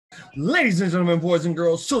Ladies and gentlemen, boys and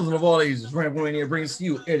girls, children of all ages, Ramblemania brings to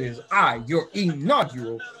you. It is I, your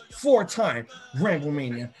inaugural four-time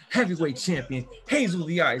Ramblemania heavyweight champion, Hazel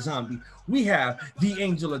the Eye Zombie. We have the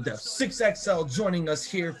Angel of Death, 6XL, joining us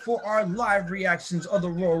here for our live reactions of the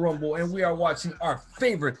Royal Rumble, and we are watching our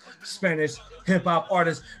favorite Spanish hip-hop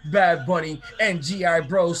artists, Bad Bunny and G.I.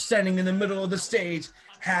 Bro, standing in the middle of the stage,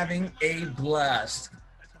 having a blast.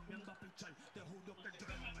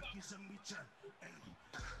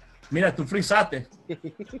 Mira, tu frisate.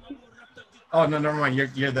 Oh, no, never mind.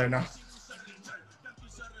 You're there now.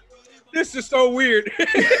 This is so weird.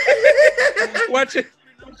 Watching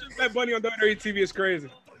Bad Bunny on WWE TV is crazy.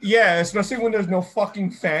 Yeah, especially when there's no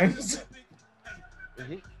fucking fans.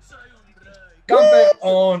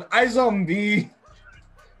 Campeón, I zombie.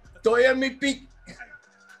 Estoy en mi pick.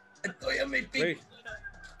 Estoy en mi pick.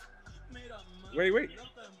 Wait.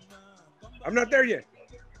 I'm not there yet.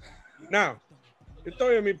 Now.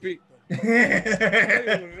 Estoy en mi pick.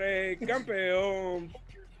 Rey, campeón.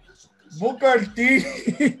 Booker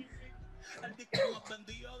T.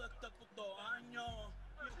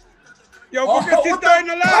 Yo, Booker T está en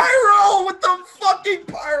the left. Pyro with the fucking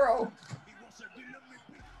pyro.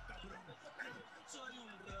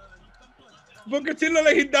 Booker T look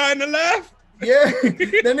like he died in the left. Yeah,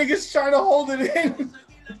 that nigga's trying to hold it in.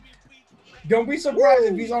 Don't be surprised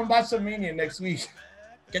if he's on Botchamania next week.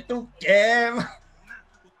 Get the game.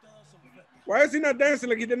 Why is he not dancing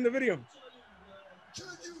like he did in the video?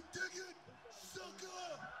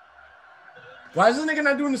 Why is this nigga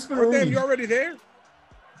not doing the spinneroonie? Oh, damn, you already there?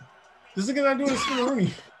 This nigga not doing the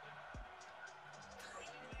spinneroonie.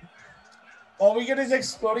 All we get is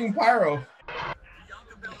exploding pyro.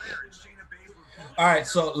 All right,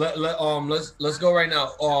 so let's go right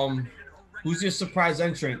now. Who's your surprise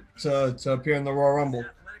entrant to appear in the Royal Rumble?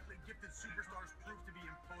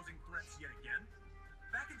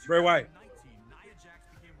 Bray Wyatt.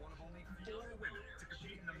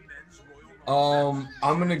 I'm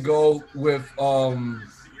gonna go with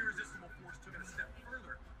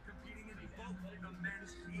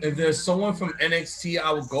if there's someone from NXT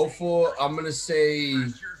I would go for, I'm gonna say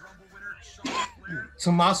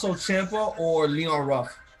Tommaso Ciampa or Leon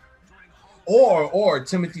Ruff. Or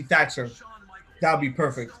Timothy Thatcher. That'd be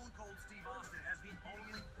perfect.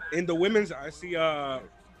 In the women's, I see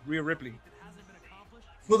Rhea Ripley.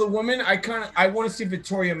 For the women, I want to see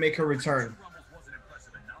Victoria make her return.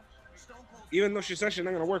 Even though she said she's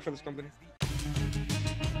not gonna work for this company.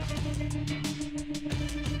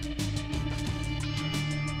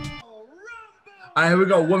 All right, here we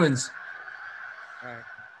go. Women's. All right.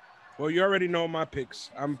 Well, you already know my picks.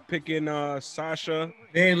 I'm picking Sasha,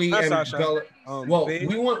 Bailey, and Sasha. Bella. Well,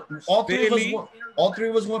 we want all three of us. All three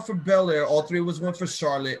of us went for Belair. All three of us went for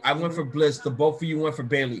Charlotte. I went for Bliss. The both of you went for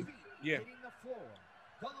Bailey. Yeah.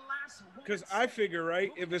 Because I figure,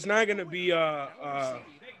 right, if it's not gonna be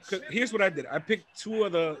here's what I did. I picked two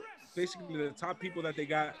of basically the top people that they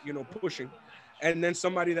got, pushing, and then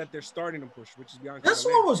somebody that they're starting to push, which is Bianca. This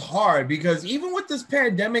one was hard because even with this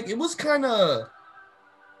pandemic, it was kind of.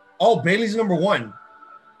 Oh, Bailey's number one.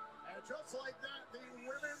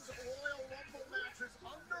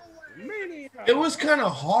 It was kind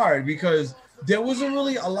of hard because there wasn't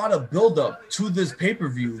really a lot of buildup to this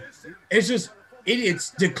pay-per-view. It's just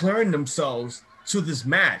idiots declaring themselves to this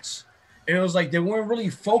match. And it was like they weren't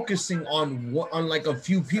really focusing on like a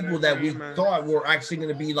few people that we thought were actually going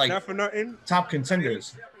to be like not for nothing, top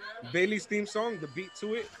contenders. Bailey's theme song, the beat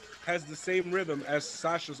to it, has the same rhythm as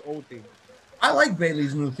Sasha's old theme. I like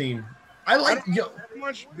Bailey's new theme. I like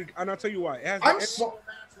much, and I'll tell you why. It has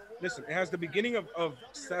listen, it has the beginning of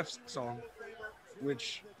Steph's song,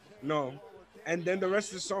 which and then the rest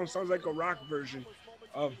of the song sounds like a rock version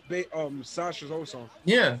of Sasha's old song.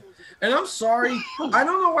 Yeah, and I'm sorry, I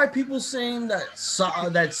don't know why people saying that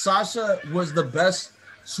Sasha was the best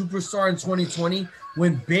superstar in 2020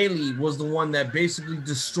 when Bailey was the one that basically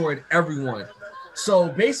destroyed everyone. So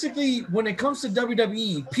basically, when it comes to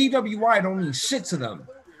WWE, PWI don't mean shit to them.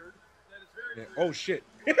 Yeah. Oh shit!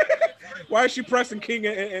 Why is she pressing King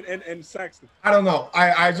and Saxton? I don't know.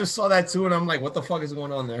 I just saw that too, and I'm like, what the fuck is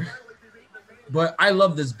going on there? But I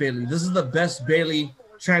love this Bailey. This is the best Bailey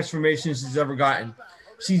transformation she's ever gotten.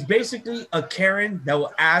 She's basically a Karen that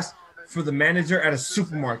will ask for the manager at a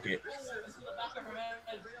supermarket.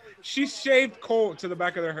 She shaved Cole to the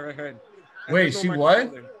back of her head. Wait, she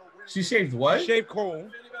what? She shaved what? She shaved Cole.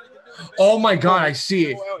 Oh my God, I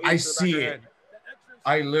see it. I see it.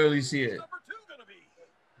 I literally see it.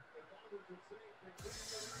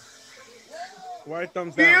 White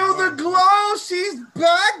thumbs down. Feel the glow. She's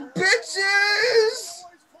back, bitches.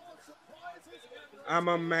 I'm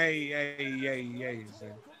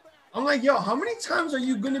amazing. I'm like, yo, how many times are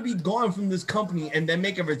you going to be gone from this company and then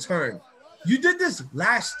make a return? You did this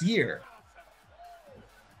last year.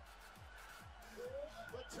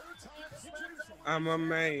 I'm a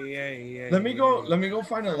man. Yeah. Let me go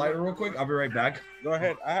find a lighter real quick. I'll be right back. Go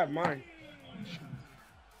ahead. I have mine.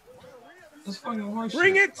 That's fucking horse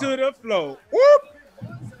Bring shit. it to the floor. Whoop.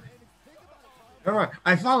 All right,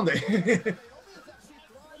 I found it.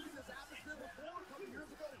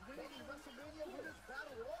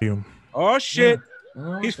 Oh shit!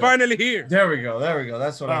 Okay. He's finally here. There we go.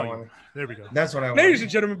 That's what I wanted. There we go. That's what I wanted. Ladies and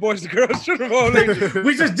gentlemen, boys and girls, children of all ages,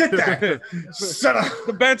 we just did that. Shut up.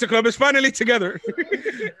 the Banter Club is finally together.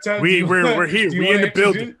 We're here. We in the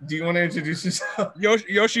building. Do you want to introduce yourself?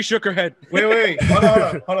 Yoshi shook her head. Wait.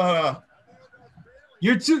 Hold on.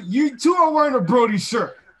 You two are wearing a Brody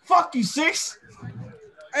shirt. Fuck you, Six.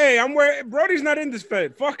 Hey, I'm wearing. Brody's not in this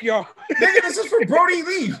fed. Fuck y'all. Nigga, this is for Brody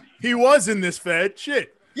Lee. He was in this fed.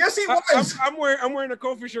 Shit. Yes, he was. I'm wearing a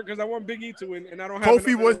Kofi shirt because I want Big E to win, and I don't have.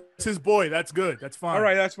 Kofi was his boy. That's good. That's fine. All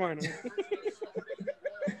right, that's fine.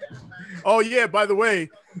 Oh yeah. By the way,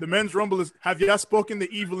 the men's rumble is. Have y'all spoken the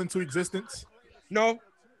evil into existence? No,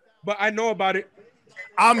 but I know about it.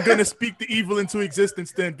 I'm gonna speak the evil into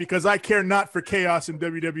existence then, because I care not for chaos in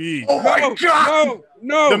WWE. Oh my God!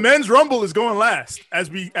 No. The men's rumble is going last, as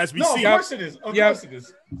we see. Of course it is. Of course it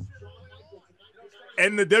is.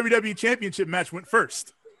 And the WWE Championship match went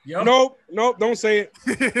first. Yep. Nope, don't say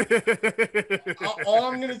it. All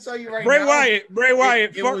I'm gonna tell you right Bray now. Wyatt.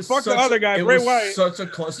 Fuck the other guy. Bray Wyatt. Such a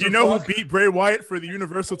cluster. You know who beat Bray Wyatt for the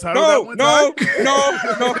Universal title? No.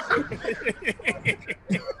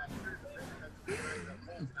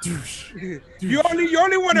 You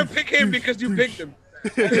only want to pick him because you picked him.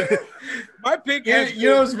 My pick is. You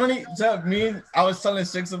know what's funny? I was telling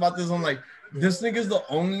Six about this. I'm like, this nigga's the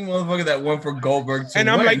only motherfucker that went for Goldberg to and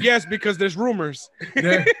I'm win. like, yes, because there's rumors.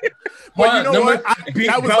 But you know what?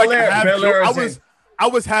 I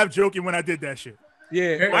was half joking when I did that shit.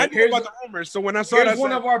 Yeah, I knew about the rumors. So when I saw that,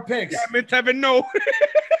 one of our picks. Yeah, I meant to have it no.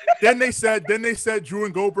 Then they said Drew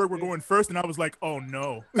and Goldberg were going first, and I was like, oh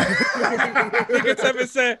no. Nigga Tevin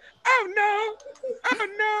said, oh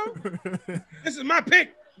no. This is my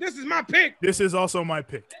pick. This is also my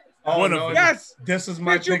pick. Oh, one no, of them. Yes, this is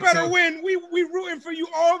my pick. You better too. win. We rooting for you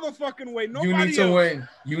all the fucking way. Nobody You need to else. win.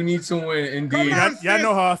 You need to win, indeed. Come on, Y'all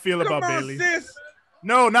know how I feel about Come on, Bailey. Sis.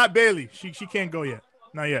 No, not Bailey. She can't go yet.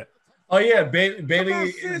 Not yet. Oh yeah, Bailey.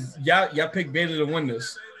 on, sis. Y'all picked Bailey to win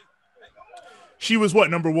this. She was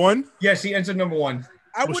what, number one? Yeah, she entered number one.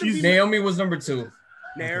 Naomi was number two.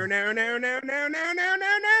 No.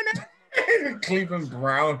 Cleveland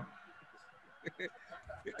Brown.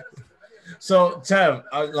 So Tev,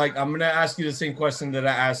 I'm gonna ask you the same question that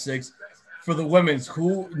I asked Six. For the women's,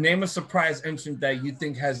 who name a surprise entrant that you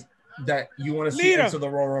think that you want to see into the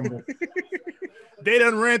Royal Rumble? They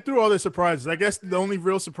done ran through all the surprises. I guess the only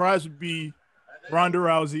real surprise would be Ronda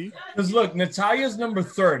Rousey. Because look, Natalia's number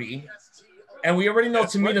 30, and we already know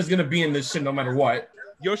Tamina's gonna be in this shit no matter what.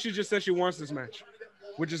 Yoshi just said she wants this match,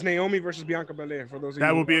 which is Naomi versus Bianca Belair. For those of you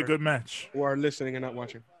that would be a good match who are listening and not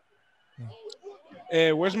watching.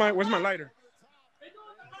 Where's my lighter?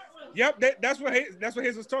 Yep, that's what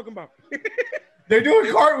Hazel's talking about. They're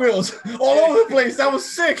doing cartwheels all over the place. That was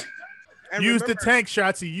sick. And use the tank,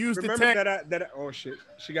 Shotzi. Use the tank. Oh shit,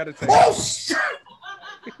 she got a tank. Oh shit!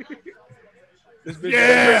 This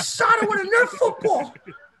bitch shot her with a Nerf football.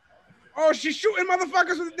 Oh, she's shooting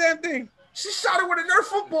motherfuckers with the damn thing. She shot her with a Nerf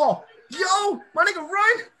football. Yo, my nigga,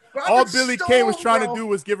 run! All Billy Kay was trying to do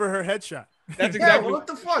was give her headshot. That's exactly what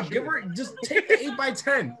the fuck. Give her, just take the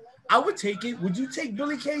 8x10. I would take it. Would you take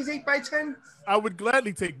Billy Kay's 8x10? I would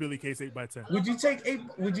gladly take Billy Kay's 8x10. Would you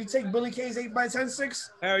take Billy Kay's 8x10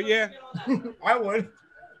 6? Hell yeah. I would.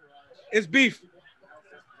 It's beef.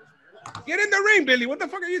 Get in the ring, Billy. What the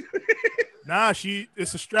fuck are you doing? Nah,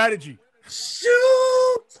 it's a strategy. Shoot!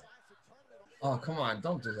 Oh, come on.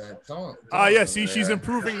 Don't do that. Don't yeah, see, she's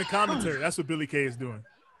improving the commentary. That's what Billy Kay is doing.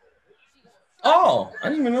 Oh, I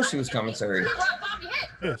didn't even know she was commentary.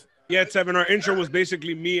 Yes. Yeah, Tevin, our intro was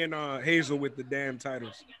basically me and Hazel with the damn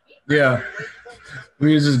titles. Yeah.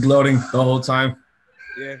 We were just gloating the whole time.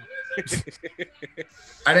 Yeah.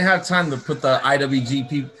 I didn't have time to put the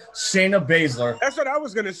IWGP Shayna Baszler. That's what I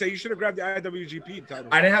was going to say. You should have grabbed the IWGP title.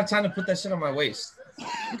 I didn't have time to put that shit on my waist.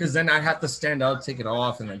 Because then I'd have to stand up, take it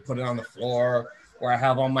off, and then put it on the floor where I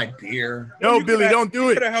have all my beer. No, Billy, don't do it.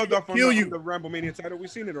 You could have held off on the Ramblemania title.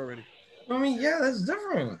 We've seen it already. I mean, yeah, that's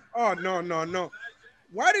different. Oh, no.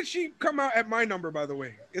 Why did she come out at my number, by the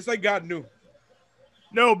way? It's like God knew.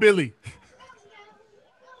 No, Billy.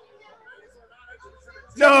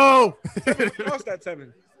 No. Lost that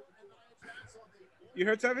 7. You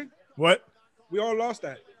heard Tevin? What? We all lost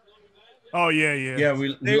that. Oh yeah. Yeah,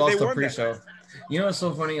 we lost the pre-show. That. You know what's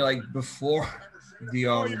so funny? Like before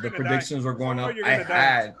the predictions were going up, I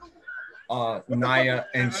had Nia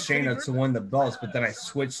and Shayna to win the belts, but then I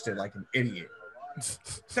switched it like an idiot.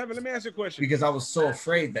 Tevin, let me ask you a question. Because I was so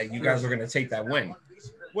afraid that you guys were gonna take that win.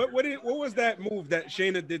 What was that move that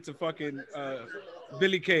Shayna did to fucking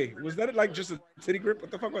Billie Kay? Was that like just a titty grip? What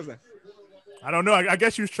the fuck was that? I don't know. I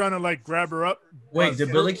guess she was trying to like grab her up. Wait,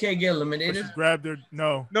 did Billie Kay get eliminated? She grabbed her.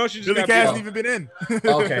 No, she just Billie Kay hasn't even been in.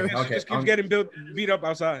 Okay. She just keeps getting beat up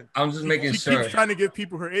outside. I'm just making she sure. Keeps trying to give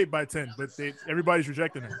people her 8x10, but everybody's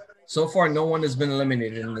rejecting her. So far, no one has been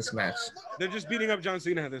eliminated in this match. They're just beating up John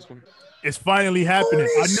Cena at this one. It's finally happening.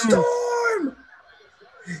 Holy Storm!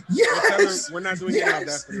 Yes! We're not doing it right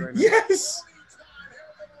now. Yes!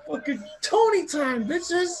 Fucking Tony time,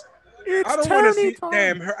 bitches! I don't want to see.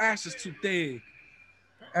 Damn, her ass is too thick.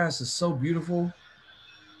 Her ass is so beautiful.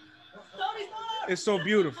 It's so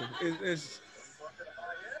beautiful. It's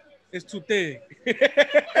too thick.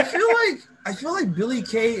 I feel like Billie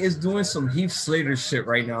Kay is doing some Heath Slater shit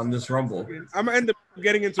right now in this Rumble. I'm gonna end up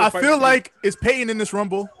getting into. I feel like it's Peyton in this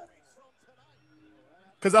Rumble.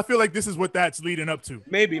 Because I feel like this is what that's leading up to.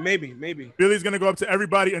 Maybe. Billy's going to go up to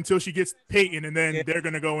everybody until she gets Peyton, and then they're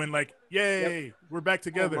going to go in like, yay, we're back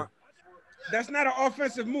together. That's not an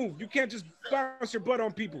offensive move. You can't just bounce your butt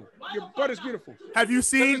on people. Your butt is beautiful. Have you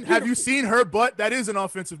seen her butt? That is an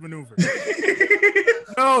offensive maneuver.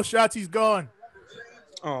 No, Shotzi's gone.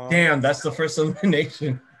 Aww. Damn, that's the first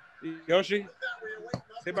elimination. Yoshi,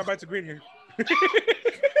 say bye-bye to Green here.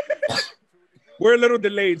 We're a little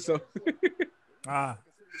delayed, so.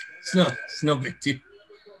 It's no big deal.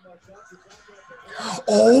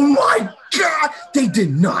 Oh my God! They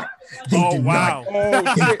did not. They did not.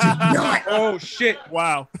 Oh shit!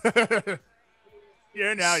 Wow.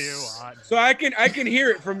 You're on. So I can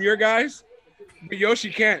hear it from your guys, but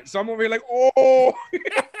Yoshi can't. So I'm over here like, oh.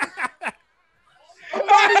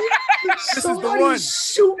 This is the one.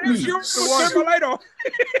 Shoot me. Turn my light off.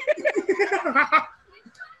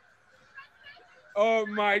 Oh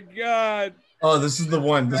my God. Oh, this is the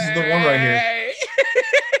one. This is the one right here.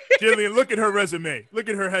 Jillian, look at her resume. Look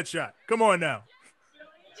at her headshot. Come on now.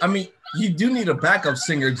 I mean, you do need a backup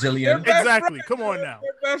singer, Jillian. Exactly. Come on now.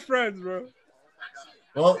 We're best friends, bro.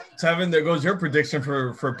 Well, Tevin, there goes your prediction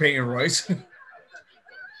for Peyton Royce.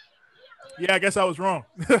 Yeah, I guess I was wrong.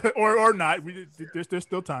 or not. There's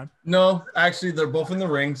still time. No, actually, they're both in the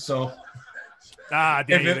ring, so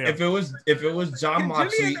if it was John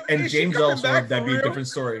Moxley and James Ellsworth, that'd be a different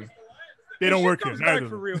story. They don't work here. Back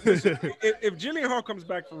for real. If Jillian Hall comes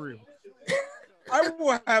back for real, I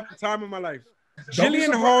will have the time of my life.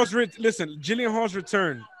 Jillian Hall's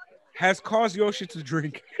return has caused Yoshi to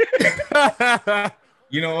drink.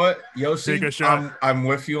 You know what, Yoshi? I'm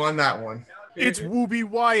with you on that one. It's Wooby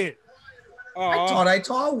Wyatt. I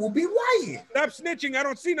thought Wooby Wyatt. Stop snitching. I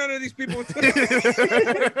don't see none of these people until 2 minutes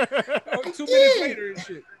later and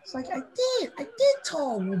shit. It's like I did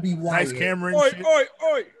tell Wooby Wyatt. Nice camera.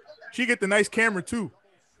 Oi. She get the nice camera too.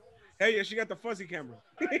 Hey, yeah, she got the fuzzy camera.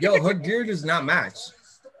 Yo, her gear does not match.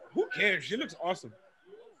 Who cares? She looks awesome.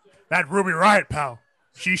 That Ruby Riot, pal.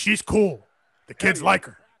 She's cool. The kids like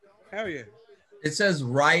her. Hell yeah. It says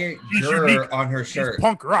Riot Girl on her shirt. She's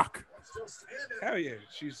punk rock. Hell yeah.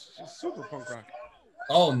 She's super punk rock.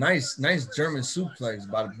 Oh, nice German suplex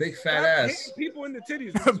by the big fat ass. People in the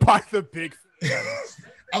titties. By the big fat ass.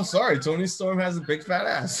 I'm sorry, Tony Storm has a big fat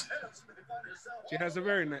ass. She has a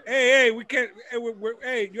very nice. Hey, we can't.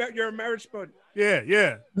 Hey, you're a marriage spud. Yeah.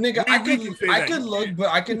 Nigga, I could look, but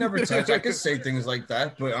I could never touch. I could say things like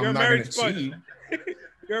that, but I'm not gonna cheat.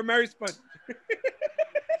 You're a married spud.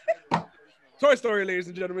 Toy Story, ladies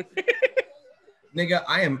and gentlemen. Nigga,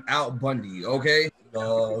 I am Al Bundy, okay?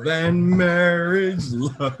 Love and marriage,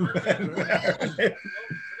 love and marriage.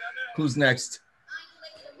 Who's next?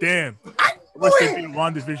 Damn. I wish there'd be a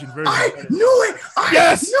WandaVision version. I knew it.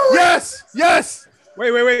 Yes.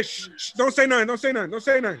 Wait. Shh. Don't say nothing.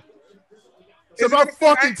 It's about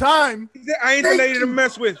fucking time. I ain't the lady to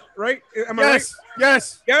mess with, right? Am I right?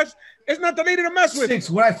 Yes. It's not the lady to mess with. Six,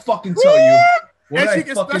 what I fucking tell you? What I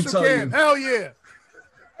fucking tell you? Hell yeah.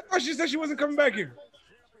 I thought she said she wasn't coming back here.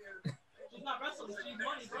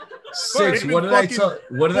 Six, what did I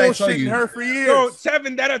tell you? Her for years. Yo,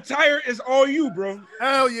 Tevin, that attire is all you, bro.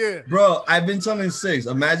 Hell yeah. Bro, I've been telling Six.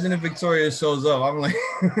 Imagine if Victoria shows up. I'm like,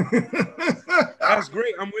 that's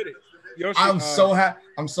great. I'm with it. Yoshi, I'm so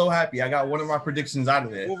happy. I got one of my predictions out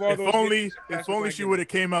of it. If only she would have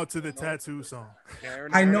came out to the tattoo song.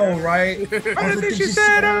 I know, right? Everything she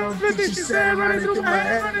said, running through my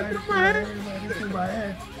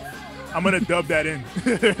head. I'm gonna dub that in.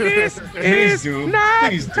 Please do.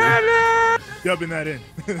 Please do. Dubbing that in.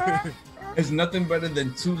 There's nothing better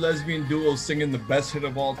than two lesbian duos singing the best hit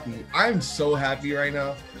of all time. I'm so happy right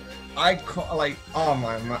now. Oh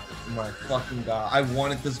my fucking god! I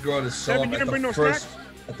wanted this girl to show up at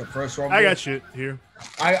the first Rumble. I got shit here.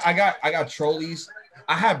 I got trolleys.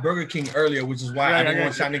 I had Burger King earlier, which is why I didn't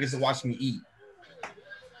want y'all niggas to watch me eat.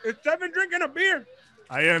 Is Tevin drinking a beer?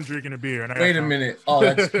 I am drinking a beer. And Wait a minute. Oh,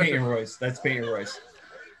 that's Peyton Royce. That's Peyton Royce.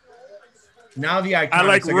 Now the iconics I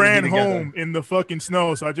like ran home in the fucking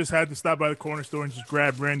snow, so I just had to stop by the corner store and just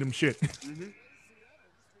grab random shit.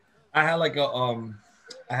 I had like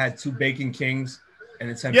I had 2 Bacon Kings and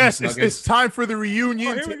a 10-piece Yes, nuggets. it's time for the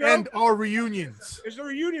reunion to end our reunions. It's the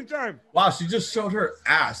reunion time. Wow, she just showed her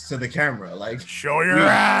ass to the camera. Like, show your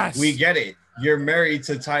ass. We get it. You're married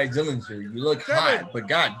to Ty Dillinger. You look hot, but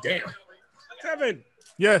goddamn. Tevin.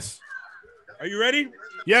 Yes. Are you ready?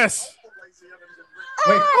 Yes.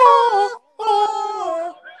 Wait.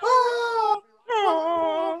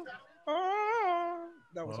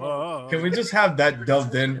 That was hard. Can we just have that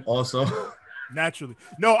dubbed in also? Naturally.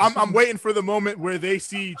 No, I'm waiting for the moment where they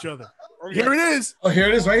see each other. Here it is. Oh, here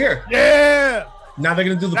it is right here. Yeah. Now they're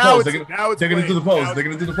going to do the pose. They're going to do the pose. Now They're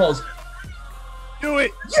going to do the pose. Do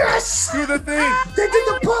it. Yes. Do the thing. They did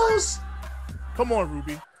the pose. Come on,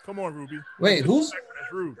 Ruby. Come on, Ruby. Wait, That's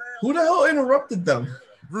rude. Who the hell interrupted them?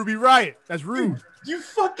 Ruby Riot. That's rude. You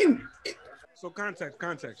fucking. So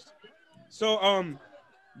context. So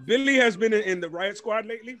Billy has been in the Riot Squad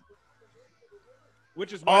lately,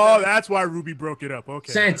 which is why that's why Ruby broke it up.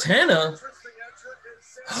 Okay. Santana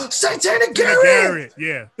Garrett.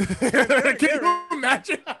 Yeah. Can you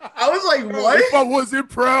imagine? I was like, what? If I wasn't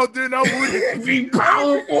proud, then I wouldn't be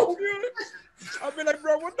powerful. I'll be like,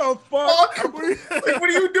 bro, what the fuck? Like, what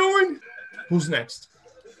are you doing? Who's next?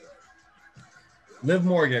 Liv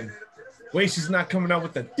Morgan. Wait, she's not coming out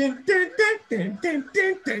with the din, din, din, din, din,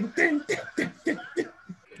 din, din, din, din, din.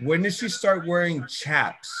 When did she start wearing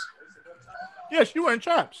chaps? Yeah, she wearing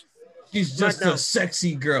chaps. She's just a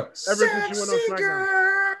sexy girl. Ever since she went on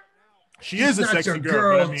SmackDown. She is a sexy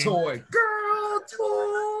girl. Girl toy.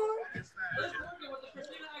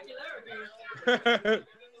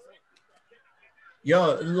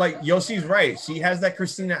 Yo, she's right. She has that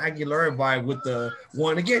Christina Aguilera vibe with the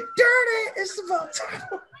wanna get dirty. It's about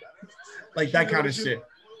time. Like that kind of shit.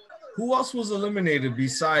 Who else was eliminated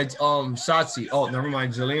besides Shotzi? Oh, never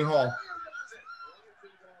mind, Jillian Hall.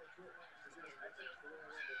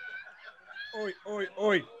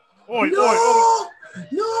 Oi.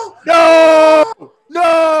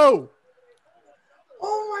 No!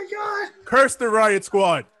 Oh my god. Curse the Riot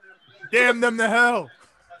Squad. Damn them to hell.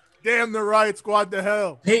 Damn the Riot Squad to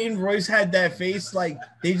hell. Peyton Royce had that face like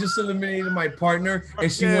they just eliminated my partner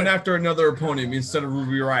and she went after another opponent instead of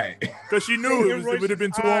Ruby Riot. Because she knew it would have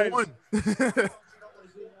been 2-on-1.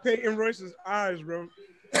 Peyton Royce's eyes, bro.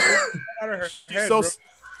 Out of her head, bro.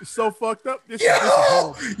 So fucked up. This is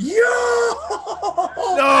horrible.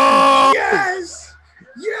 No! Yes!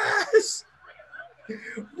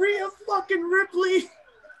 Rhea fucking Ripley.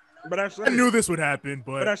 But I knew this would happen,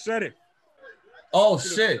 but I said it. Oh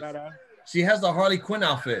shit! She has the Harley Quinn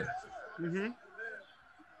outfit.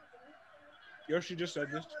 Yo, she just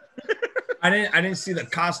said this. I didn't see the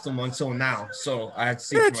costume until now, so I had to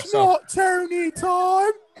see it for myself. It's not Tony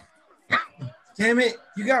time. Damn it!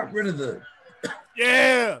 You got rid of the.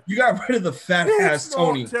 Yeah. You got rid of the fat ass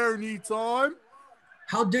Tony. It's not Tony time.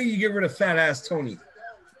 How dare you get rid of fat ass Tony?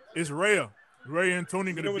 It's Rhea. Rhea and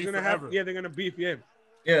Tony gonna beef forever. They're gonna beef. Yeah.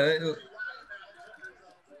 Yeah.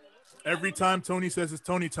 Every time Tony says it's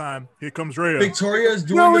Tony time, here comes Rhea. Victoria is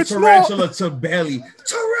doing the tarantula to Bailey.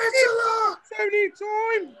 Tarantula! Tony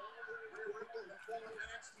time.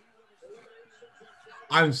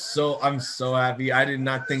 I'm so happy. I did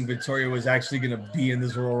not think Victoria was actually gonna be in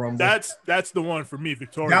this Royal Rumble. That's the one for me,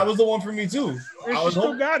 Victoria. That was the one for me too. And I was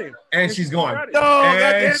still got it. And she's gone. No,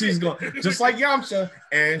 and she's gone. Just like Yamcha,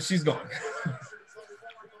 and she's gone.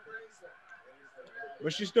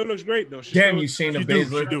 But she still looks great though. Damn you, Shayna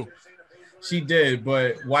Baszler. She did,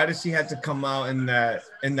 but why did she have to come out in that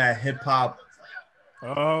hip hop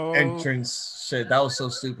entrance shit? That was so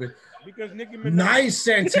stupid. Because Nicki Minaj. Nice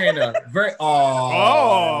Santana. Very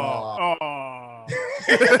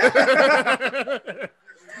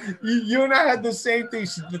you and I had the same thing.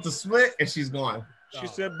 She did the split and she's gone. She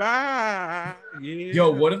said bye. Yeah. Yo,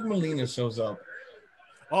 what if Melina shows up?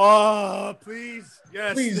 Oh, please.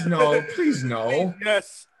 Yes. Please no. Please no. Please,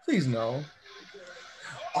 yes. Please no.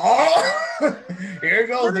 Oh, here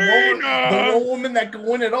goes the one woman that can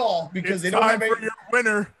win it all because they don't have your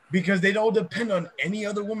winner. Because they don't depend on any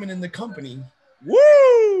other woman in the company.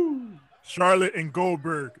 Woo! Charlotte and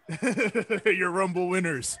Goldberg, your Rumble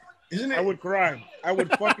winners. Isn't it? I would cry. I would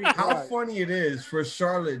fucking cry. How funny it is for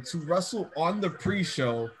Charlotte to wrestle on the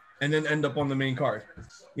pre-show and then end up on the main card.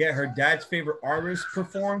 Yeah, her dad's favorite artist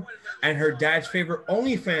performed, and her dad's favorite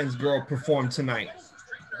OnlyFans girl performed tonight.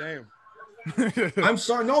 Damn. I'm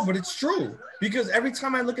sorry, no, but it's true. Because every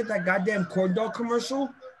time I look at that goddamn corn dog commercial,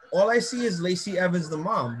 all I see is Lacey Evans, the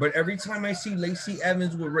mom. But every time I see Lacey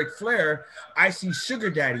Evans with Ric Flair, I see Sugar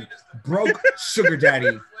Daddy. Broke Sugar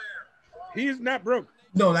Daddy. He's not broke.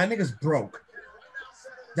 No, that nigga's broke.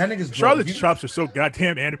 That nigga's broke. Charlotte's chops are so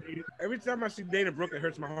goddamn animated. Every time I see Dana Brooke, it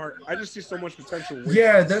hurts my heart. I just see so much potential.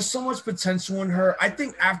 Yeah, there's so much potential in her. I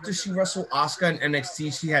think after she wrestled Asuka in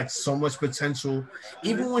NXT, she had so much potential.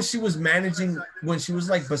 Even when she was managing, when she was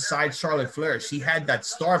like beside Charlotte Flair, she had that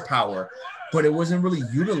star power, but it wasn't really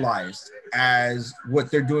utilized as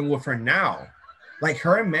what they're doing with her now. Like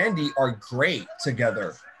her and Mandy are great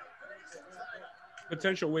together.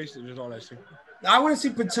 Potential wasted is all I see. I wouldn't see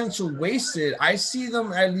potential wasted. I see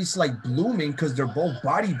them at least like blooming because they're both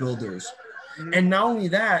bodybuilders. Mm-hmm. And not only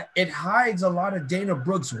that, it hides a lot of Dana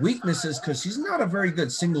Brooke's weaknesses because she's not a very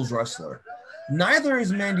good singles wrestler. Neither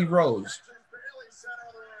is Mandy Rose.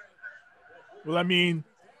 Well, I mean,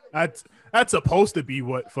 that's supposed to be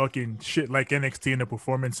what fucking shit like NXT and the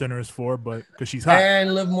Performance Center is for, but because she's hot.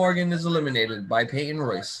 And Liv Morgan is eliminated by Peyton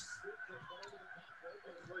Royce.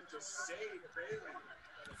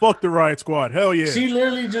 Fuck the Riot Squad. Hell yeah. She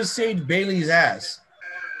literally just saved Bailey's ass.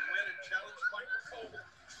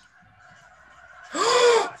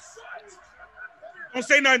 Don't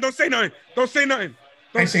say nothing. Don't say nothing. Don't say nothing.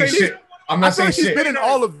 Don't say shit. I'm not saying shit. She's been in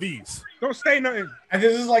all of these. Don't say nothing. And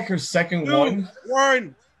this is like her second one.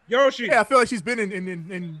 One. Yoshi. Yeah, I feel like she's been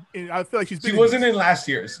in I feel like she's been She wasn't in last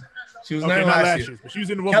year's. She was not in last year's. But she was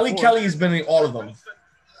in the one Kelly before. Kelly has been in all of them.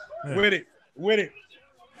 Yeah. With it.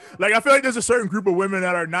 Like, I feel like there's a certain group of women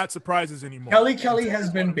that are not surprises anymore. Kelly Kelly has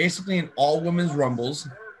been basically in all women's rumbles.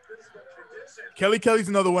 Kelly Kelly's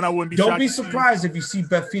another one I wouldn't be Don't shocked be to see. surprised if you see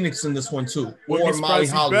Beth Phoenix in this one too. Wouldn't Or be Molly surprised to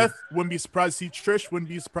see Holly. Beth. Wouldn't be surprised to see Trish. Wouldn't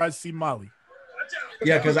be surprised to see Molly.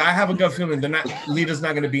 Yeah, because I have a gut feeling Lita's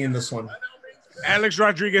not going to be in this one. Alex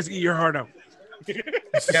Rodriguez, eat your heart out.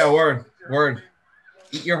 Yeah, word.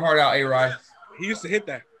 Eat your heart out, A-Rod. He used to hit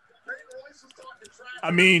that. I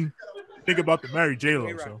mean, think about the Mary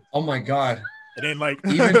J-Lo. So Oh my God. it ain't like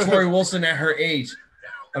Even Tori Wilson at her age.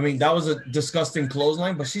 I mean, that was a disgusting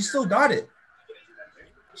clothesline, but she still got it.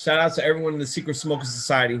 Shout out to everyone in the Secret Smoker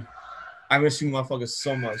Society. I miss you motherfuckers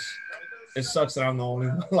so much. It sucks that I'm the only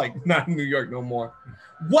one, like, not in New York no more.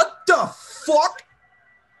 What the fuck?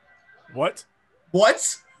 What?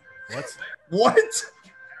 What? What?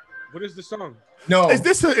 What is the song? No. Is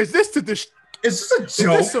this to Is this a is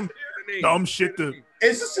joke? this some dumb shit to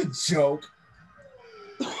Is this a joke?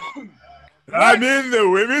 I'm in the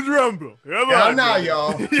Women's Rumble. Come Yeah, on, now, baby.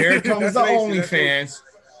 y'all. Here comes the That's Lacey, OnlyFans.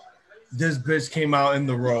 This bitch came out in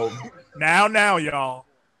the robe. Now, y'all.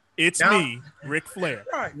 It's Now- me, Ric Flair.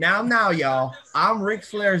 Now, y'all. I'm Ric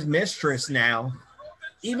Flair's mistress now.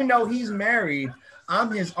 Even though he's married,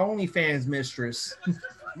 I'm his OnlyFans mistress.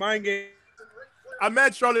 Mind game. I'm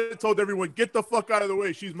mad Charlotte told everyone, get the fuck out of the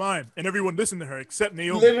way. She's mine. And everyone listened to her except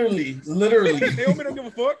Naomi. Literally. Naomi don't give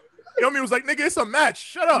a fuck. Naomi was like, nigga, it's a match.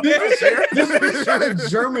 Shut up. This bitch trying to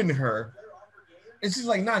German her. And she's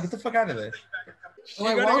like, nah, get the fuck out of there.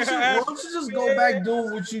 Like, why don't you just go back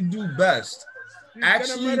doing what you do best?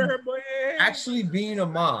 Actually being a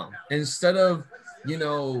mom instead of,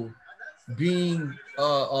 being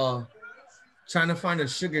trying to find a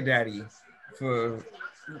sugar daddy for.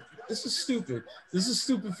 This is stupid. This is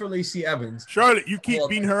stupid for Lacey Evans. Charlotte, you keep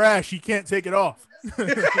beating her ass. She can't take it off.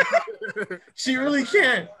 She really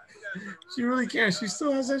can't. She really can't. She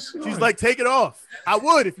still has that shit. She's on. like, take it off. I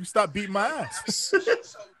would if you stop beating my ass.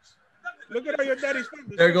 Look at how your daddy's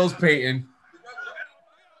feeling. There goes Peyton.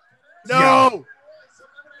 No.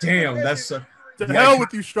 Damn, that's To hell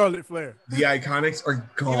with you, Charlotte Flair. the Iconics are Even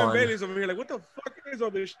gone. Bailey's over here like, what the fuck is all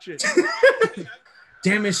this shit?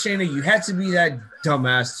 Damn it, Shayna, you had to be that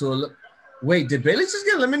dumbass to wait. Did Bailey just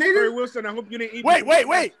get Tori eliminated? Wilson, I hope you didn't eat. Wait.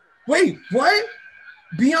 Wait, what?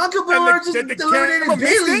 Bianca Belair just did the eliminated camera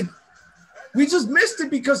miss Bailey. it? We just missed it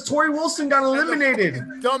because Tori Wilson got eliminated.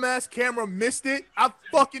 Dumbass camera missed it. I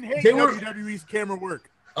fucking hate They were- WWE's camera work.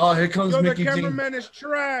 Oh, here comes Yo, the Mickey James. cameraman is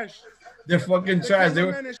trash. They're fucking trash.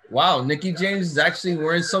 cameraman is- Wow, Nikki James is actually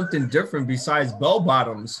wearing something different besides bell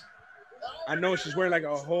bottoms. I know she's wearing like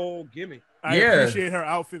a whole gimmick. I Yeah. appreciate her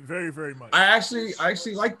outfit very, very much. I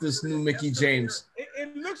actually like this new Mickey James.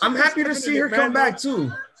 It looks. I'm like happy to Stephanie see her McMahon, come back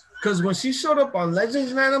too. Because when she showed up on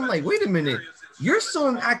Legends, man, I'm like, wait a minute. You're still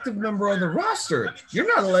an active member of the roster. You're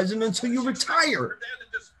not a legend until you retire.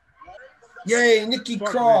 Yay, Nikki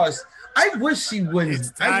Cross. I wish she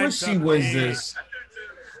wins. I wish she wins this.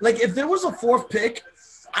 Like, if there was a fourth pick,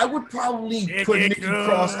 I would probably put Nikki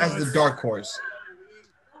Cross as the dark horse.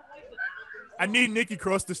 I need Nikki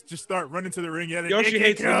Cross to just start running to the ring. Yeah, Yo, she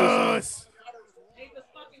hates Cross.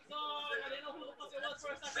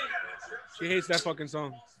 She hates that fucking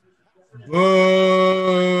song.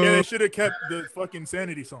 Boo. Yeah, they should have kept the fucking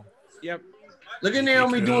Sanity song. Yep. Look at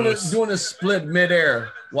Naomi doing a split midair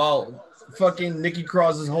while fucking Nikki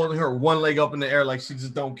Cross is holding her one leg up in the air like she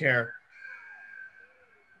just don't care.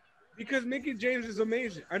 Because Mickey James is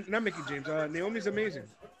amazing. Not Mickey James. Naomi's amazing.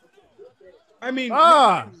 I mean,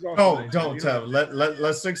 no, don't tell.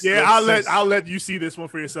 Let's six. Yeah, I'll let you see this one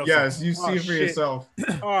for yourself. Yes, you see it for yourself.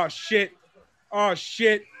 Oh shit!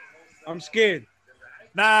 I'm scared.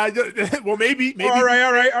 Nah, well maybe. All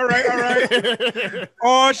right.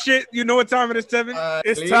 Oh shit! You know what time it is, Tevin?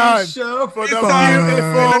 It's time for the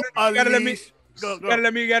beautiful. Gotta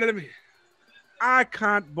let me. I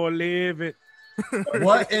can't believe it.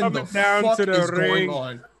 What in the fuck is going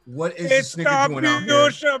on? What is this nigga doing out here?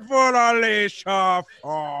 Alicia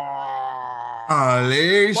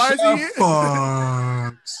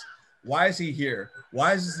Fox. Why is he here?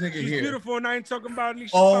 Why is this nigga She's here? Beautiful, and I ain't talking about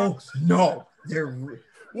Alicia Fox. No, they're.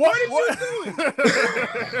 What are you doing? What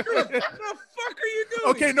the fuck are you doing?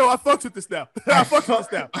 Okay, no, I fucks with this now.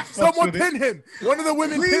 Someone pin him. One of the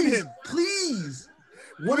women pin him. Please.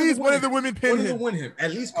 One of the women pin him.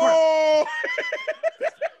 At least.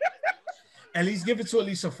 At least give it to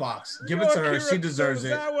Alicia Fox. Give it to her. She deserves it.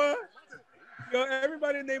 Yo,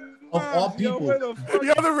 everybody named of all people.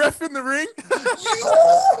 The other ref in the ring.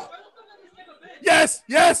 Yes.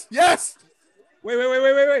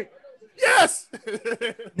 Wait. Yes.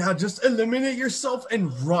 Now just eliminate yourself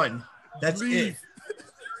and run. That's it.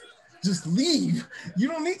 Just leave. You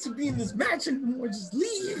don't need to be in this match anymore. Just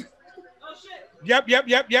leave. Oh shit. Yep. Bitch,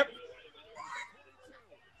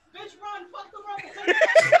 run. Fuck the run.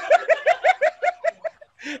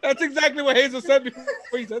 That's exactly what Hazel said before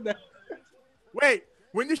he said that. Wait,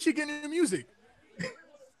 when did she get into music?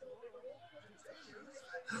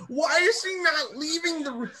 Why is she not leaving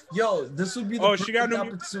the? Yo, this would be the she got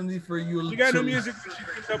opportunity for you. She got no music. She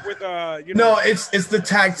picked up with No, it's the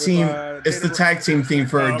tag team. It's the tag team theme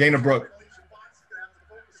for Dana Brooke.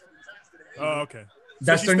 Oh, okay.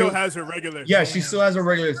 That's so she still has her regular. Yeah, she still has a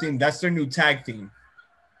regular theme. That's their new tag theme.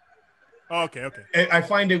 Oh, okay. And I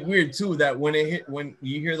find it weird too that when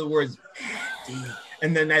you hear the words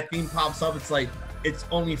and then that theme pops up, it's like it's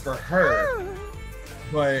only for her.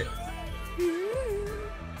 But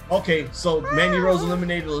okay, so Mandy Rose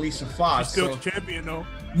eliminated Alicia Fox. She's still champion though.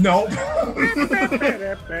 No.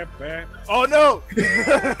 Oh no! Oh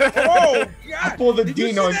God! I pulled the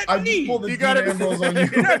Dean on. I pulled the Dean Ambrose on you.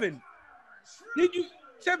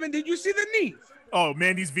 Tevin, did you see the knee? Oh,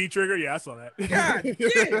 Mandy's V trigger. Yeah, I saw that. God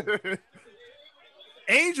damn.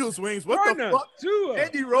 Angel's wings. What the fuck?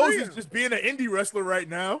 Mandy Rose is just being an indie wrestler right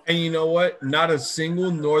now. And you know what? Not a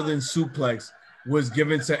single Northern suplex was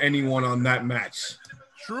given to anyone on that match.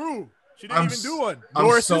 True. She didn't even do one.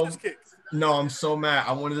 Kick. No, I'm so mad.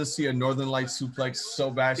 I wanted to see a Northern Light suplex so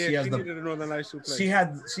bad. Yeah, she has needed a Northern Light suplex.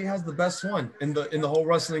 She has the best one in the whole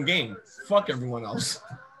wrestling game. Fuck everyone else.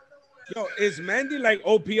 Yo, is Mandy like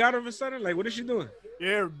OP out of a sudden? Like, what is she doing?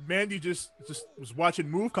 Yeah, Mandy just was watching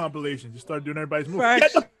move compilations. Just started doing everybody's moves.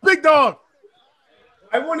 Get the big dog.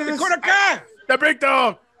 I wanted to the big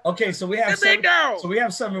dog. Okay, so we have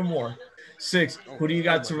seven more. 6. Who do you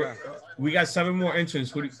got to? We got 7 more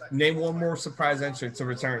entrants. Name one more surprise entrant to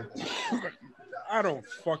return. I don't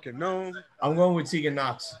fucking know. I'm going with Tegan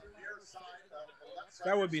Knox.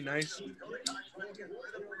 That would be nice.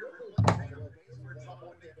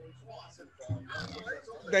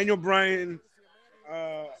 Daniel Bryan.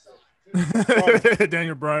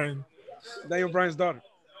 Daniel Bryan's daughter.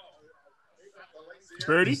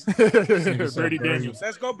 Birdie? Birdie Daniels.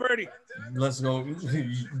 Let's go, Birdie. Let's go.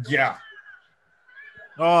 Yeah.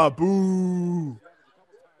 Oh, boo.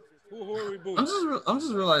 Who are we booing? I'm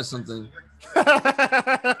just realizing something.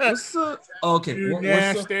 What's the? Oh, okay,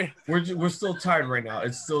 we're still tied right now.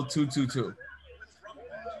 It's still 2-2-2.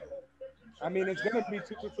 I mean, it's gonna be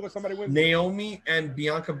 2-2 when somebody wins. Naomi and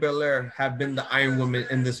Bianca Belair have been the Iron Women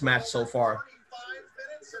in this match so far.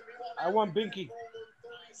 I want Binky.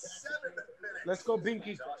 Let's go,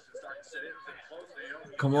 Binky.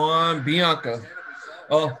 Come on, Bianca.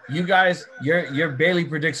 Oh, you guys, your Bailey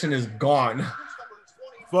prediction is gone.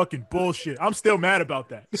 Fucking bullshit. I'm still mad about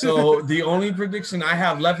that. So the only prediction I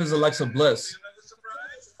have left is Alexa Bliss.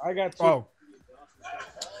 I got 2. Oh.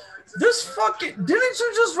 This fucking didn't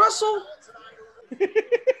you just wrestle?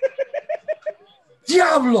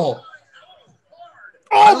 Diablo!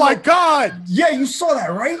 Oh my God! Yeah, you saw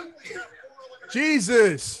that, right?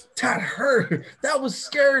 Jesus! That hurt. That was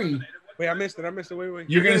scary. Wait, I missed it. Wait.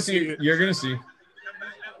 You're gonna see it. You're gonna see.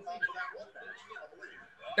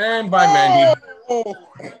 And bye, Mandy. Oh.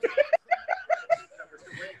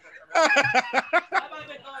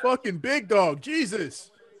 Fucking big dog,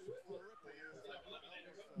 Jesus!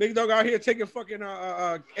 Big dog out here taking fucking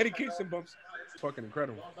Eddie Kingston bumps. Fucking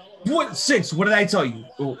incredible. What 6? What did I tell you?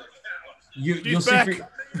 Oh, you'll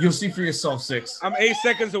see for yourself. 6. I'm 8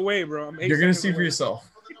 seconds away, bro. You're gonna see for yourself.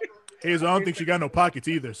 Hazel, I don't think she got no pockets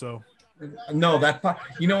either. So no,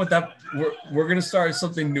 you know what? That we're gonna start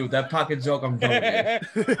something new. That pocket joke, I'm done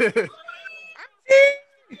with.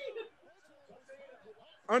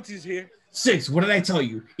 Auntie's here. 6. What did I tell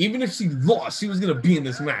you? Even if she lost, she was gonna be in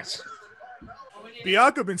this match.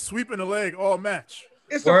 Bianca been sweeping the leg all match.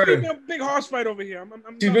 It's a female big horse fight over here.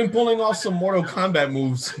 She's been pulling off some Mortal Kombat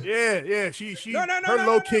moves. Yeah. She no, her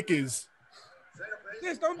low kick is.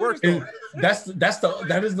 Yes, don't do this.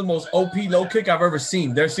 That is the most OP low kick I've ever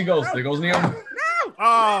seen. There she goes. There goes Naomi. No.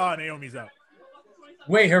 Ah, Naomi's out.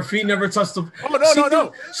 Wait, her feet never touched the. Oh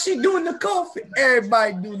no. She doing the coffee.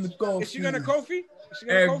 Everybody doing the coffee. Is she gonna Kofi?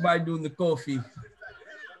 Everybody doing the coffee.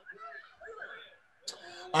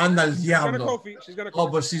 On the Diablo. She's gonna Kofi. Oh,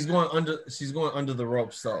 but she's going under the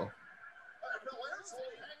ropes though.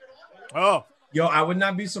 Oh. Yo, I would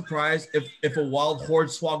not be surprised if a wild horde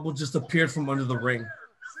swoggle just appeared from under the ring.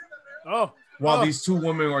 Oh. While these two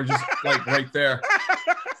women are just like right there.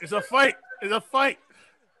 It's a fight.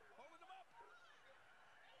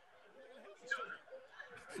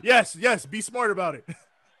 Yes. Be smart about it.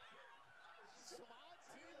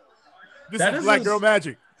 This is Black Girl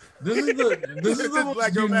Magic. This is the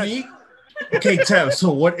most unique. Okay, Tev.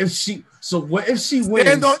 So what if she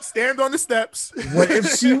wins? Stand on the steps. What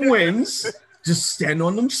if she wins? Just stand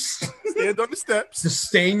on them. Stand on the steps. Just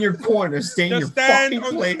stay in your corner. Stay in your fucking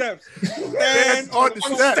place. Stand on the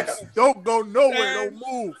steps. Don't go nowhere. Don't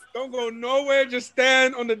move. Don't go nowhere. Just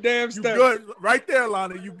stand on the damn steps. You good? Right there,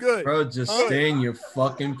 Lana. You good? Bro, just stay in your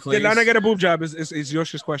fucking place. Did Lana get a boob job? Is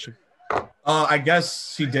Yoshi's question. I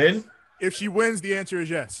guess she did. If she wins, the answer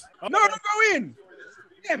is yes. No, don't go in.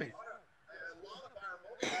 Damn it.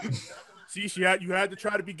 See, you had to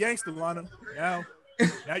try to be gangster, Lana. Now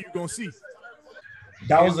you're gonna see.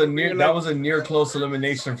 That was a near close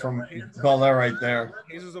elimination from Belair right there.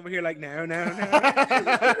 Jesus over here like no.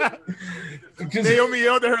 Naomi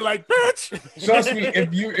yelled at her like, "Bitch!" Trust me,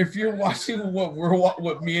 if you're watching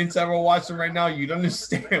what me and Tev are watching right now, you'd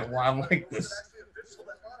understand why I'm like this.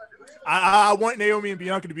 I want Naomi and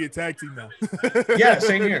Bianca to be a tag team now. Yeah,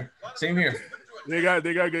 same here. They got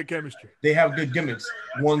good chemistry. They have good gimmicks.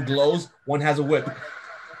 One glows, one has a whip.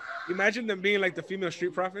 Imagine them being like the female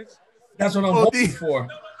Street Profits. That's what I'm hoping for.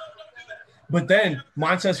 But then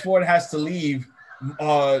Montez Ford has to leave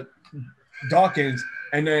Dawkins,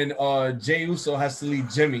 and then Jey Uso has to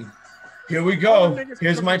leave Jimmy. Here we go.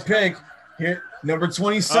 Here's my pick. Here, number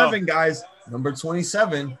 27, guys. Number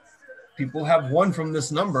 27. People have won from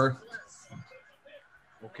this number.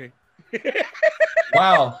 Okay.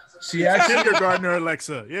 Wow. She actually kindergartner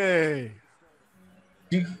Alexa. Yay.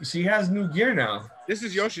 She has new gear now. This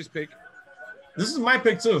is Yoshi's pick. This is my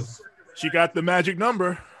pick too. She got the magic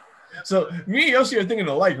number. So me and Yoshi are thinking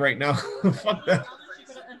alike right now. Fuck that.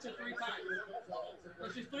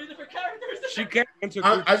 She can't enter.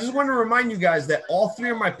 I just want to remind you guys that all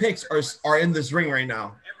 3 of my picks are in this ring right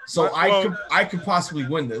now. So I could possibly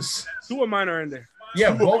win this. 2 of mine are in there.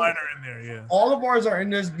 Yeah, both mine are in there. Yeah. All of ours are in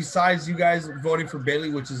this. Besides you guys voting for Bailey,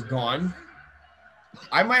 which is gone.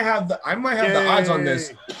 I might have the odds on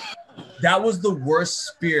this. That was the worst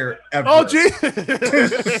spear ever. Oh, gee.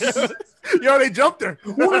 Yo, they jumped her.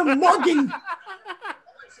 What a mugging.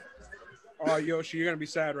 Oh, Yoshi, you're going to be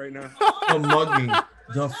sad right now. The mugging.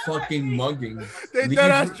 The fucking mugging. They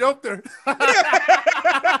deadass jumped her.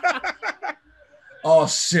 Oh,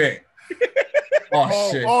 shit.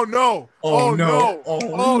 Oh, shit. Oh, no. Oh, no.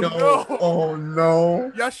 Oh, no. Oh,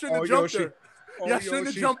 no. Y'all shouldn't have jumped her. Y'all shouldn't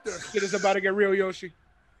have jumped her. Shit is about to get real, Yoshi.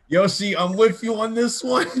 Yoshi, I'm with you on this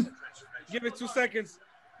one. Give it 2 seconds.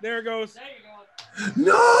 There it goes.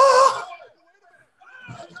 No!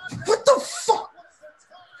 What the fuck?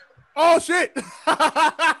 Oh shit!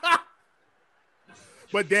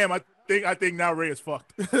 But damn, I think now Ray is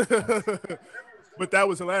fucked. But that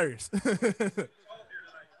was hilarious.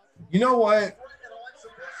 You know what?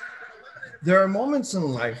 There are moments in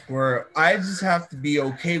life where I just have to be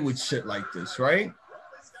okay with shit like this, right?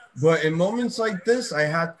 But in moments like this, I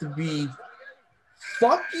have to be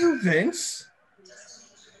Fuck you, Vince.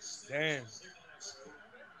 Damn.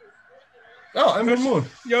 Oh, Ember Moon.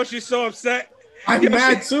 Yoshi's so upset. I'm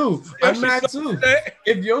mad too. I'm mad so too. Upset.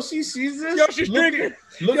 If Yoshi sees this, Yoshi's drinking.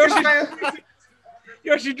 Look at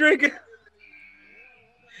Yoshi drinking.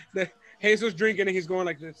 Hazel's drinking and he's going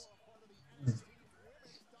like this.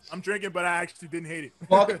 I'm drinking, but I actually didn't hate it.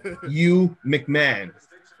 Fuck you, McMahon.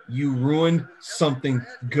 You ruined something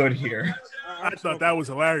good here. I thought that was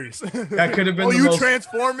hilarious. That could have been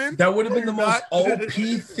transforming? That would have been the most OP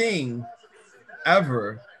thing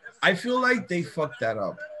ever. I feel like they fucked that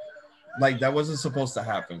up. Like, that wasn't supposed to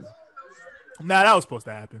happen. Nah, that was supposed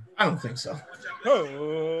to happen. I don't think so.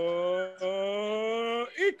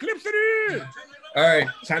 Eclipse it. All right,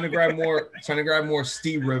 time to grab more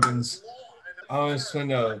Steve ribbons. I want to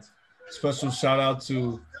send a special shout out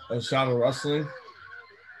to Shadow Wrestling.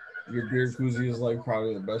 Your beard koozie is like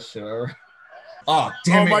probably the best shit ever. Oh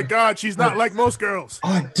damn it! Oh my god, she's not like most girls.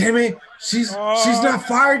 Oh damn it! She's not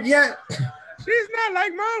fired yet. She's not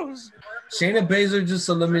like most. Shayna Baszler just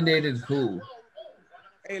eliminated who?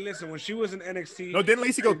 Hey, listen, when she was in NXT, no, didn't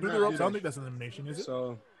Lacey go through the ropes? I don't think that's an elimination, is it?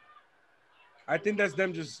 So, I think that's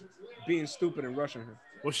them just being stupid and rushing her.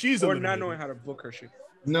 Well, she's or eliminated. not knowing how to book her shit.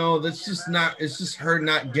 No, that's just not. It's just her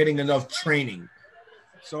not getting enough training.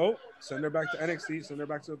 So send her back to NXT. Send her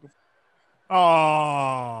back to.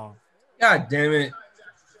 Oh, god damn it!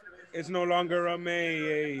 It's no longer a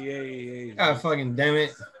May. God fucking damn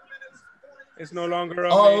it! It's no longer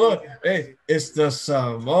a. Oh look, hey, it's the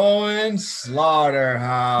Samoan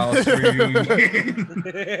Slaughterhouse reunion.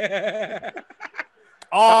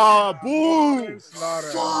 Oh, boo!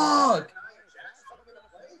 Fuck!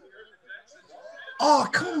 Oh,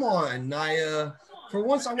 come on, Nia. For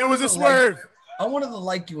once, it was a swerve. I wanted to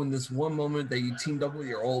like you in this one moment that you teamed up with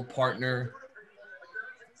your old partner.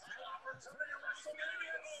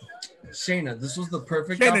 Shayna, this was the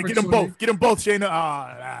perfect opportunity. Get them both. Get them both,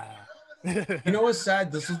 Shayna. You know what's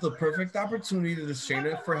sad? This was the perfect opportunity to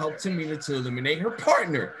Shayna for help Tamina to eliminate her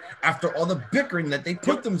partner after all the bickering that they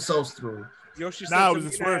put themselves through. Yoshi said now it was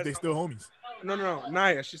a swerve. They still homies. No.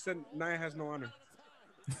 Nia. She said Nia has no honor.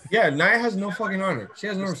 Yeah, Nia has no fucking honor. She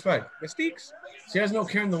has no respect. Mystiques. She has no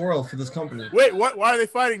care in the world for this company. Wait, what? Why are they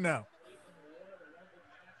fighting now?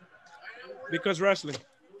 Because wrestling.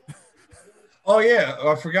 Oh yeah,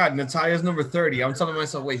 I forgot. Natalia's number 30. I'm telling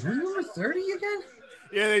myself, wait, who's number 30 again?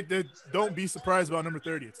 Yeah, they don't be surprised about number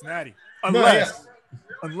 30. It's Natty. Unless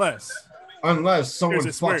someone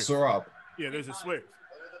fucks her up. Yeah, there's a swerve.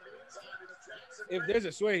 If there's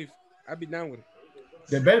a swerve, I'd be down with it.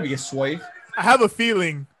 There better be a swerve. I have a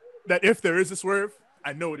feeling that if there is a swerve,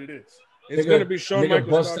 I know what it is. It's going to be Shawn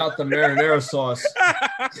Michaels. Bust out the marinara sauce.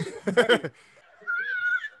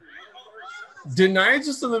 Did Nia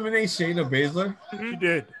just eliminate Shayna Baszler? She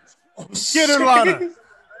did. Oh, get her, Lana.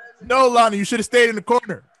 No, Lana, you should have stayed in the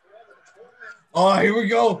corner. Oh, here we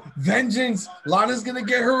go. Vengeance. Lana's going to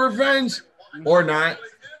get her revenge. Or not.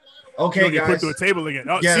 Okay, guys. Put through a table again.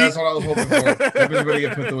 Oh, yeah, see? That's what I was hoping for. Everybody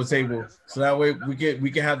get put through a table. So that way we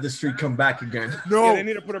can have this streak come back again. No. Yeah, they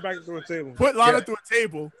need to put her back through a table. Put Lana through a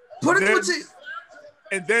table. Put her through a table.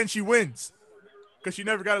 And then she wins. Because she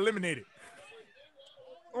never got eliminated.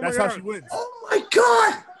 Oh that's how she wins. Oh, my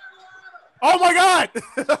God. Oh, my God.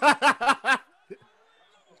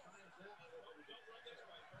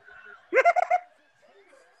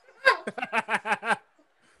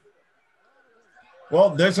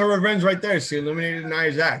 Well, there's her revenge right there. She eliminated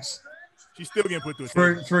Nia Jax. She's still getting put through a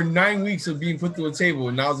table. For 9 weeks of being put through a table,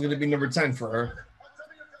 and now it's going to be number 10 for her.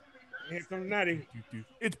 Here comes Natty.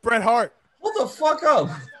 It's Bret Hart. Hold the fuck up.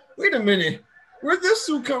 Wait a minute. Where'd this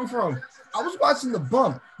suit come from? I was watching the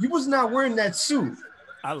bump. You was not wearing that suit.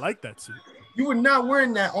 I like that suit. You were not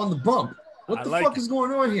wearing that on the bump. What the fuck is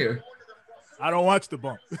going on here? I don't watch the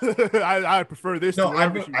bump. I prefer this. No,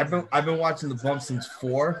 I've been watching the bump since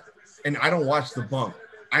 4, and I don't watch the bump.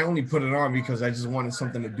 I only put it on because I just wanted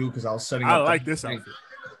something to do because I was setting up. I like this outfit.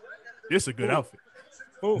 This is a good outfit.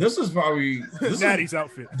 This is probably Natty's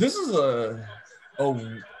outfit. This is a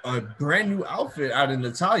brand new outfit out of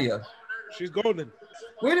Natalya. She's golden.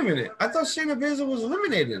 Wait a minute. I thought Shayna Baszler was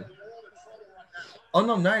eliminated. Oh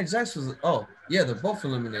no, Nia Jax was. Oh yeah, they're both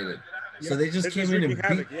eliminated. Yeah. So they just came in and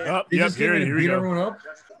beat everyone up.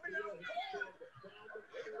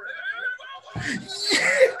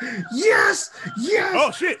 Yes.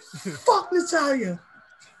 Oh shit. Fuck Natalya.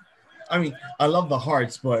 I mean, I love the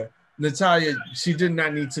hearts, but Natalya, she did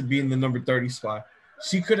not need to be in the number 30 spot.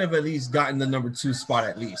 She could have at least gotten the number 2 spot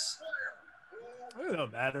at least. It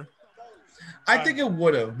don't matter. I think it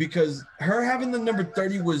would have, because her having the number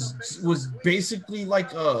 30 was basically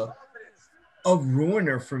like a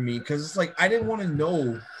ruiner for me because it's like I didn't want to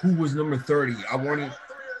know who was number 30. I wanted.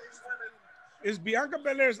 Is Bianca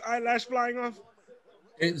Belair's eyelash flying off?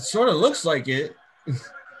 It sort of looks like it.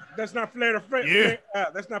 That's not Flair to Flair. Yeah.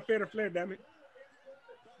 That's not fair to Flair, damn it.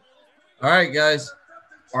 All right, guys.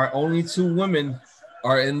 Our only 2 women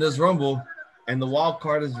are in this Rumble, and the wild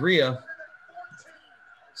card is Rhea.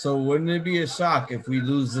 So wouldn't it be a shock if we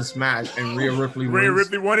lose this match and Rhea Ripley wins? Rhea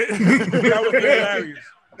Ripley won it. That would be hilarious.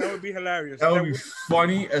 That would be hilarious. That would be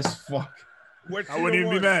funny as fuck. I wouldn't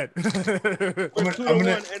even be mad. We're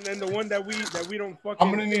 2-1, and then the one that we don't fucking.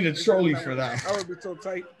 I'm gonna need a trolley for that. That would be so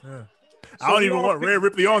tight. Yeah. I don't even want Rhea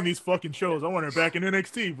Ripley on these fucking shows. I want her back in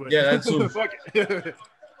NXT. But yeah, that's true. Fuck it.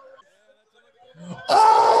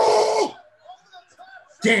 Oh!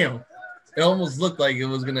 Damn. It almost looked like it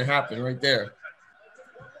was gonna happen right there.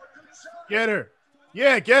 Get her.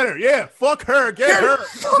 Yeah, get her. Yeah, fuck her. Get her.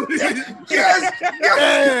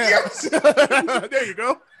 Yes. There you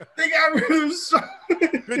go. They got rid of some.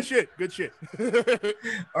 Good shit. Good shit.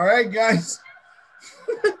 All right, guys.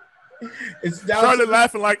 It's down. Charlotte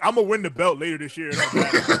laughing like I'm gonna win the belt later this year.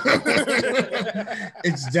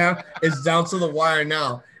 It's down to the wire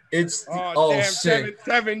now. It's damn, shit.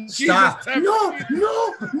 7-7. Stop. Jesus,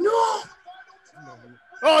 No.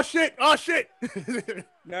 Oh shit. No.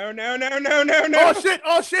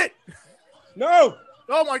 Oh shit. No.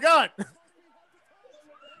 Oh my god.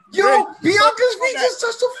 Yo, Bianca's feet just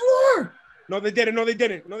touched the floor. No, they didn't. No, they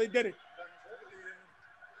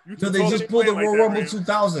just pulled the Royal Rumble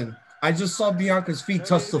 2000. I just saw Bianca's feet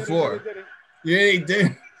touch the floor. Yeah, they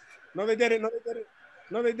did. No, they didn't.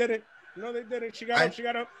 She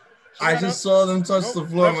got up. I just saw them touch the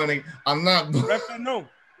floor, man. I'm not. Ref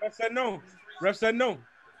said no.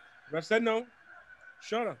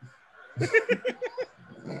 Shut up.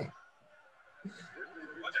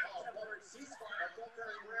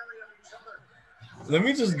 Let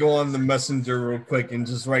me just go on the messenger real quick and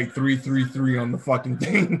just write 333 on the fucking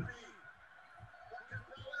thing.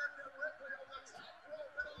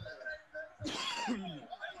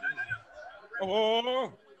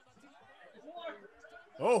 Oh.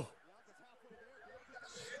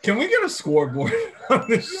 Can we get a scoreboard on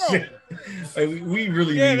this shit? Like, we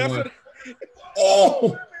really need one.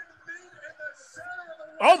 Oh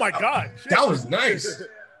my god. Shit. That was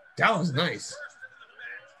nice.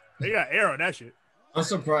 They got air on that shit. I'm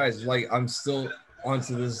surprised. Like, I'm still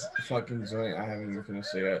onto this fucking joint. I haven't even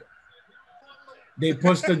finished it yet. They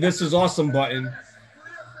pushed the "This is awesome" button.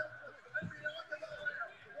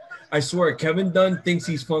 I swear, Kevin Dunn thinks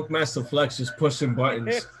he's Funk Master Flex, just pushing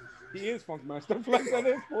buttons. He is Funk Master Flex at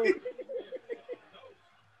this point.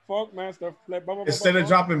 Funk Master Flex. Instead of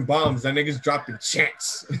dropping bombs, that nigga's dropping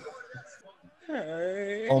chants.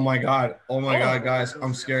 Hey. Oh my god, guys.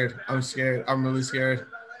 I'm scared. I'm really scared.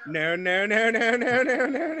 No.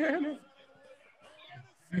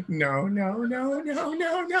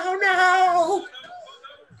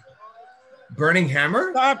 Burning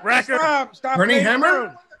Hammer? Stop. Burning Hammer?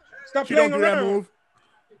 Around. Stop She playing don't do around. that move.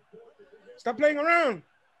 Stop playing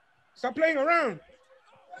around.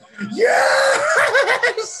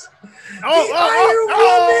 Yes!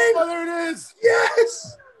 Oh, there it is.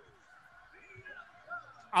 Yes!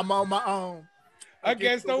 I'm on my own.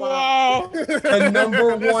 Against the wall. The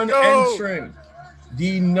number one entrant.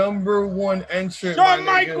 The number one entrant. Shawn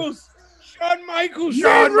Michaels. Shawn Michaels.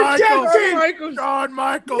 Name redacted.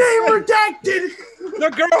 The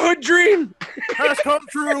girlhood dream has come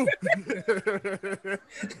true.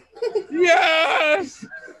 Yes.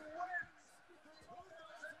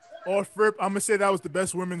 Or Fripp, I'm gonna say that was the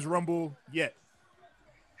best women's rumble yet.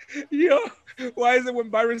 Yo, why is it when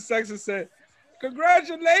Byron Saxon said,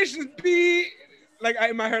 "Congratulations, B"? Like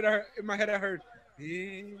in my head, I heard.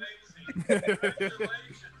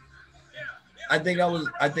 I think I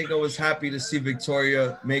was happy to see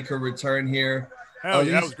Victoria make her return here. Hell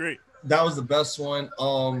yeah, that was great. That was the best one.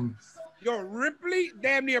 Yo, Ripley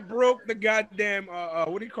damn near broke the goddamn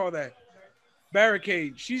what do you call that?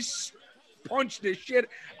 Barricade. She's punched this shit.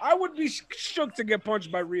 I would be shook to get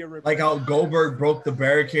punched by Rhea Ripley. Like how Goldberg broke the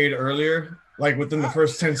barricade earlier, like within the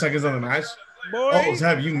first 10 seconds of the match. Boy. Oh,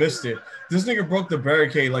 Zab, you missed it. This nigga broke the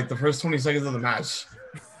barricade like the first 20 seconds of the match.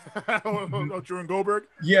 Drew and Goldberg?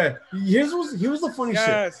 Yeah. Here's the funny shit.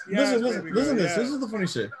 Yes, listen to this. yes. This is the funny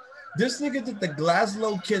shit. This nigga did the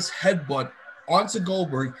Glasgow kiss headbutt onto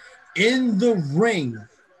Goldberg in the ring,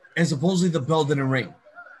 and supposedly the bell didn't ring.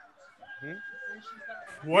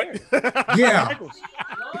 What? Yeah.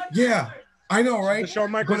 Yeah. I know, right?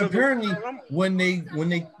 But apparently, when they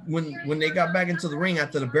got back into the ring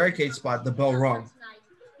after the barricade spot, the bell rung.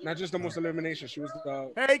 Not just the most elimination. She was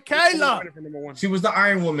the Hey, Kayla. number one. She was the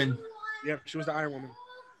Iron Woman. Yeah, she was the Iron Woman.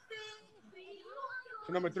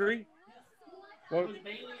 So number 3. Well,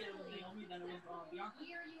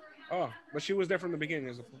 oh, but she was there from the beginning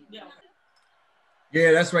as a.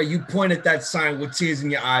 Yeah, that's right. You point at that sign with tears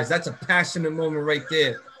in your eyes. That's a passionate moment right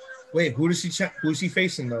there. Wait, who is she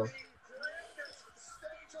facing though?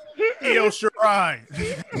 Io Shirai.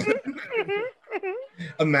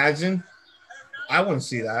 Imagine. I wouldn't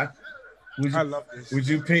see that. I love this. Would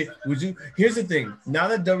you pay? Would you? Here's the thing. Now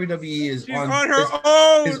that WWE is She's on her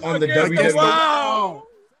own. Is on the WWE. Wow.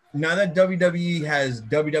 Now that WWE has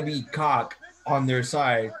WWE cock on their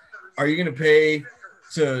side, are you gonna pay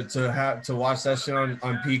to watch that shit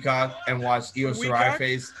on Peacock and watch Io Shirai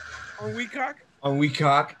face on Weecock? On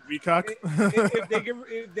Weecock.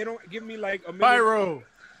 If they don't give me like a minute. Pyro.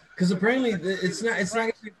 Because apparently it's not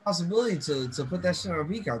gonna be a possibility to put that shit on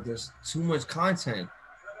Peacock. There's too much content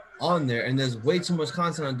on there, and there's way too much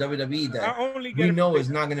content on WWE that we know is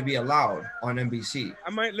not going to be allowed on NBC. I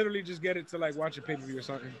might literally just get it to like watch a pay-per-view or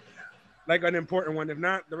something, like an important one. If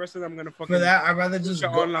not, the rest of them I'm gonna fucking. For that, I'd rather just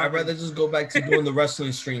go back to doing the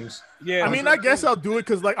wrestling streams. Yeah, I mean, I guess I'll do it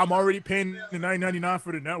because like I'm already paying the $9.99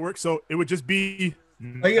 for the network, so it would just be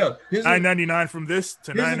 $9.99 from this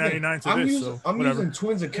to $9.99 to this. I'm using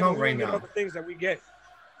Twins account right now. Things that we get,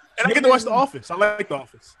 and I get to watch The Office. I like The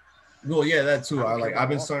Office. Well, yeah, that too. I've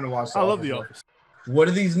been starting to watch. I love The Office. What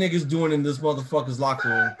are these niggas doing in this motherfucker's locker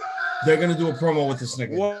room? They're gonna do a promo with this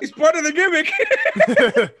nigga. Well, it's part of the gimmick.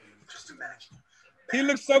 He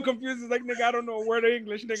looks so confused. He's like, nigga, I don't know a word of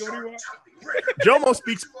English, nigga. What do you want? Jomo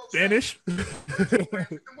speaks Spanish.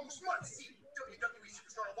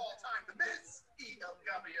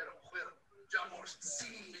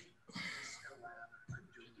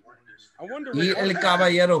 I wonder. Y el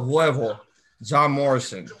caballero huevo, John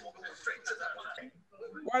Morrison.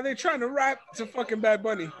 Why are they trying to rap to fucking Bad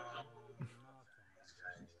Bunny?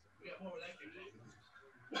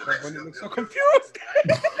 Bad Bunny looks so confused.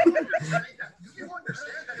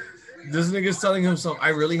 This nigga's telling himself, I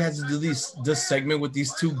really had to do this segment with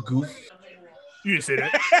these two goof. You didn't say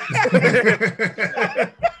that.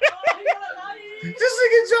 This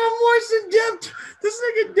nigga John Morrison dipped. This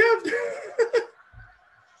nigga dipped.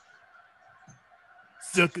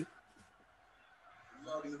 Sucker.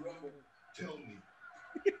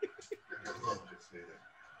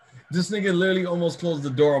 This nigga literally almost closed the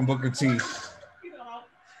door on Booker T.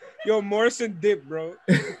 Yo, Morrison dipped, bro.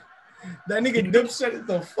 That nigga dip shut it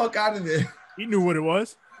the fuck out of there. He knew what it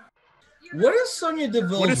was. What is Sonya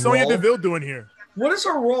Deville? What is Sonya Deville doing here? What is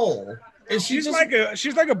her role? Is she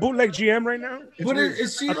she's like a bootleg GM right now. But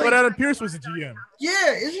is she? I thought Adam Pearce was a GM.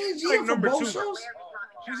 Yeah, isn't he GM like for both shows?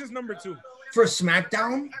 She's his number 2 for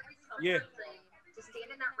SmackDown. Yeah.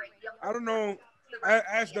 I don't know. I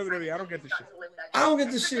asked WWE. I don't get this shit. I don't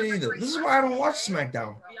get this shit either. This is why I don't watch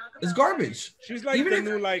SmackDown. It's garbage. She's like even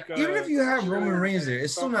if you have Roman Reigns there,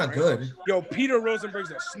 it's still not good. Yo, Peter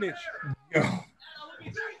Rosenberg's a snitch. Yo.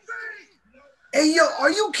 Hey, yo,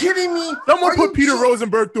 are you kidding me? Someone put Peter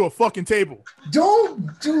Rosenberg through a fucking table.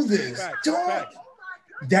 Don't do this. Don't.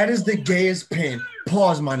 That is the gayest pin.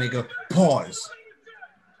 Pause, my nigga. Pause.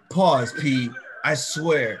 Pause, Pete. I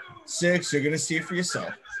swear. 6, you're going to see it for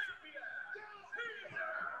yourself.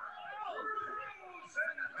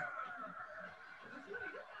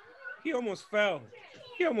 He almost fell.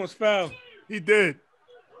 He did.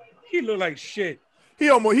 He looked like shit. He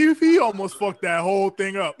almost fucked that whole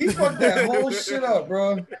thing up. He fucked that whole shit up,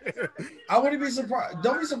 bro. I wouldn't be surprised.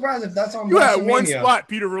 Don't be surprised if that's on. You had one spot,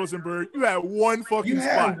 Peter Rosenberg. You had one fucking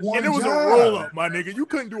spot, and it was a roll up, my nigga. You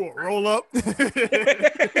couldn't do a roll up.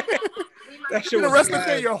 That shit was the rest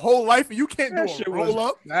of your whole life, and you can't do a roll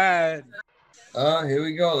up. Bad. Here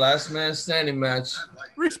we go. Last man standing match.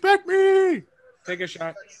 Respect me. Take a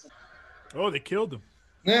shot. Oh, they killed him.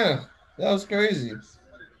 Yeah, that was crazy.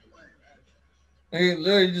 They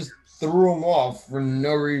literally just threw him off for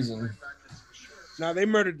no reason. Nah, they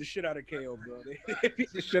murdered the shit out of KO, bro. They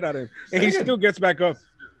beat the shit out of him. And he still gets back up.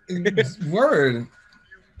 Word.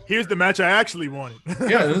 Here's the match I actually wanted.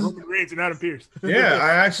 Yeah, this is Reigns and Adam Pearce. Yeah,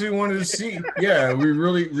 I actually wanted to see. Yeah, we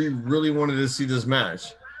really wanted to see this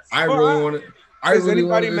match. Is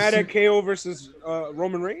anybody mad at KO versus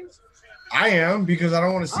Roman Reigns? I am, because I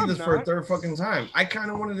don't want to see this for a third fucking time. I kind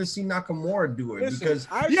of wanted to see Nakamura do it because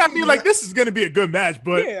this is gonna be a good match,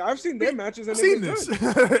 but yeah, I've seen their matches. And I've seen this.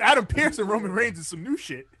 Adam Pearce and Roman Reigns is some new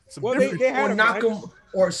shit.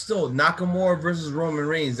 Nakamura versus Roman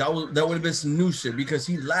Reigns. That would have been some new shit because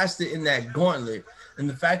he lasted in that gauntlet, and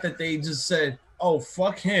the fact that they just said, "Oh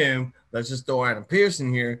fuck him, let's just throw Adam Pearce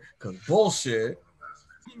in here," because bullshit.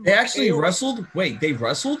 They actually wrestled. Wait, they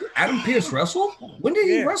wrestled? Adam Pearce wrestled? When did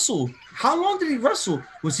he wrestle? How long did he wrestle?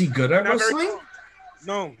 Was he good at wrestling?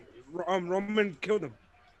 No, Roman killed him.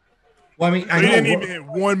 Well, I mean, he didn't even hit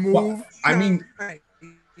one move. Well, I mean,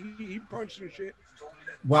 he punched and shit.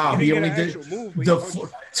 Wow, he only did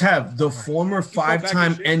the former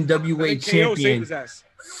 5-time NWA champion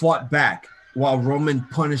fought back while Roman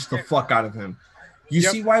punished the fuck out of him. You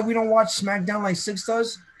see why we don't watch SmackDown like Six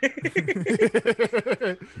does?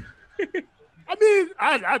 I mean,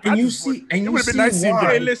 and you see why.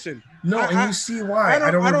 Hey, listen, you see why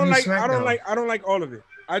I don't like all of it.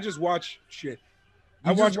 I just watch shit.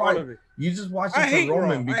 I watch all of it. You just watch it for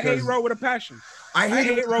Roman because I hate Raw with a passion. I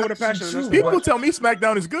hate Raw with a passion too. People tell me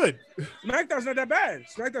SmackDown is good. SmackDown's not that bad.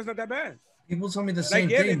 SmackDown's not that bad. People tell me the same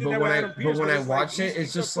thing, but when I watch it,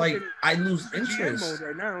 it's just like I lose interest. Mode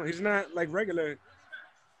right now, he's not like regular.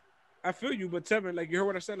 I feel you, but Tevin, like you heard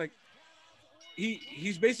what I said, like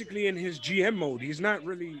he's basically in his GM mode. He's not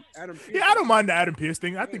really Adam Pearce. Yeah, I don't mind the Adam Pearce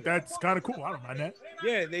thing. I think that's kind of cool. I don't mind that.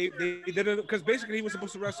 Yeah, they did it because basically he was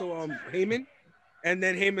supposed to wrestle Heyman. And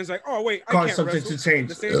then Heyman's like, oh, wait, I can't subject wrestle. To change.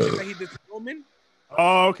 The same shit that he did to Roman.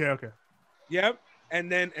 Oh, okay. Yep.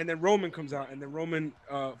 And then Roman comes out, and then Roman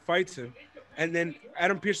fights him. And then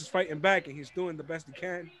Adam Pearce is fighting back, and he's doing the best he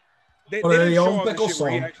can. They didn't show all the shit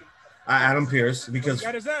where he actually, Adam Pearce, because he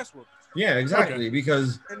got his ass whooped. Yeah, exactly.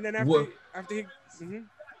 Because and then after he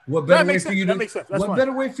what better way for you to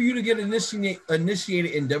better way for you to get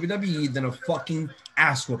initiated in WWE than a fucking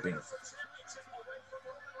ass whooping?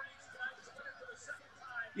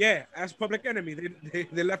 Yeah, as Public Enemy,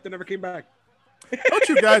 they left and never came back. Don't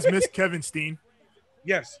you guys miss Kevin Steen?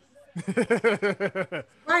 Yes.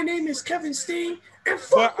 My name is Kevin Steen, and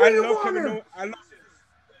fuck I love Kevin Owens.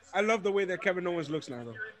 I love the way that Kevin Owens looks now,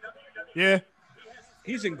 though. Yeah,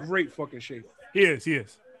 he's in great fucking shape. He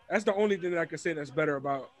is. That's the only thing that I can say that's better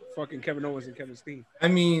about fucking Kevin Owens and Kevin Steen. I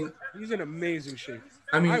mean, he's in amazing shape.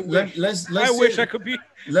 I mean, I wish I could be.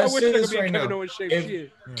 Let's say this right right now. Kevin Owens shape.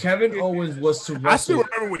 If Kevin Owens was to wrestle, I still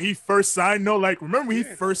remember when he first signed. No, like remember when he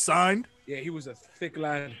first signed? Yeah, he was a thick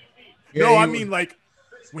lad. Yeah, no, I mean like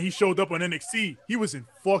when he showed up on NXT, he was in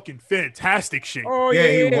fucking fantastic shape. Oh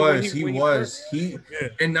yeah, he was.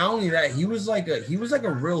 And not only that, he was like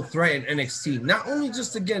a real threat in NXT. Not only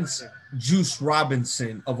just against Juice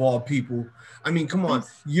Robinson of all people. I mean, come on.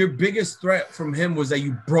 Your biggest threat from him was that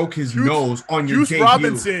you broke his nose on your debut. Juice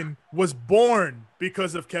Robinson was born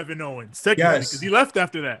because of Kevin Owens, technically, because he left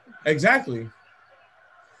after that. Exactly.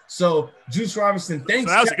 So Juice Robinson,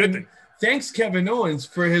 thanks Kevin Owens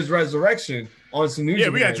for his resurrection on some New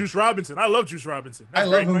Japan. We got Juice Robinson. I love Juice Robinson. I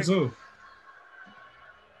love him too.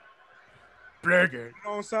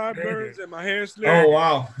 On sideburns and my hair slick. Oh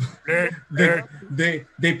wow.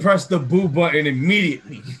 they pressed the boo button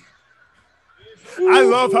immediately. I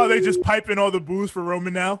love how they just pipe in all the boos for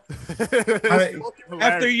Roman now.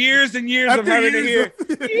 After years and years of having to hear.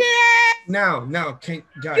 Now, can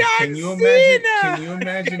you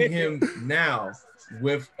imagine him now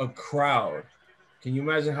with a crowd? Can you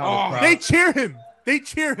imagine how the crowd... They cheer him. He'd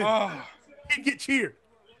get cheered.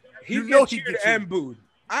 He'd get cheered and booed.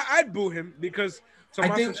 I'd boo him because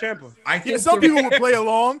Tommaso Ciampa. I think some people would play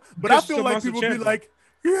along, but I feel like people would be like,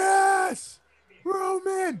 yes,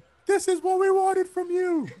 Roman. This is what we wanted from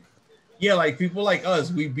you. Yeah, like people like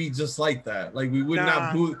us, we'd be just like that. Like we would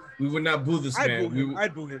not boo this man.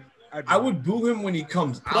 I'd boo him. I would boo him when he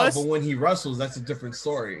comes out, but when he wrestles, that's a different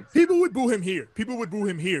story. People would boo him here.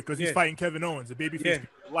 Because he's fighting Kevin Owens, a babyface people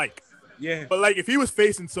like. Yeah. But like if he was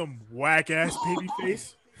facing some whack ass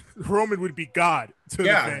babyface, Roman would be God to the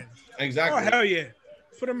fans. Exactly. Oh hell yeah.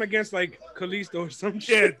 Put him against like Kalisto or some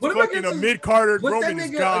shit. Yeah, fucking a mid-carder. Roman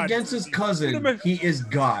is God. Against his cousin, he is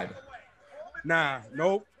God. Nah,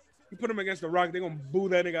 nope. You put him against The Rock, they're gonna boo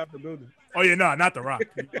that nigga out the building. Oh yeah, not The Rock.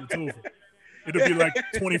 It's over. It'll be like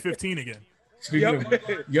 2015 again.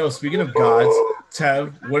 Speaking of gods,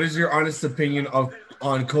 Tev, what is your honest opinion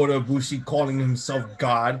on Kota Ibushi calling himself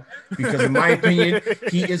God? Because in my opinion,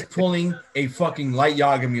 he is pulling a fucking light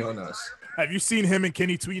Yagami on us. Have you seen him and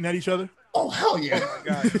Kenny tweeting at each other? Oh hell yeah! Oh my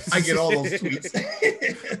God. I get all those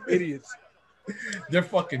tweets. Idiots. They're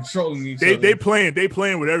fucking trolling each other. They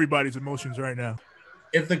playing with everybody's emotions right now.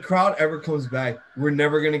 If the crowd ever comes back, we're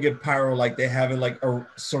never gonna get pyro like they have it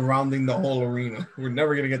surrounding the whole arena. We're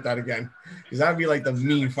never gonna get that again, because that'd be like the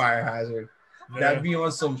mean fire hazard. Yeah. That'd be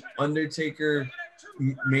on some Undertaker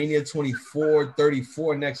Mania 24,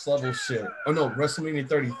 34 next level shit. Oh no, WrestleMania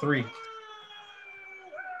 33.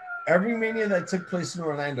 Every Mania that took place in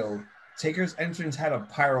Orlando, Taker's entrance had a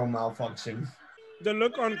pyro malfunction. The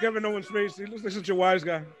look on Kevin Owens' face, he looks like such a wise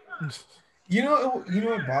guy. You know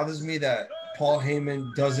what bothers me, that Paul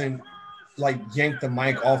Heyman doesn't like yank the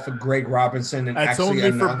mic off of Greg Robinson and That's actually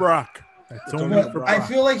only for Brock. That's only for Brock. I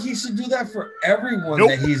feel like he should do that for everyone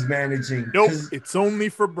that he's managing. Nope, it's only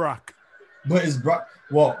for Brock. But is Brock?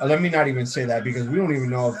 Well, let me not even say that because we don't even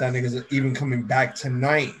know if that nigga's even coming back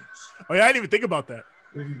tonight. Oh yeah, I didn't even think about that.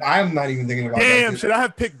 I'm not even thinking about that. Damn, should I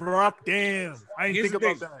have picked Brock? Damn, I didn't think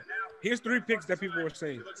about that. Here's 3 picks that people were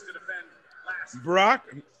saying: Brock,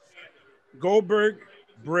 Goldberg,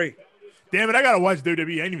 Bray. Damn it, I gotta watch WWE. I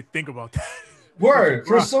didn't even think about that. Word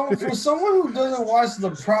for someone who doesn't watch the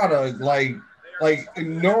product like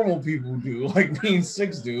normal people do, like me and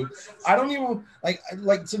Six do. I don't even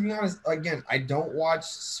like to be honest. Again, I don't watch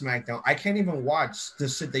SmackDown. I can't even watch the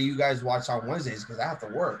shit that you guys watch on Wednesdays because I have to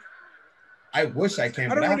work. I wish I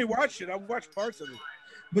can. I don't really watch it. I watch parts of it.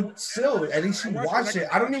 But still, at least you watch it.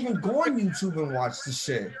 I don't even go on YouTube and watch the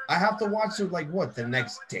shit. I have to watch it like what, the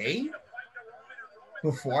next day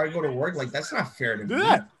before I go to work. Like that's not fair to me.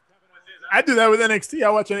 I do that with NXT. I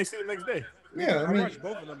watch NXT the next day. Yeah, I mean, watch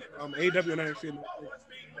both of them. AW and NXT.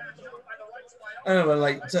 I don't know,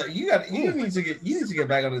 like so you need to get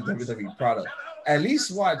back on the WWE product. At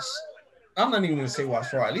least watch. I'm not even gonna say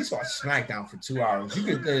watch Raw. At least watch SmackDown for 2 hours. You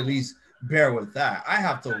could at least bear with that. I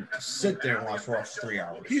have to sit there and watch Raw for 3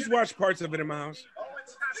 hours. He's watched parts of it in my house.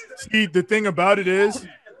 See, the thing about it is,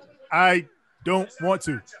 I don't want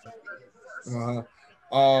to.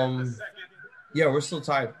 Yeah, we're still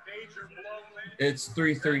tied. It's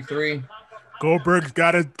 3-3-3. Goldberg's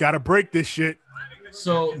gotta break this shit.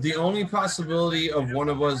 So the only possibility of one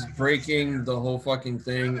of us breaking the whole fucking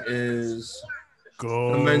thing is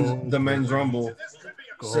the men's rumble.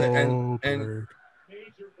 So, and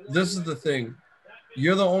this is the thing.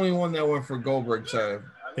 You're the only one that went for Goldberg. So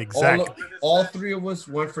exactly. All 3 of us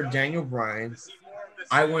went for Daniel Bryan.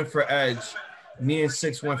 I went for Edge. Me and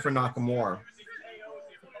Six went for Nakamura.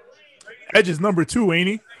 Edge is number 2, ain't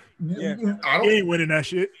he? Yeah. He ain't winning that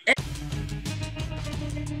shit.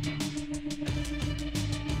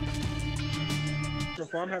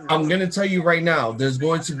 I'm going to tell you right now, there's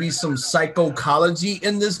going to be some psychology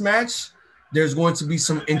in this match. There's going to be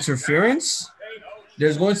some interference.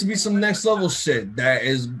 There's going to be some next level shit that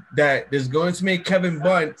is going to make Kevin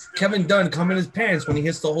Dunn come in his pants when he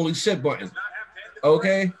hits the holy shit button.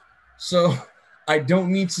 Okay? So I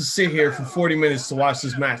don't need to sit here for 40 minutes to watch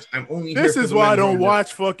this match. I'm only This is why I don't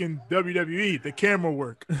watch fucking WWE, the camera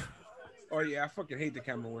work. Oh yeah, I fucking hate the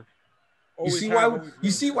camera work. You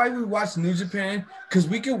see why we watch New Japan? Because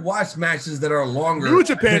we can watch matches that are longer. New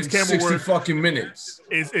Japan's than camera 60 work fucking minutes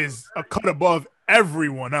is a cut above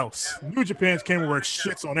everyone else. New Japan's camera work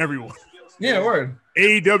shits on everyone. Yeah, word.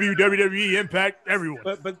 AEW, WWE, Impact, everyone.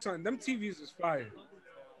 But son, them TVs is fire.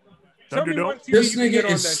 Thunderdome. This nigga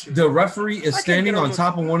is the referee is standing on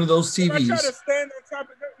top of one of those TVs. If I try to stand on top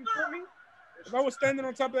of that, you feel me? If I was standing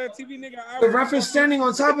on top of that TV, nigga, the ref is standing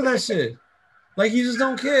on top of that shit. Like he just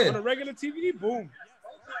don't care. On a regular TV, boom.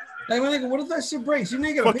 Like my nigga, what if that shit breaks? You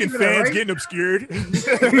nigga fucking fans that, right? getting obscured.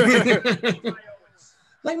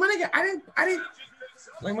 Like my nigga, I didn't.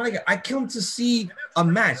 Like my nigga, I come to see a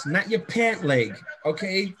match, not your pant leg.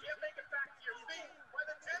 Okay.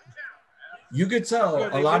 You could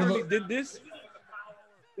tell a lot of them did this.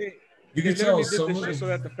 You can tell some of so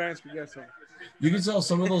that the fans could get something. You can tell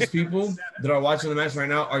some of those people that are watching the match right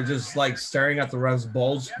now are just like staring at the ref's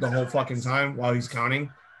bulge the whole fucking time while he's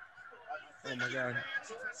counting. Oh my god!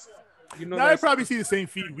 You know, now I probably see the same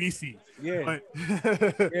feed we see. Yeah,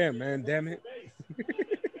 but... yeah, man, damn it!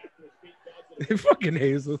 Fucking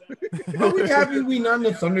Hazel. Are we happy we not in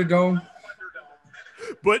the Thunderdome?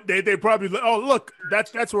 But they probably look,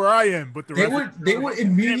 that's where I am. But they would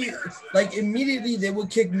immediately they would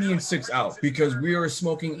kick me and Six out because we are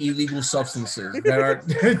smoking illegal substances that are.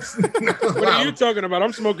 What are you talking about?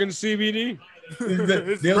 I'm smoking CBD.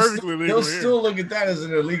 They'll still look at that as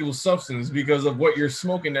an illegal substance because of what you're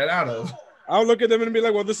smoking that out of. I'll look at them and be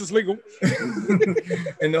like, well, this is legal.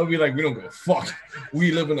 And they'll be like, we don't give a fuck.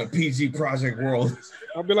 We live in a PG project world.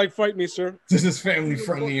 I'll be like, fight me, sir. This is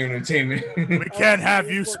family-friendly entertainment. We can't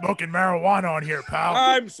have you smoking marijuana on here, pal.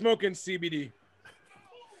 I'm smoking CBD.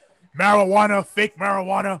 Marijuana, fake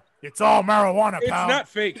marijuana. It's all marijuana, pal. It's not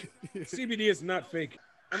fake. CBD is not fake.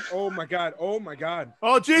 Oh, my God. Oh, my God.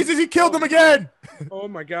 Oh, Jesus, he killed him again. Oh,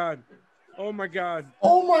 my God. Oh, my God.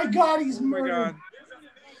 Oh, my God, he's murdered. Oh, my God.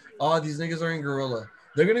 Oh, these niggas are in Gorilla.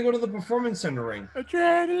 They're going to go to the Performance Center ring.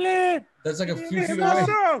 Adrenaline. That's like a few feet away.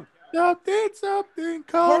 Something,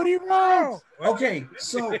 Cody Rhodes. Okay,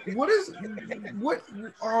 so what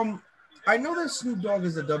I know that Snoop Dogg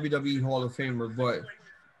is a WWE Hall of Famer, but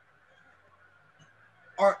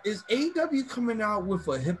is AEW coming out with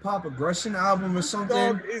a hip hop aggression album or something?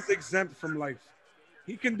 Dog is exempt from life.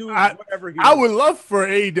 He can do whatever he wants. I would love for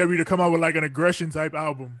AEW to come out with like an aggression type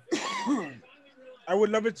album. I would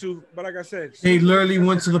love it too, but like I said, they literally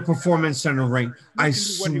went to the Performance Center ring. I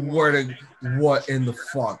swear to what in the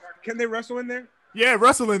fuck? Can they wrestle in there? Yeah,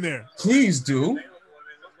 wrestle in there. Please do.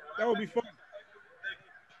 That would be fun.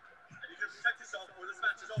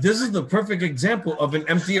 This is the perfect example of an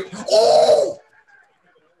empty. Oh!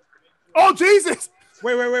 Oh Jesus!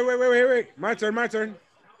 Wait. My turn.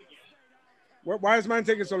 Why is mine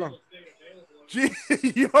taking so long?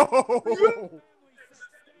 Yo.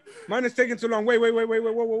 Mine is taking too long. Wait.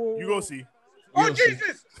 Whoa. You go see. Oh,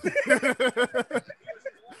 Jesus!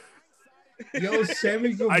 Yo,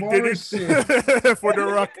 Sammy Guevara. I did it for the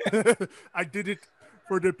Rock. I did it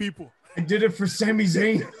for the people. I did it for Sami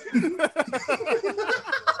Zayn.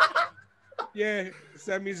 Yeah,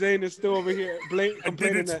 Sami Zayn is still over here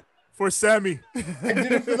complaining that. For Sammy. I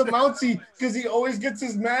did it for the Mountie because he always gets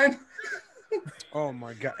his man. Oh,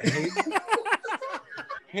 my God.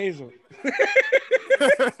 Hazel.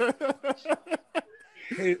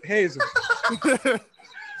 Hazel.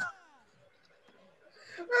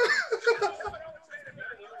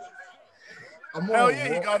 Hell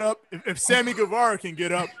yeah, he got up. If Sammy Guevara can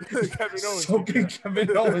get up, Kevin Owens. So can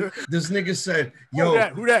Kevin Owens. This nigga said, yo.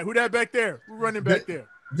 Who that back there? Who running back there?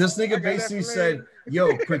 This nigga basically said,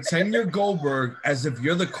 yo, pretend you're Goldberg as if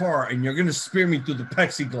you're the car and you're going to spear me through the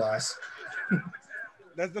plexiglass.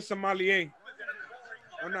 That's the sommelier.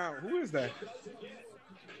 Oh, no. Who is that?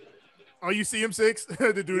 Oh, you see him, Six?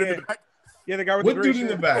 The dude in the back? Yeah, the guy with the gray shirt. What dude in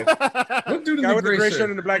the back? What dude in the gray shirt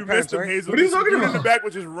and the black pants, right? Hazel. What are you talking about? In the back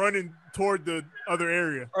was just running toward the other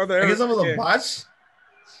area. I guess that was a botch?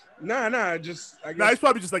 Nah, I guess. Nah, he's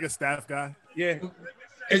probably just like a staff guy. Yeah.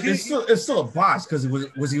 It's still a botch because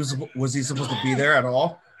was he supposed to be there at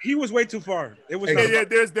all? He was way too far. It was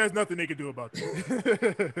there's nothing they could do about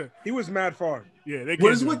that. He was mad far. Yeah, they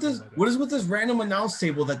What is with this random announce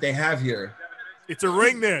table that they have here? It's a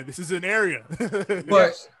ring there. This is an area.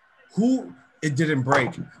 But who it didn't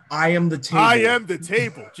break. I am the table. I am the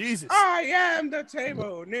table. Jesus. I am the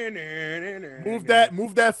table. Move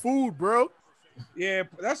that food, bro. Yeah,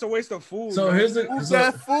 that's a waste of food. So man.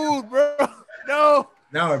 That food, bro. No.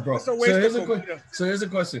 Now, bro. So here's a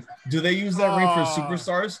question. Do they use that ring for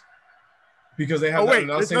superstars? Because they have that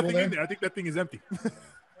announce table there? I think that thing is empty.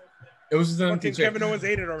 It was just an empty chair. Kevin Owens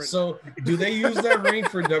ate it already. So do they use that ring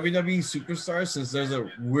for WWE superstars since there's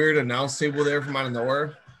a weird announce table there from out of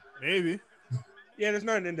nowhere? Maybe. Yeah, there's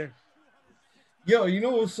nothing in there. Yo, you know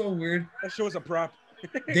what's so weird? That show is a prop.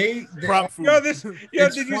 They prop food.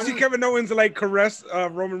 Did you see Kevin Owens like caress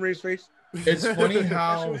Roman Reigns' face? It's funny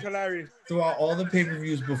how hilarious. Throughout all the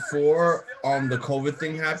pay-per-views before the COVID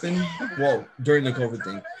thing happened, well, during the COVID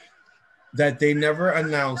thing, that they never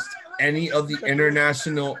announced any of the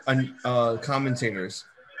international commentators.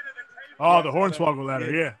 Oh, the Hornswoggle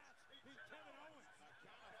ladder, yeah.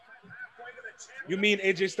 You mean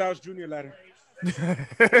AJ Styles Jr. ladder?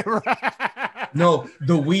 No,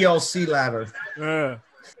 the WLC ladder. Yeah.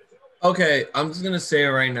 Okay, I'm just gonna say it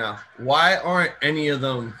right now. Why aren't any of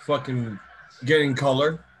them fucking getting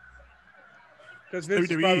color? Because Vince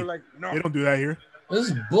is probably like, no. They don't do that here. This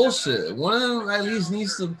is bullshit. One of them at least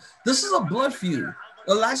needs to. This is a blood feud.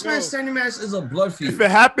 The last man standing match is a blood feud. If it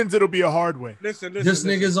happens, it'll be a hard way. Listen. This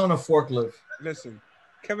nigga's on a forklift. Listen,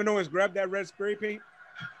 Kevin Owens, grab that red spray paint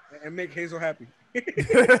and make Hazel happy.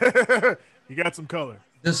 You got some color.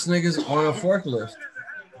 This nigga's on a forklift.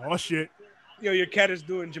 Oh shit. Yo, your cat is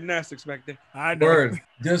doing gymnastics back there. I know. Word.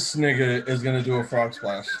 This nigga is gonna do a frog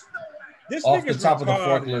splash. This off the top of the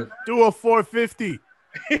forklift. Do a 450.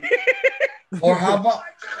 Or how about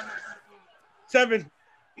 7?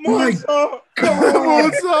 Moonsault.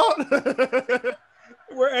 Moonsault.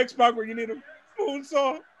 We're X-Pac where you need a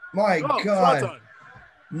moonsault. My God. Swanton.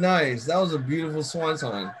 Nice. That was a beautiful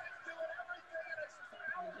swanton.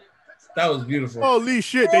 That was beautiful. Holy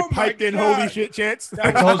shit! They piped in holy shit chants.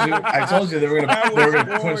 I told you they were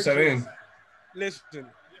gonna push that in. Listen,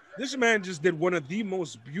 this man just did one of the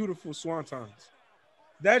most beautiful swantons.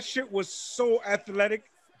 That shit was so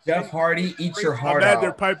athletic. Jeff Hardy, eat your heart out. out.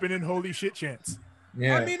 They're piping in holy shit chants.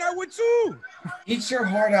 Yeah. I mean, I would too. Eat your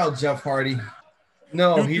heart out, Jeff Hardy.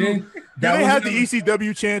 No, he didn't. They had the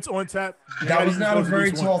ECW chants on tap. That was not a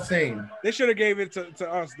very tall thing. They should have gave it to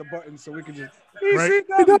us, the button, so we could just. Right?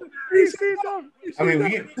 I mean,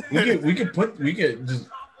 we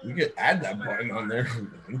could add that button on there.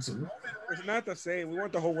 It's not the same. We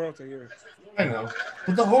want the whole world to hear it. I know,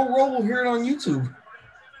 but the whole world will hear it on YouTube.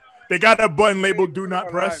 They got that button labeled "Do Not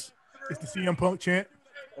Press." It's the CM Punk chant.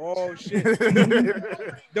 Oh shit!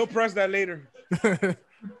 They'll press that later.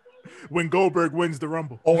 When Goldberg wins the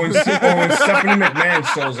Rumble. Or when Stephanie McMahon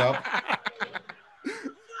shows up.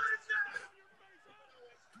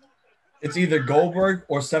 It's either Goldberg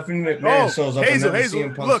or Stephanie McMahon shows up Hazel, and then Hazel,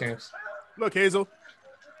 CM Punk champs. Look, Hazel.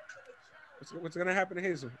 What's gonna happen to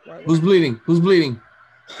Hazel? Why? Who's bleeding? Who's bleeding?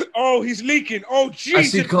 Oh, he's leaking. Oh, Jesus. I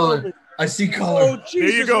see color. I see color. Oh, Jesus. There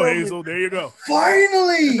you go, Roman. Hazel. There you go.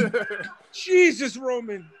 Finally. Jesus,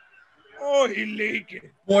 Roman. Oh, he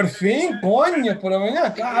leaking. Por fin, coño, pero ven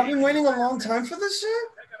acá. I've been waiting a long time for this shit.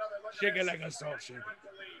 Shake it like a salt shaker.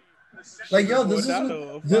 Like, yo,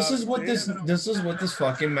 this is what this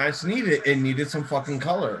fucking match needed. It needed some fucking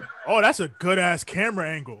color. Oh, that's a good ass camera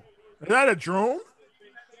angle. Is that a drone?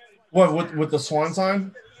 What with the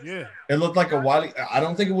swanton? Yeah. It looked like a Wily. I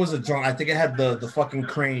don't think it was a drone. I think it had the fucking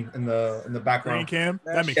crane in the background. Crane cam.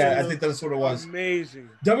 That makes sense. sense. I think that's what it was. Amazing.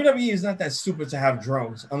 WWE is not that stupid to have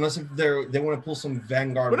drones, unless if they want to pull some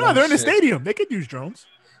Vanguard. But no, they're in the shit. stadium. They could use drones.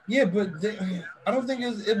 Yeah, but I don't think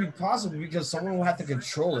it'd be possible because someone will have to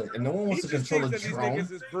control it, and no one wants to control a drone. These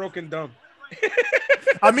niggas is broken dumb.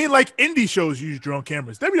 I mean, like indie shows use drone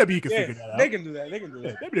cameras. WWE can figure that out. They can do that. They can do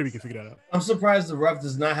that. WWE can figure that out. I'm surprised the ref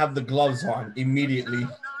does not have the gloves on immediately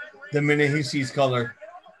the minute he sees color.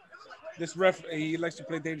 This ref, he likes to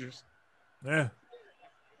play dangerous. Yeah.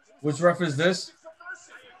 Which ref is this?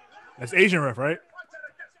 That's Asian ref, right?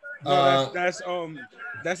 No,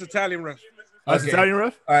 that's Italian ref. That's Italian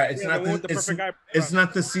ref? All right, it's not it's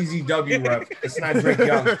not the CZW ref. It's not Drake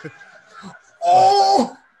Young.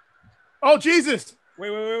 Oh, Jesus.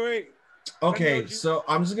 Wait. Okay, so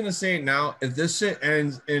I'm just gonna say it now. If this shit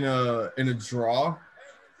ends in a draw,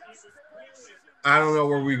 I don't know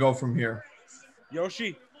where we go from here.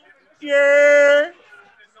 Yoshi. Yeah.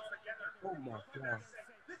 Oh my God.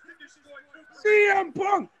 CM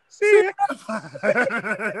Punk. CM.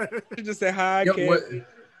 Just say hi, kid.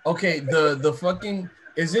 Okay, the fucking,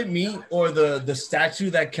 is it me or the statue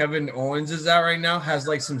that Kevin Owens is at right now has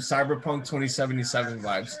like some Cyberpunk 2077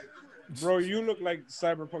 vibes? Bro, you look like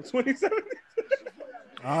Cyberpunk 2077.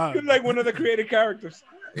 You look like one of the created characters.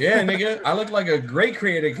 Yeah, nigga, I look like a great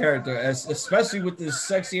created character, especially with this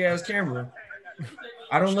sexy ass camera.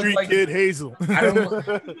 I don't look like Kid Hazel.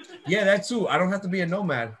 Yeah, that too. I don't have to be a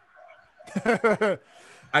nomad.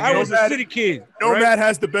 I was a city kid. Nomad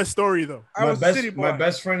has the best story though. My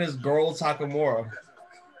best friend is Girl Takamura.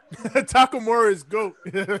 Takamura is GOAT.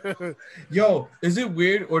 Yo, is it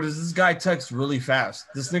weird or does this guy text really fast?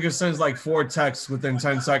 This nigga sends like 4 texts within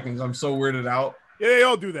 10 seconds. I'm so weirded out. Yeah, they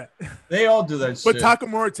all do that. They all do that But shit.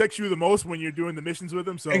 Takamura texts you the most when you're doing the missions with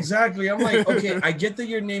him. So exactly. I'm like, okay, I get that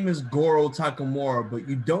your name is Goro Takamura, but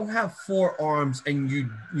you don't have 4 arms and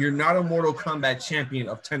you're not a Mortal Kombat champion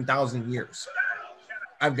of 10,000 years.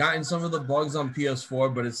 I've gotten some of the bugs on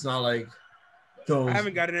PS4, but it's not like those. I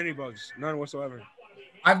haven't gotten any bugs, none whatsoever.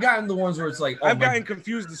 I've gotten the ones where it's like, I've gotten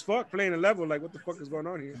confused as fuck playing a level. Like, what the fuck is going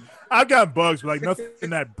on here? I've got bugs, but like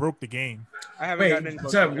nothing that broke the game. I haven't gotten any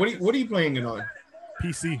bugs. Seb, what are you playing it on?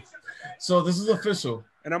 PC. So this is official.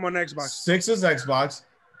 And I'm on Xbox. 6 is Xbox.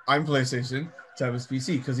 I'm PlayStation. Seb is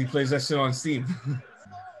PC because he plays that shit on Steam.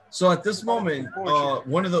 So at this moment,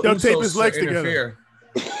 one of the They'll tape Usos his legs interfere.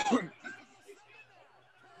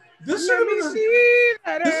 This is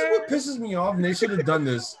what pisses me off, and they should have done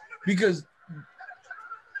this because.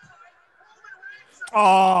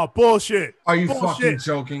 Oh, bullshit. Are you fucking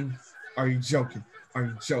joking? Are you joking? Are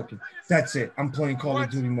you joking? That's it. I'm playing Call of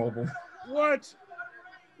Duty Mobile. What?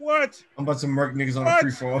 I'm about to murk niggas on a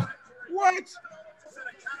free for all. What?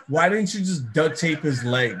 Why didn't you just duct tape his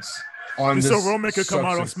legs on this? So Roman could come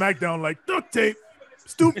out on SmackDown like duct tape,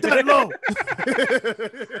 stoop that low.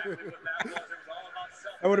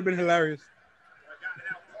 That would have been hilarious.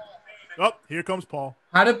 Oh, here comes Paul.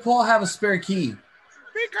 How did Paul have a spare key?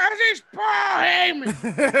 Because he's Paul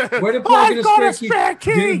Heyman. Where did Paul get a spare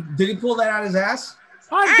key? Did he pull that out of his ass?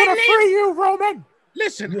 I'm gonna free you, Roman.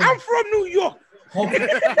 Listen, I'm from New York. Okay.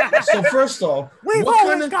 So first off,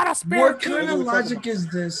 what kind of logic is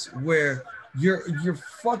this where your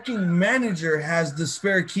fucking manager has the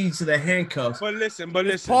spare key to the handcuffs? But listen. Paul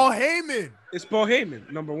Heyman. It's Paul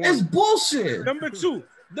Heyman, number 1. It's bullshit. Number 2,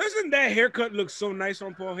 doesn't that haircut look so nice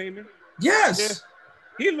on Paul Heyman? Yes.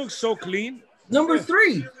 Yeah. He looks so clean. Number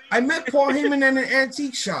 3, I met Paul Heyman in an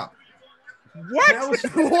antique shop. What?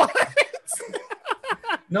 What?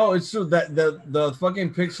 No, it's true that the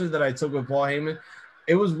fucking picture that I took with Paul Heyman,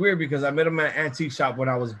 it was weird because I met him at an antique shop when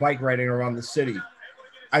I was bike riding around the city.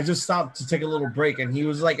 I just stopped to take a little break, and he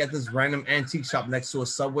was like at this random antique shop next to a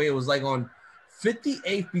Subway. It was like on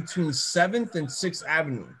 58th between 7th and 6th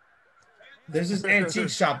Avenue. There's this antique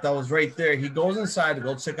shop that was right there. He goes inside to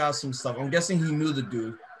go check out some stuff. I'm guessing he knew the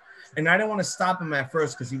dude. And I didn't want to stop him at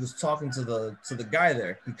first because he was talking to the guy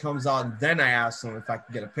there. He comes out, and then I asked him if I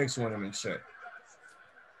could get a picture with him and shit.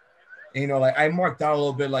 And, you know, like I marked out a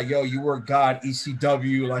little bit, like, yo, you were God,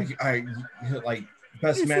 ECW, like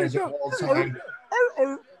best manager of all time.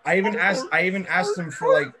 I even asked him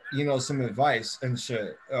for, like, you know, some advice and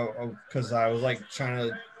shit, because I was like trying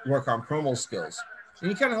to work on promo skills, and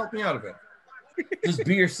he kind of helped me out a bit. Just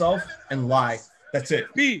be yourself and lie. That's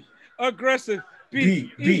it. Be aggressive.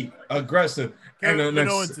 Be aggressive. Kevin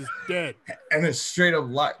Owens is dead. And a straight up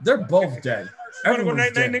lie. They're both dead.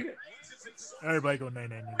 Everyone's dead. Nigga? Everybody go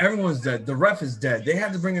 9-9. Everyone's dead. The ref is dead. They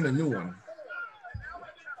had to bring in a new one.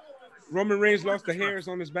 Roman Reigns lost the hairs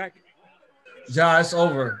on his back. Ja, it's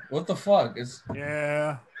over. What the fuck?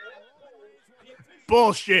 Yeah.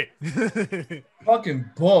 Bullshit. Fucking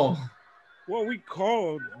bull. Well, we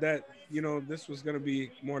called that, you know, this was gonna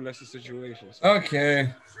be more or less a situation. So.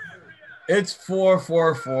 Okay. It's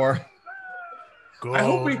 4-4-4. I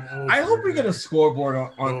hope we get a scoreboard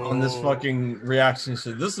on this fucking reaction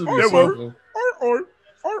shit. This would be so cool.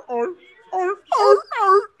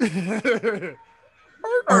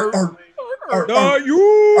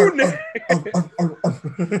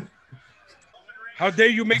 How dare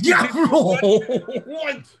you make me? Oh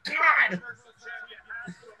my God.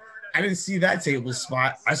 I didn't see that table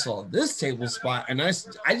spot. I saw this table spot, and I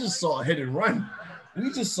just saw a hit and run. We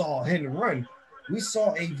just saw a hit and run. We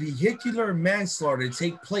saw a vehicular manslaughter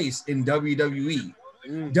take place in WWE.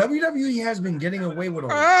 WWE has been getting away with a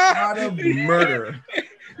lot of murder.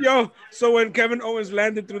 Yo, so when Kevin Owens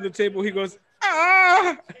landed through the table, he goes,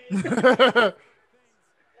 ah!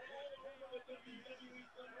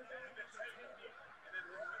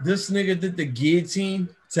 This nigga did the guillotine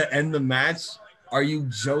to end the match. Are you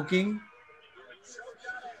joking?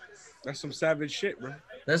 That's some savage shit, bro.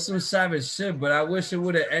 That's some savage shit, but I wish it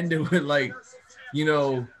would have ended with, like, you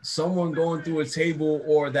know, someone going through a table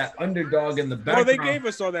or that underdog in the background. Oh, they gave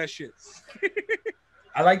us all that shit.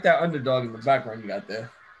 I like that underdog in the background you got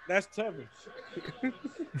there. That's tough.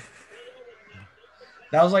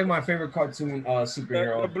 That was like my favorite cartoon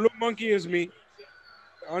superhero. The blue monkey is me.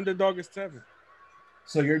 The underdog is Tevin.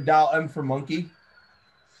 So you're Dial M for monkey?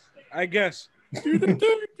 I guess.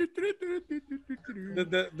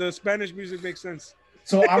 the Spanish music makes sense.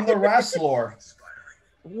 So I'm the wrestler.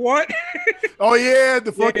 What? Oh yeah,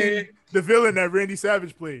 the fucking the villain that Randy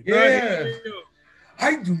Savage played. Yeah.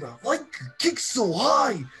 I do not like kicks so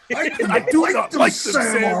high. I do not like the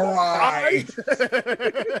samurai.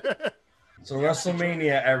 So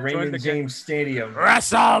WrestleMania at Raymond James Stadium.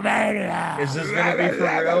 WrestleMania. Is this gonna be for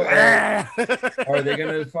real, or are they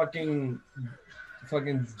gonna fucking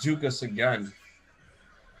juke us again?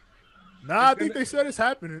 Nah, I think they said it's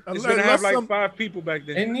happening. It's gonna have like 5 people back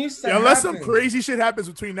there. It needs to unless happen. some crazy shit happens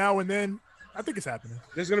between now and then. I think it's happening.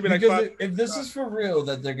 There's gonna be like because 5. If this is for real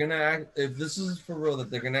that they're gonna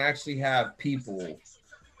actually have people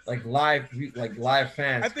like live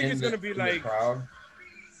fans. I think it's gonna be like crowd.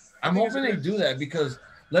 I'm hoping they do that because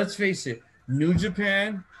let's face it, New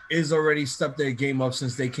Japan is already stepped their game up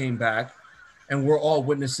since they came back, and we're all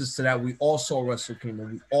witnesses to that. We all saw Wrestle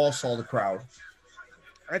Kingdom. We all saw the crowd.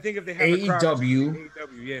 I think if they have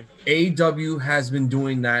AEW has been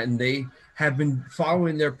doing that, and they have been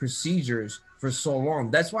following their procedures for so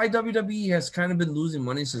long. That's why WWE has kind of been losing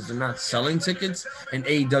money since they're not selling tickets, and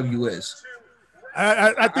AEW is.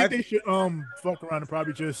 I think they should fuck around and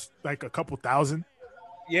probably just like a couple thousand.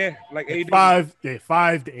 Yeah, like AEW.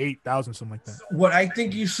 5 to 8,000, something like that. What I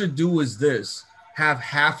think you should do is this: have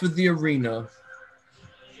half of the arena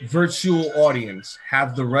virtual audience,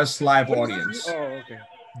 have the rest live audience. Oh, okay.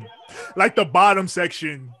 Like the bottom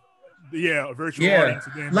section, virtual audience.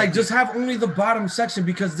 Again. Like just have only the bottom section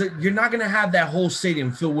because you're not gonna have that whole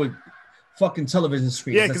stadium filled with fucking television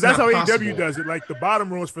screens. Yeah, because that's how AEW does it. Like the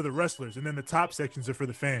bottom row is for the wrestlers, and then the top sections are for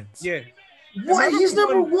the fans. Yeah. What? He's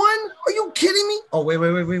number 1? Are you kidding me? Oh wait.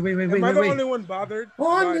 Am I the only one bothered?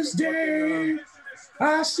 On this day,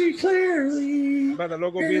 I see clearly. By the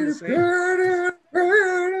logo being the same.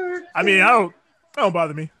 I mean, I don't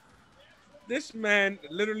bother me. This man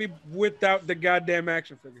literally whipped out the goddamn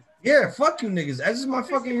action figure. Yeah, fuck you niggas. Edge is my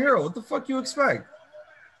fucking hero. What the fuck you expect?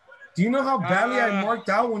 Do you know how badly I marked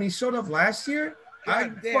out when he showed up last year? I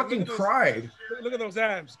fucking cried. Look at those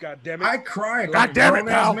abs, goddammit. I cried like a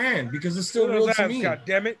grown-ass man because it's still real to me.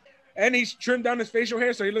 Goddammit. And he's trimmed down his facial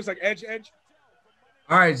hair so he looks like Edge.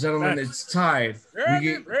 All right, gentlemen, it's tied.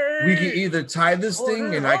 We can either tie this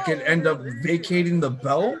thing and I could end up vacating the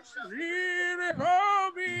belt.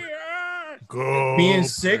 Go Me and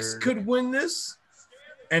 6 could win this.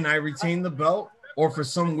 and I retain the belt, or for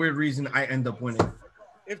some weird reason I end up winning.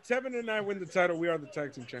 If Tevin and I win the title, we are the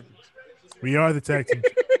tag team champions. We are the tag team.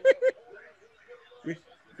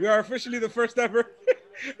 we are officially the first ever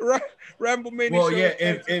Ramblemania. Well,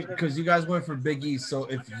 yeah, because you guys went for Big E, so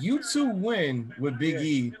if you two win with Big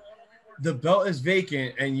E, the belt is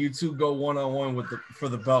vacant, and you two go one-on-one for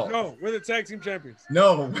the belt. No, we're the tag team champions.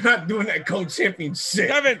 No, we're not doing that co-championship.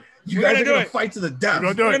 Kevin, you guys are gonna fight to the death.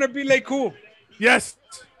 We're gonna be like cool. Yes.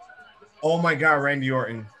 Oh my God, Randy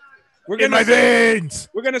Orton. We're gonna in my veins.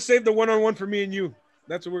 We're gonna save the one-on-one for me and you.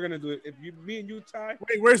 That's what we're gonna do. If me and you tie.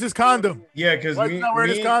 Wait, where's his condom? Yeah, because he's not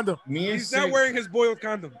wearing his condom. He's not wearing his boiled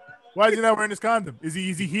condom. Why is he not wearing his condom? Is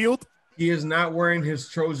he healed? He is not wearing his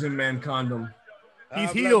Trojan Man condom.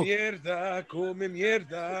 He's healed.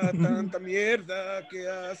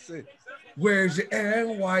 Where's your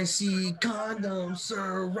NYC condom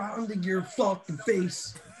surrounding your fucking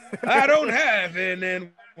face? I don't have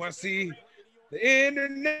an NYC. The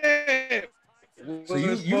internet. So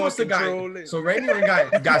you must have got. So Randy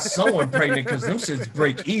got someone pregnant because them shits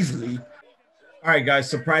break easily. All right, guys,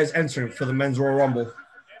 surprise entrant for the Men's Royal Rumble.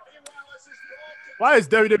 Why is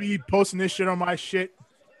WWE posting this shit on my shit?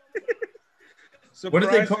 What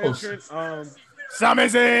did they post? Sami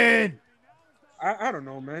Zayn. I don't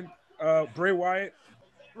know, man. Bray Wyatt.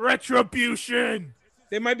 Retribution.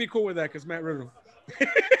 They might be cool with that because Matt Riddle.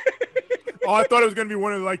 Oh, I thought it was gonna be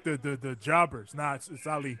one of like the jobbers. Nah, it's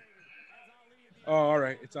Ali. Oh, all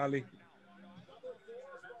right, it's Ali.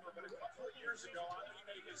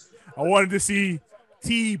 I wanted to see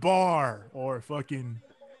T-Bar or fucking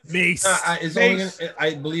Mace. I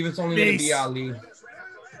believe it's only going to be Ali.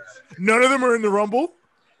 None of them are in the Rumble.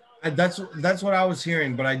 That's what I was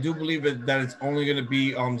hearing, but I do believe that it's only going to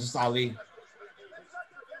be just Ali.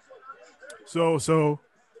 So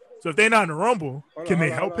if they're not in the Rumble, can they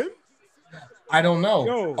help him? I don't know.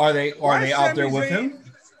 Yo, are they out there with him?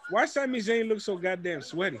 Why Sami Zayn look so goddamn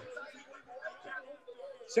sweaty?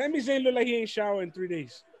 Sami Zayn look like he ain't showered in 3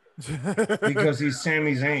 days. Because he's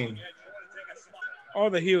Sami Zayn. All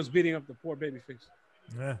the heels beating up the poor babyface.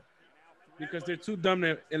 Yeah. Because they're too dumb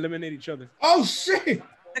to eliminate each other. Oh shit!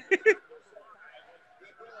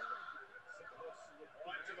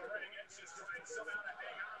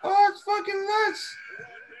 Oh, it's fucking nuts!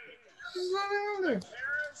 She's not in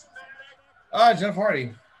there. Jeff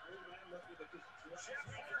Hardy.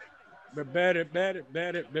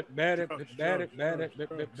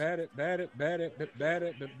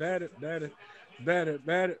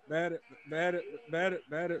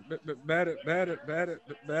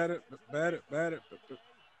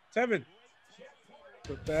 Tevin.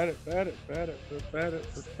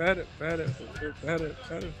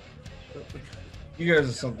 You guys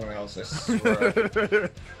are something else, I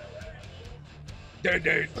swear.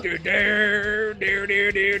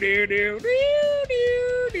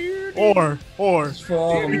 Or for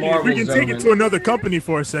all the Marvel we can take it to another company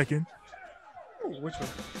for a second. Which one?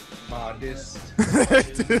 Modest.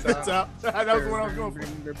 That was what I was going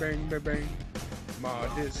for. Bang.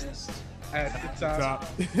 Modest at the top.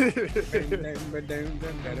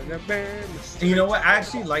 You know what? I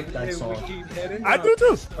actually like that song. I do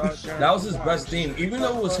too. That was his best theme. Even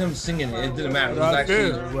though it was him singing it didn't matter. It was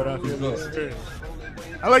actually good.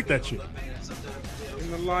 I like that shit.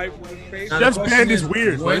 Jeff's band is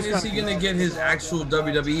weird. When is he gonna get his actual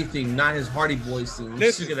WWE theme, not his Hardy Boys theme?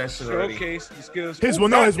 Let's look at that shit already. Showcase the skills. His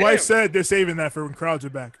wife said they're saving that for when crowds are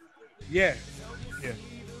back. Yeah.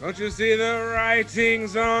 Don't you see the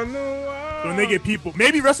writings on the wall? So when they get people,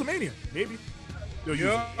 maybe WrestleMania, maybe. What's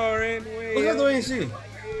that the way you see?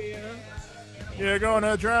 You're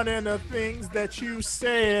gonna drown in the things that you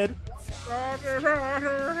said.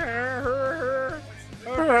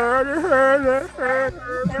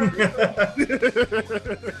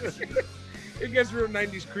 It gets real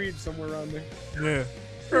 90s Creed somewhere around there. Yeah.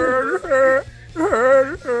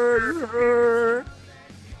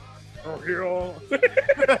 Oh, hero.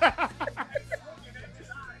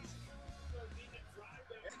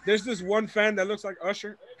 There's this one fan that looks like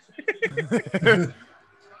Usher.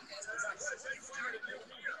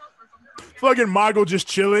 Fucking Mogul just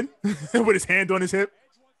chilling with his hand on his hip.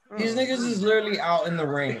 These niggas is literally out in the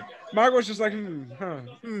ring. Mogul's just like,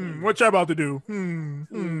 what y'all about to do?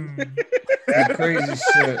 Crazy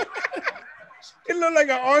shit. It looked like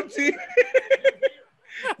an auntie.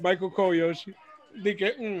 Michael Koyoshi.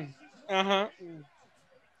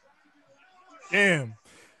 Damn.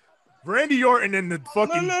 Randy Orton in the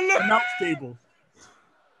fucking announce table.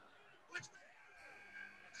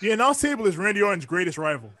 The announce table is Randy Orton's greatest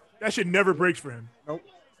rival. That shit never breaks for him. Nope.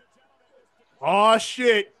 Oh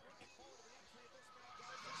shit.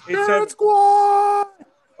 It's Squad.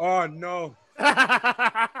 Oh no.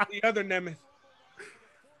 The other Nemeth.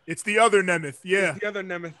 It's the other Nemeth. Yeah. It's the other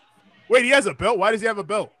Nemeth. Wait, he has a belt. Why does he have a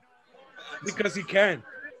belt? Because he can.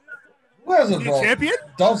 Who has a belt? Champion?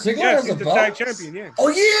 Dolph Ziggler has a he's the belt. tag champion. Yeah. Oh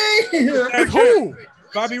yeah. With who?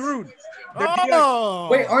 Bobby Roode. Oh.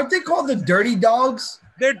 Wait, aren't they called the Dirty Dogs?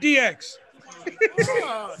 They're DX.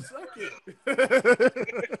 Oh, suck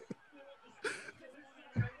it.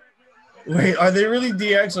 Wait, are they really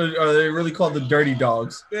DX or are they really called the Dirty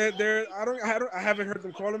Dogs? They're I haven't heard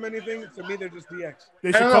them call them anything. To me, they're just DX.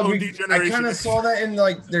 They should call them I D-Generation. kind of saw that in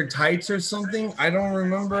like their tights or something. I don't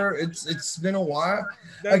remember. It's been a while.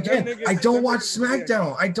 Again, I don't watch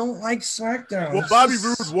SmackDown. I don't like SmackDown. Well, Bobby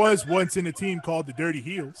Roode was once in a team called the Dirty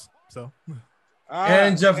Heels. So.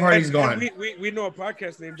 And Jeff Hardy's gone. We know a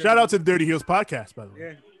podcast named. Shout out to the Dirty Heels podcast, by the way.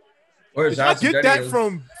 Yeah. Where's I get that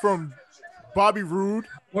from Bobby Roode?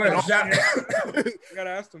 Where's that? We gotta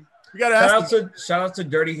ask him. We gotta ask him. Shout out to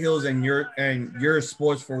Dirty Heels and your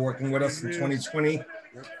sports for working with us in 2020.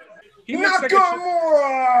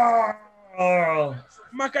 Nakamura.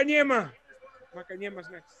 Macanyema. Macanyema's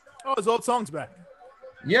next. Oh, his old song's back.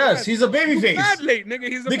 Yes, he's a babyface. Bad late, nigga.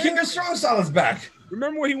 He's the King of Strong Style is back.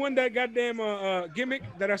 Remember when he won that goddamn gimmick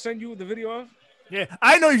that I sent you the video of? Yeah,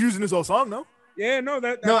 I know he's using his old song, though. Yeah, no,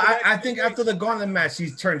 I think after the Gauntlet match,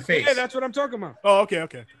 he's turned face. Yeah, that's what I'm talking about. Oh,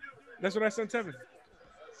 okay. That's what I sent Tevin.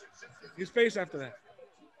 He's face after that.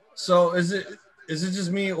 So is it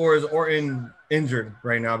just me or is Orton injured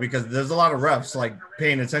right now? Because there's a lot of refs like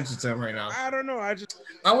paying attention to him right now. I don't know. I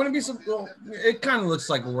wouldn't be it kind of looks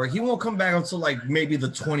like a work. He won't come back until like maybe the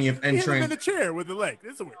 20th entrant. He's in the chair with the leg.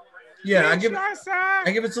 It's a weird. Yeah, I give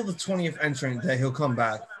it till the 20th entrant that he'll come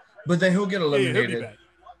back, but then he'll get eliminated.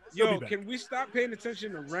 Yo, can we stop paying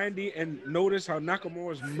attention to Randy and notice how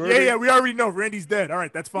Nakamura's murdered? Yeah, we already know Randy's dead. All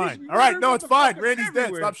right, that's fine. All right, no, it's fine. Randy's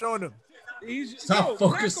dead. Stop showing him. Stop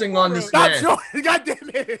focusing on this man. Stop showing. God damn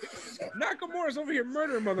it. Nakamura's over here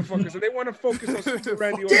murdering motherfuckers, and they want to focus on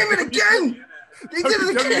Randy. Damn it again! They did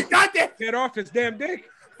it again. God damn. Get off his damn dick.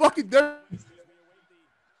 Fucking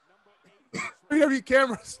WWE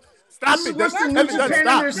cameras. Stop it. That's the New Japan in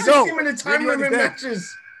their 60-minute time limit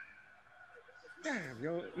matches. Damn,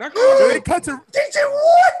 yo. Nakamura. They cut to. They did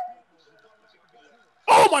what?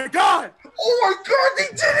 Oh my god! Oh my god, they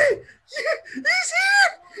did it! He's here!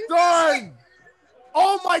 Done!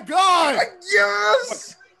 Oh my god!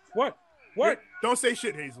 Yes! What? Don't say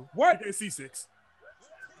shit, Hazel. What? You get C6.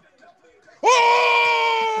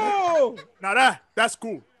 Oh! Now that's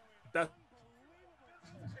cool. That's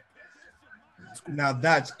cool. Now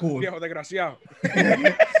that's cool. Viejo desgraciado.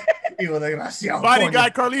 Viejo desgraciado. Body guy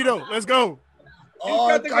Carlito. Let's go.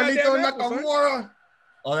 Oh, Carlito Nakamura.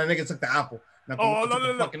 Oh, that nigga took the apple. Oh,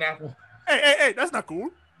 no. Fucking apple. Hey, that's not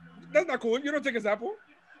cool. That's not cool. You don't take his apple.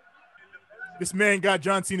 This man got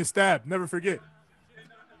John Cena stabbed. Never forget.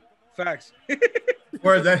 Facts.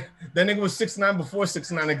 Where that nigga was 6'9" before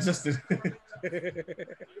 6'9" existed.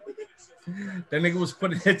 That nigga was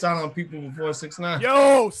putting hits out on people before 6'9".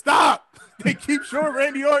 Yo, stop! They keep showing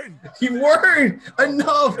Randy Orton. He weren't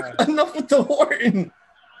enough with the Orton.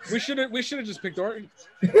 We should have just picked Orton.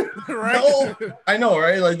 Right? No, I know,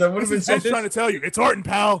 right? Like that would have been. I was trying to tell you, it's Orton,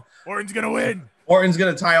 pal. Orton's gonna win. Orton's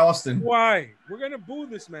gonna tie Austin. Why? We're gonna boo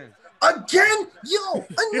this man again. Yo,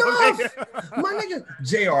 enough, my nigga.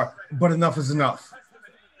 JR, but enough is enough.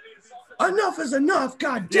 Enough is enough.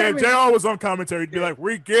 God damn it. JR was on commentary. He'd be like,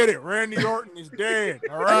 "We get it. Randy Orton is dead.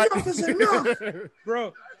 All right, enough is enough."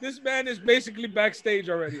 Bro, this man is basically backstage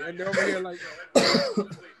already, and they're over here like.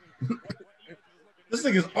 This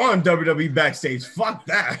nigga's on WWE backstage. Fuck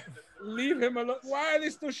that. Leave him alone. Why are they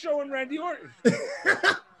still showing Randy Orton?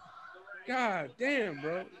 God damn,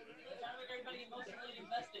 bro.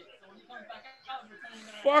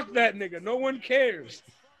 Fuck that nigga. No one cares.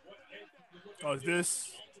 Oh, is this?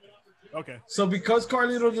 Okay. So because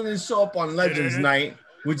Carlito didn't show up on Legends Night,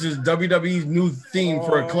 which is WWE's new theme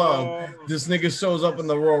for a club, this nigga shows up in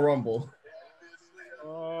the Royal Rumble.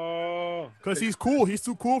 Because he's cool. He's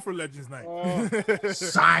too cool for Legends Night.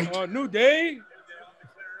 Psych. New Day.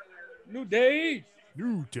 New Day.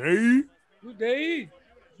 New Day. New Day.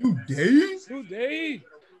 New Day. New Day.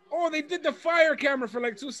 Oh, they did the fire camera for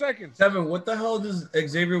like 2 seconds. Devin, what the hell does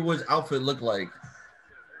Xavier Woods' outfit look like?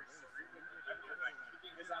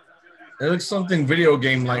 It looks something video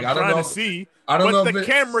game like. I don't know. To see. I don't know if the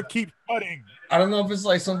camera keeps cutting. I don't know if it's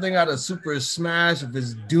like something out of Super Smash, if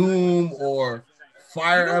it's Doom or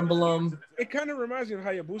Fire Emblem. It kind of reminds me of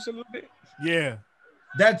Hayabusa a little bit. Yeah.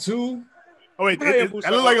 That too. Oh wait, it looked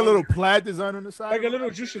like a little plaid design on the side. Like a little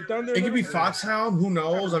Jushin Thunder. It could be Foxhound. Who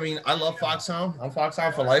knows? I mean, I love Foxhound. I'm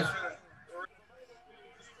Foxhound for life.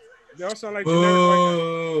 They all sound like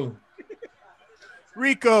generic.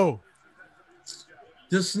 Rico.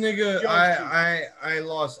 This nigga, I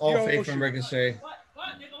lost all faith in Ricochet.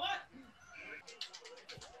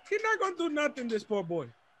 He's not gonna do nothing, this poor boy.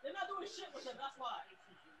 They're not doing shit with him, that's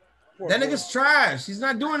why. That nigga's trash. He's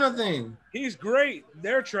not doing nothing. He's great.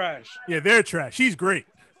 They're trash. Yeah, they're trash. He's great.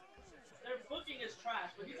 Their booking is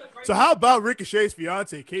trash, but he's a great. So how about Ricochet's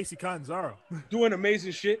fiance, Casey Catanzaro? Doing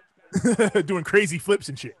amazing shit. Doing crazy flips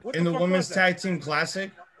and shit. In the women's tag team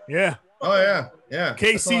classic? Yeah. Oh, yeah. Yeah.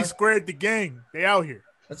 KC squared the gang. They out here.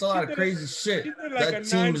 That's a lot of crazy shit that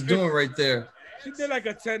team is doing right there. She did like a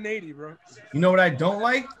 1080, bro. You know what I don't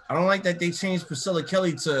like? I don't like that they changed Priscilla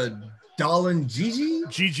Kelly to Dolan Gigi.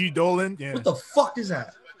 Gigi Dolan. Yeah. What the fuck is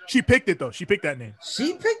that? She picked it, though. She picked that name.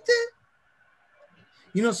 She picked it?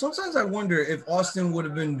 You know, sometimes I wonder if Austin would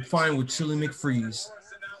have been fine with Chili McFreeze.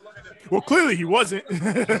 Well, clearly he wasn't.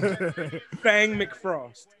 Fang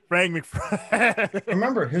McFrost. Fang McFrost.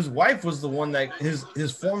 Remember, his wife was the one that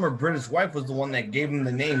his former British wife was the one that gave him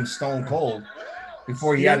the name Stone Cold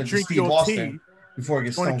before he added to Steve Austin. Before he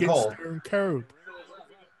gets Stone Cold.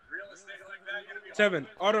 Tevin,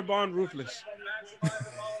 Audubon Ruthless.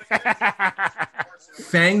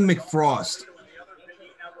 Fang McFrost.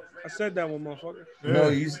 I said that one, motherfucker. Yeah.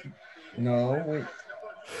 No, wait.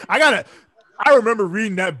 I remember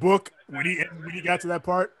reading that book when he got to that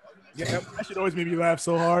part. Yeah, that should always make me laugh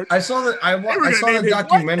so hard. I saw the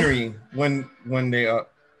documentary when they oh,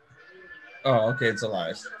 okay, it's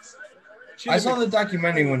Elias. I saw the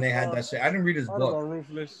documentary when they had that shit. I didn't read his book.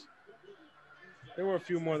 Ruthless. There were a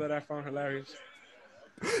few more that I found hilarious.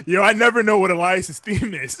 Yo, I never know what Elias's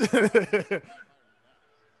theme is.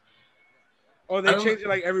 Oh, they change it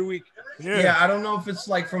like every week. Yeah, I don't know if it's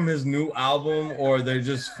like from his new album or they're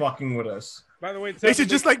just fucking with us. By the way, they should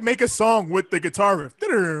just like make a song with the guitar riff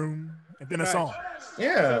and then a song.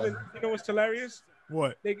 Yeah. You know what's hilarious?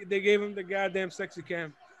 What? They gave him the goddamn sexy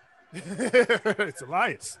cam. It's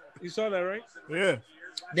Elias. You saw that, right? Yeah.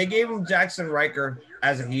 They gave him Jackson Riker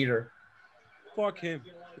as a heater. Fuck him.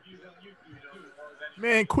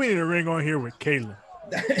 Man, Queen of the Ring on here with Kayla.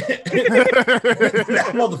 That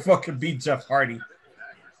motherfucker beat Jeff Hardy.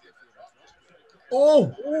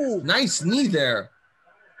 Oh, nice knee there.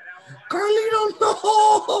 Carlito,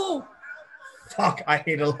 no! Fuck, I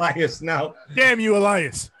hate Elias now. Damn you,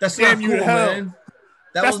 Elias. That's Damn not you cool, to hell. man.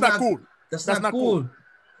 That's not cool. That's not cool.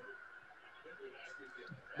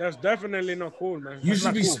 That's definitely not cool, man. You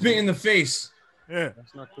should be spit in the face. Yeah.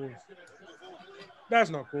 That's not cool. That's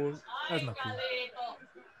not cool. That's not cool.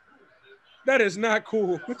 That is not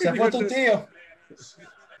cool.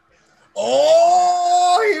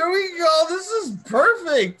 Oh, here we go. This is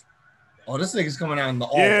perfect. Oh, this nigga's coming out in the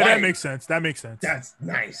all white. That makes sense. That's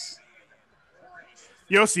nice.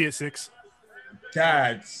 You'll see it 6.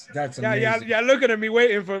 That's amazing. Yeah, looking at me,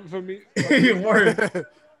 waiting for me. Word.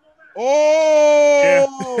 Oh!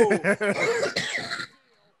 Yeah.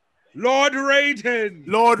 Lord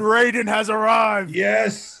Raiden has arrived.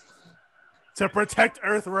 Yes. To protect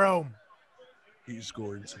Earthrealm. He's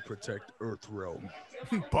going to protect Earthrealm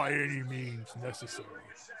by any means necessary.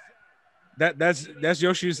 That's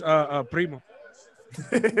Yoshi's primo.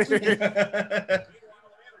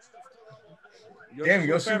 Damn,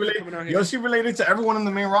 Yoshi related to everyone in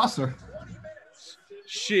the main roster.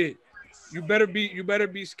 Shit. You better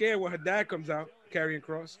be scared when her dad comes out carrying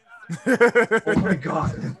cross. Oh my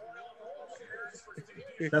god.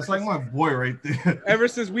 That's like my boy right there. Ever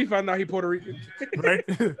since we found out he Puerto Rican. Right?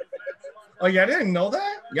 Oh, y'all didn't know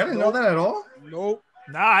that? Y'all didn't know that at all? Nope.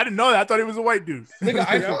 Nah, I didn't know that. I thought he was a white dude. Nigga,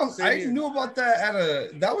 I knew about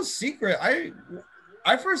that that was secret.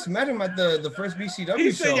 I first met him at the first BCW show.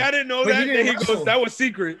 He said, "I didn't know that." He goes, "That was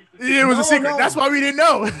secret." It was a secret. No. That's why we didn't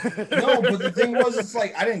know. No, but the thing was, it's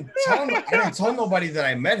like I didn't tell nobody that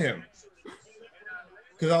I met him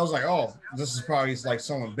because I was like, "Oh, this is probably like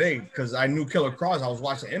someone big." Because I knew Killer Cross. I was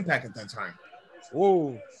watching Impact at that time.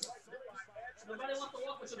 Whoa.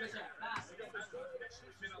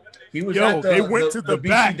 He was at they went to the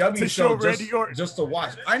back BCW to show show Randy Orton just to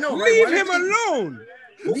watch. I know. Leave right? him alone.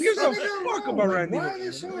 Who gives a fuck about Randy? Why are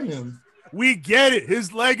they showing him? We get it.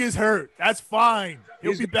 His leg is hurt. That's fine.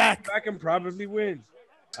 He'll be back. Back and probably win.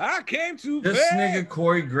 I came to this nigga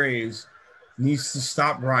Corey Graves needs to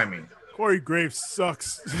stop rhyming. Corey Graves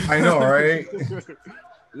sucks. I know, right?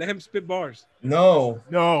 Let him spit bars. No.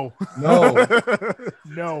 No.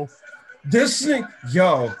 This thing,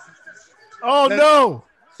 yo. Oh no.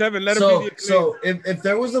 7. Let him be. So if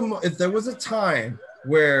there was a time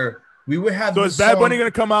where we would have. So is Bad Bunny gonna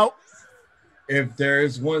come out? If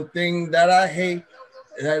there's one thing that I hate,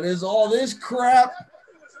 that is all this crap.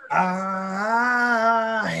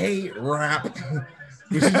 I hate rap.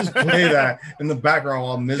 We should just play that in the background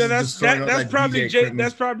while Miz is destroying all that probably DJ equipment.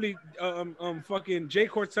 That's probably fucking Jay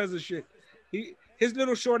Cortez's shit. His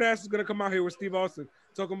little short ass is gonna come out here with Steve Austin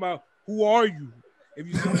talking about who are you? If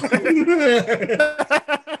you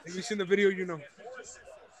seen the video, you know.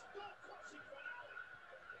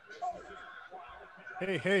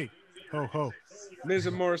 Hey, ho ho. Miz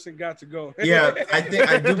and Morrison got to go. Yeah,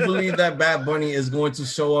 I do believe that Bad Bunny is going to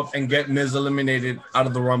show up and get Miz eliminated out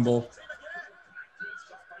of the Rumble.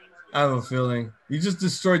 I have a feeling you just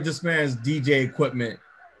destroyed this man's DJ equipment.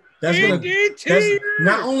 That's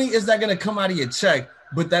not only is that gonna come out of your check,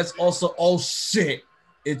 but that's also shit.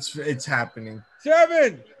 It's happening.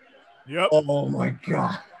 7. Yep. Oh my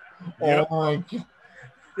god. Yep. Oh my god.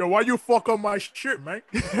 Yo, why you fuck up my shit, man?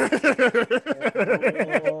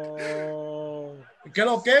 ¿Qué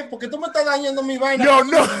lo que? ¿Por qué tú me estás dañando mi vaina? Yo,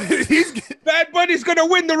 no. Bad Bunny's gonna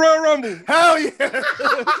win the Royal Rumble. Hell yeah.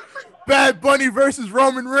 Bad Bunny versus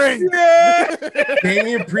Roman Reigns. Yeah.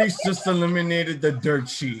 Damian Priest just eliminated the dirt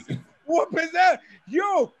sheet. What is that?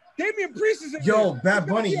 Yo, Damian Priest is. Bad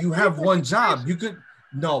Bunny, you have one job. You could.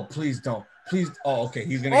 No, please don't. Please. Oh, okay.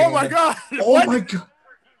 He's gonna. Oh my god. Oh my god.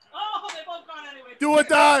 Oh, they both gone anyway. Do a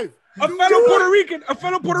dive. A fellow Puerto Rican.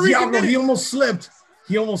 Yeah, bro, he almost slipped.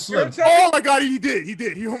 Oh my god, he did.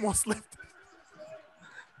 He almost slipped.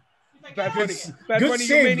 Bad Bunny. Good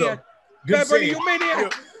save, though. Good save. You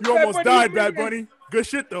maniac. You almost died, Bad Bunny. Good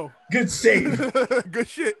shit though. Good save. Good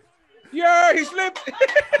shit. Yeah, he slipped.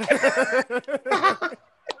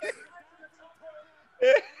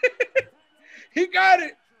 He got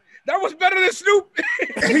it. That was better than Snoop.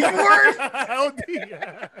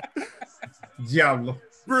 Diablo.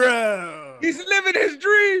 Bro. He's living his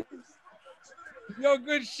dreams. Yo,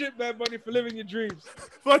 good shit, Bad Bunny, for living your dreams.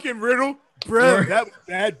 Fucking Riddle. Bro, that was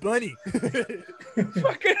Bad Bunny.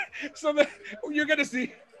 Fucking, you're going to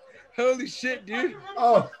see. Holy shit, dude.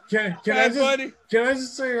 Oh, can I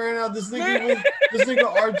just say right now, this nigga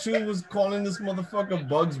R2 was calling this motherfucker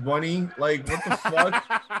Bugs Bunny. Like, what the fuck?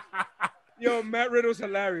 Yo, Matt Riddle's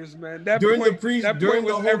hilarious, man. During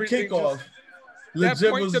the whole kickoff. That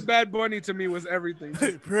point to Bad Bunny to me was everything.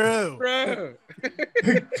 Bro.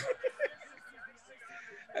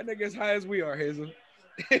 That nigga as high as we are, Hazel.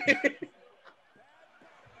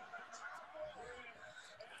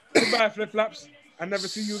 Goodbye, flip-flops. I never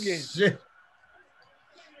see you again. Shit.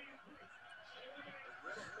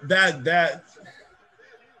 That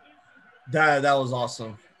was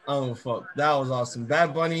awesome. I don't give a fuck. That was awesome.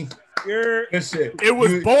 Bad Bunny. Good shit. It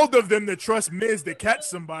was bold of them to trust Miz to catch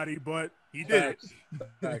somebody, but he did it.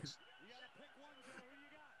 Thanks.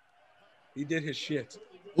 He did his shit.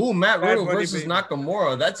 Ooh, Matt Riddle versus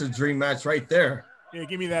Nakamura. That's a dream match right there. Yeah,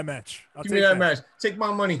 give me that match. Give me that match. Take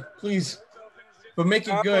my money, please. But make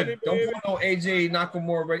it good. Don't put no AJ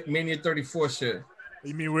Nakamura Mania 34 shit.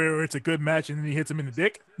 You mean where it's a good match and then he hits him in the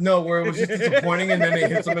dick? No, where it was just disappointing and then he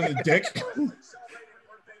hits him in the dick.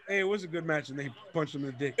 Hey, it was a good match and they punched him in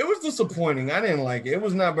the dick. It was disappointing. I didn't like it. It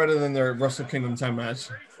was not better than their Wrestle Kingdom 10 match.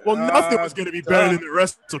 Well, nothing was going to be better than the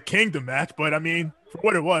Wrestle Kingdom match, but I mean, for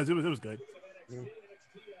what it was good.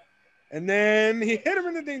 And then he hit him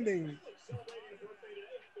in the ding ding.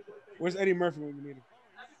 Where's Eddie Murphy when you need him?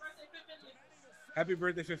 Happy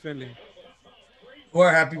birthday, Fit Finley.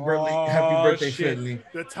 Or happy birthday, shit. Finley.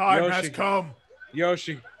 The time has come.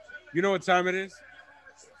 Yoshi, you know what time it is?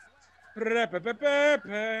 All right,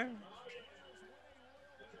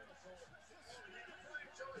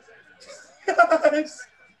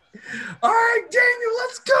 Daniel,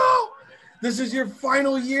 let's go. This is your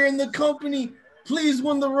final year in the company. Please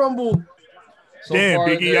win the Rumble. So damn,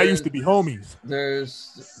 Biggie, I used to be homies.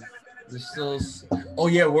 There's still. Oh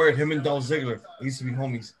yeah, word. Him and Dolph Ziggler used to be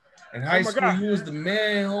homies. In high school, you was the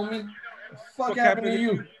man, homie. What the fuck happened to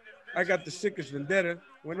you? I got the sickest vendetta.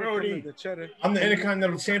 When the cheddar. I'm the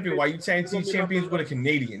Intercontinental Champion. Why you tag team champions with a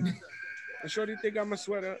Canadian? And Shorty think I'm a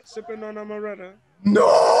sweater, sipping on amaretto.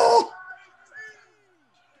 No.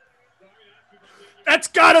 That's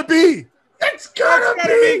gotta be. That's gotta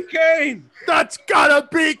be Kane. That's gotta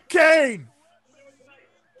be Kane.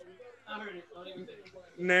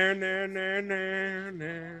 Nah.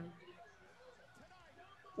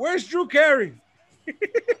 Where's Drew Carey?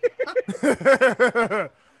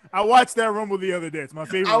 I watched that Rumble the other day. It's my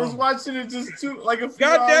favorite. I was Rumble. watching it just like a few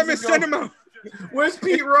God damn it, ago. send him out. Where's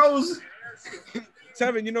Pete Rose?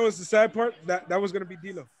 Tevin, you know what's the sad part? That was gonna be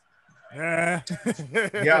D'Lo. Yeah.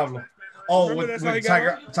 Yeah. Oh, with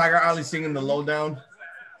Tiger Ali singing the lowdown.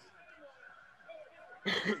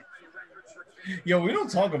 Yo, we don't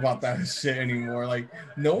talk about that shit anymore. Like,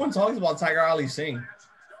 no one talks about Tiger Ali sing.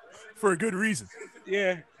 For a good reason.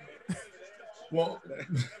 Yeah. Well,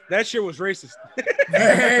 that shit was racist.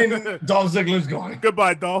 And Dolph Ziggler's gone.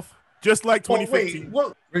 Goodbye, Dolph. Just like 2015. Wait,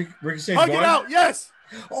 what? Ricochet's Hug gone? it out. Yes.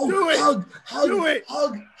 Oh, Do it. hug, Do it.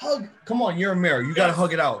 hug. Come on, you're a mirror. You gotta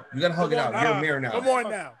hug it out. You gotta hug it out. You're a mirror now. Come on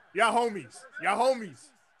now. Y'all homies.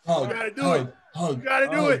 Hug. You gotta do it. Hug. You gotta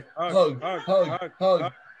do it. Hug.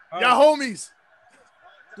 Y'all homies.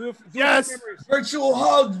 Yes. Virtual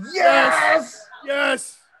hug. Yes.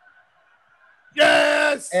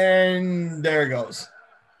 And there it goes.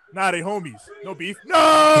 Nah, they homies. No beef.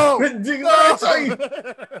 No. No.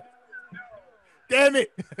 Damn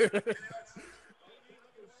it.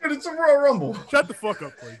 It's a Royal Rumble. Shut the fuck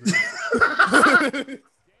up, Quaker.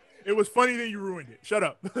 It was funny that you ruined it. Shut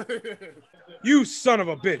up. You son of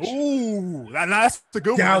a bitch. Ooh, that's a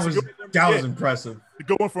good one. That was impressive. A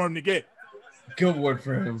good one for him to get. Good one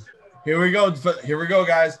for him. Here we go,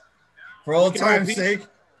 guys. For all time's sake.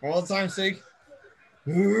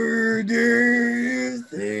 Who do you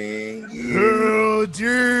think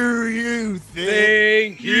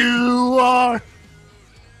you are?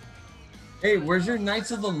 Hey, where's your Knights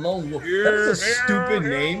of the Lone Wolf? That's a stupid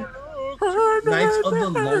name. Knights of the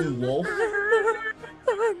Lone Wolf.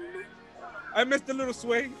 I missed a little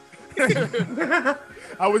sway.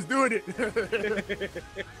 I was doing it.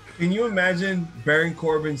 Can you imagine Baron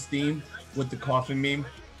Corbin's theme with the coffin meme?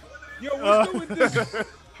 Yo, what's good with this?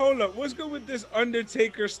 Hold up. What's good with this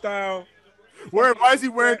Undertaker style? Why is he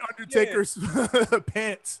wearing Undertaker's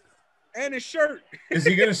pants? And his shirt. Is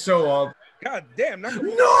he going to show up? God damn. No!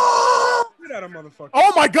 Get out of motherfucker.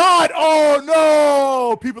 Oh, my God. Oh,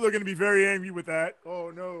 no. People are going to be very angry with that. Oh,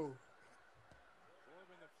 no.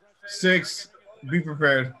 6. Be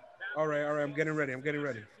prepared. All right. I'm getting ready.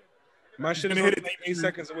 My shit is only like 8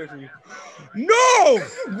 seconds away from you. No!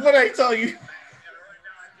 What I tell you?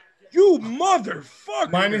 You motherfucker.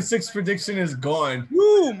 -6 prediction is gone.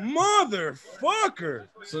 You motherfucker.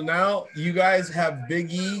 So now you guys have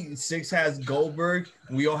Big E. 6 has Goldberg.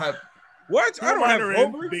 We all have... What? I don't have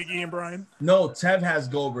Goldberg. Big E and Brian. No, Tev has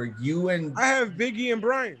Goldberg. You and... I have Big E and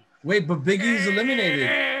Brian. Wait, but Big E's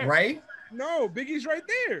eliminated, right? No, Big E's right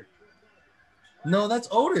there. No, that's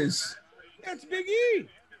Otis. That's Big E.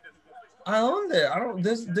 I own it. I don't...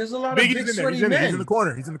 There's a lot Big of E's big in sweaty there. men. He's in the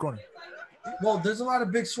corner. He's in the corner. Well, there's a lot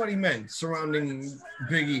of big sweaty men surrounding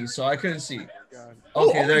Big E, so I couldn't see. God.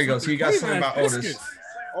 Okay, there you go. So you got something about Otis.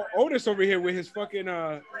 Otis over here with his fucking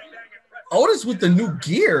Otis with the new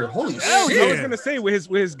gear. Holy shit! I was gonna say with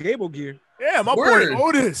his Gable gear. Yeah, my Word.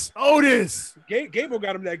 boy Otis. Gable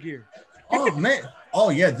got him that gear. Oh man. Oh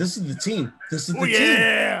yeah, this is the team.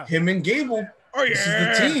 Yeah. Him and Gable. Oh yeah. This is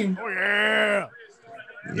the team. Oh yeah.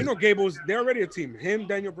 You know they're already a team. Him,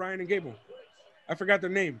 Daniel Bryan, and Gable. I forgot their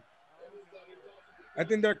name. I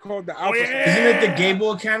think they're called the Alpha. Yeah. Isn't it the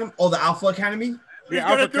Gable Academy or the Alpha Academy? Yeah,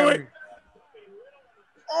 Alpha Academy.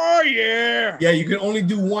 Oh yeah. Yeah, you can only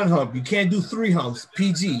do 1 hump. You can't do 3 humps.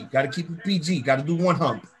 PG. Got to keep it PG. Got to do 1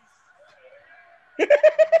 hump. He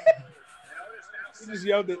just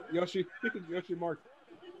yelled at Yoshi Mark.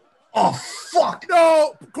 Oh fuck!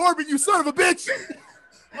 No, Corbin, you son of a bitch!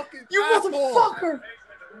 You motherfucker!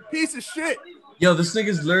 Piece of shit. Yo, this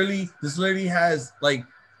literally has like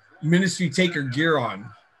Ministry Taker gear on.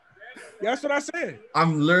 Yeah, that's what I said.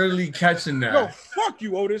 I'm literally catching that. Yo, fuck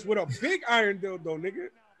you, Otis, with a big iron dildo, nigga.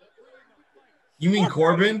 You mean Fuck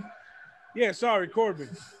Corbin? Otis. Yeah, sorry, Corbin.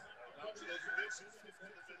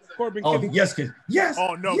 Corbin. Oh, yes, kid. Yes.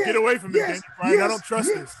 Oh, no. Yes, Get away from him, yes, Daniel Bryan. yes, I don't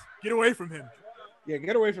trust this. Get away from him. Yeah,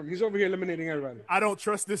 get away from him. He's over here eliminating everybody. I don't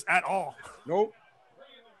trust this at all. Nope.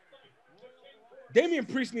 Damian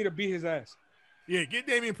Priest need to beat his ass. Yeah, get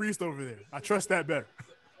Damian Priest over there. I trust that better.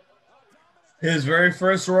 His very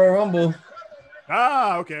first Royal Rumble.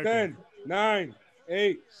 Ah, okay. 10, 9,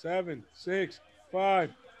 8, 7, 6,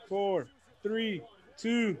 5, 4, 3,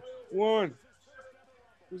 2, 1.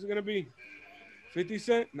 Who's it going to be? 50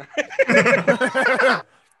 Cent? Haha,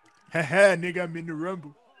 nigga, I'm in the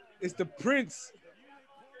Rumble. It's the Prince.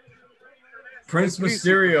 Prince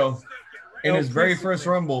Mysterio in his very Prince. first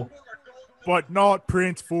Rumble. But not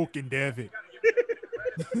Prince fucking David.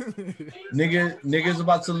 Nigga's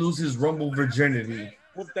about to lose his Rumble virginity.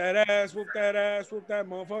 Whoop that ass, whoop that ass, whoop that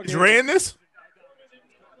motherfucker. Is Ray in this?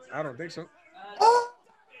 I don't think so. Oh,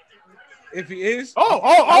 If he is,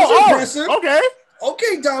 impressive. Okay.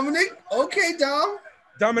 Okay, Dominic. Okay, Dom.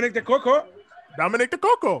 Dominic the Coco. Dominic the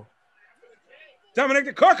Coco. Dominic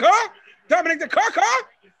the Coco. Dominic the Coco.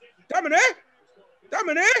 Dominic.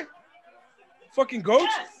 Fucking goat.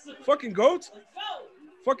 Yes. Fucking goat. Go.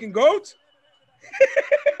 Fucking goat.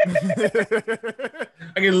 I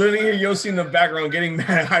can literally hear Yoshi in the background getting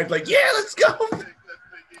mad hyped, like, yeah, let's go.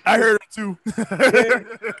 I heard too. Yeah.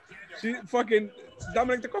 She fucking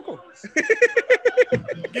Dominic the Coco.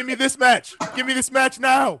 Give me this match. Give me this match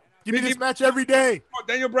now. Give me this match every day. Oh,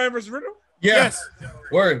 Daniel Bryan versus Riddle? Yes.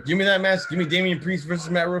 Word. Give me that match. Give me Damian Priest versus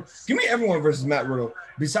Matt Riddle. Give me everyone versus Matt Riddle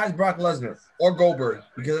besides Brock Lesnar or Goldberg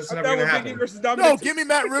because that's never going to happen. No, give me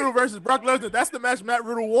Matt Riddle versus Brock Lesnar. That's the match Matt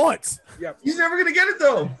Riddle wants. Yep. He's never going to get it,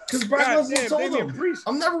 though, because Brock Lesnar told him,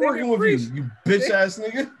 I'm never working with you bitch-ass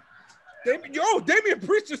nigga. Damian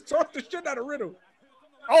Priest just talked the shit out of Riddle.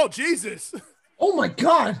 Oh, Jesus. Oh, my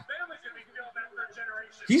God.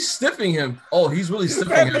 He's stiffing him. Oh, he's really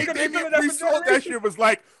stiffing him. Damian Priest told that shit was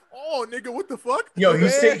like, oh, nigga, what the fuck? Yo,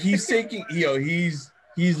 he's taking. Yo, he's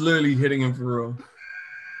literally hitting him for real.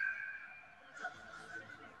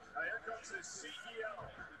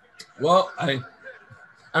 Well, I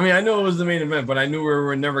mean, I knew it was the main event, but I knew we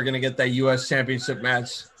were never gonna get that U.S. Championship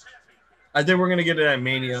match. I think we're gonna get it at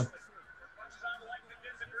Mania.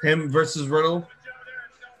 Him versus Riddle.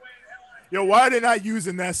 Yo, why are they not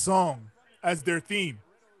using that song as their theme?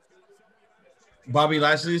 Bobby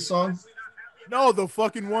Lashley's song? No, the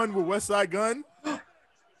fucking one with West Side Gun.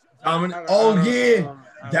 Oh yeah,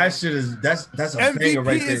 that shit is that's a MVP banger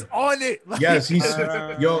right there. is on it. Like, yes, he's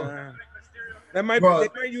yo. They might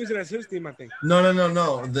use it as his theme, I think.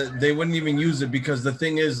 No. They wouldn't even use it because the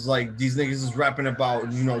thing is, like, these niggas is rapping about,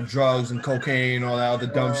 drugs and cocaine and all that other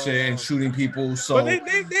dumb shit and shooting people. So but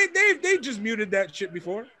they just muted that shit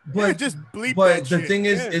before. But just bleep. But that the thing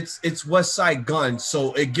is, it's West Side Gun,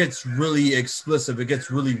 so it gets really explicit. It gets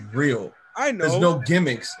really real. I know. There's no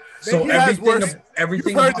gimmicks. So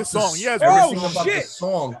everything about the song. The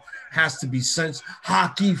song has to be censored.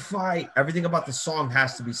 Hockey fight. Everything about the song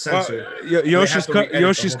has to be censored.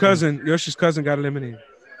 Yoshi's cousin got eliminated.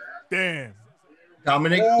 Damn.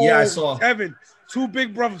 Dominic? Yeah, I saw. Evan, two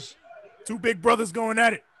big brothers. Two big brothers going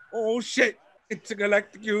at it. Oh shit.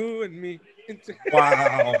 Intergalactic you and me.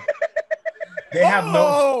 Wow. They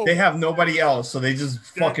have nobody else, so they just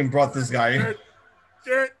fucking brought this guy in.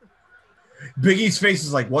 Big E's face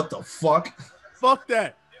is like, what the fuck? Fuck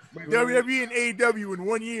that. WWE and AEW in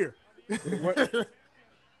 1 year.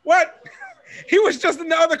 What? He was just in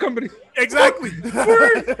the other company. Exactly.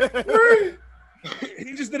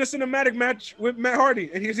 He just did a cinematic match with Matt Hardy,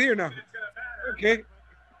 and he's here now. Okay.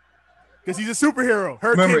 Because he's a superhero.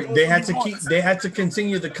 Remember, they had to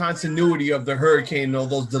continue the continuity of the Hurricane, all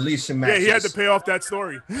those deletion matches. Yeah, he had to pay off that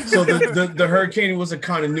story. So the Hurricane was a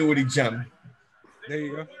continuity gem. There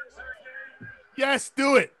you go. Yes,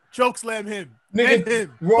 do it. Chokeslam him. Nigga,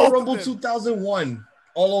 Royal Rumble 2001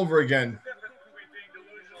 all over again.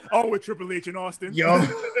 Oh, with Triple H and Austin. Yo,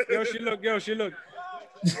 she look.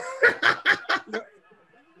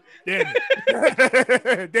 Damn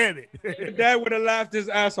it. Damn it. Your dad would have laughed his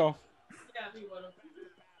ass off. Yeah, he would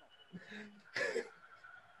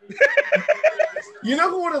have. You know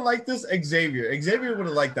who would have liked this? Xavier. Xavier would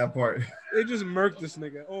have liked that part. They just murked this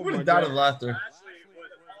nigga. Oh, would have died of laughter.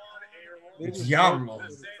 Diablo.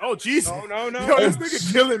 Oh, Jesus. No. Yo, this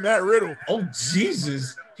nigga killing Matt Riddle. Oh,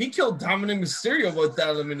 Jesus. He killed Dominic Mysterio with that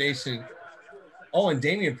elimination. Oh, and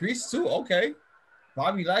Damian Priest, too. Okay.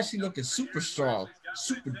 Bobby Lashley looking super strong.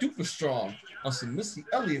 Super duper strong. On some Missy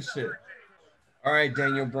Elliott shit. All right,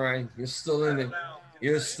 Daniel Bryan. You're still in it.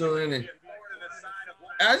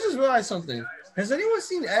 I just realized something. Has anyone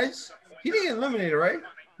seen Edge? He didn't get eliminated, right?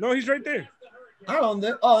 No, he's right there. I don't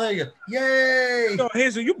know. Oh, there you go. Yay. No,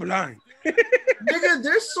 Hazel, you blind. Nigga,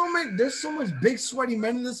 there's so much big sweaty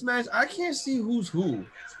men in this match. I can't see who's who.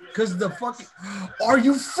 Cause the fucking are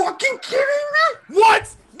you fucking kidding me?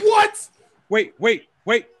 What? Wait.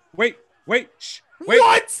 Shh. Wait.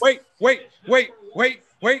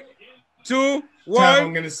 2, 1.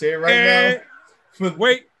 I'm gonna say it right now.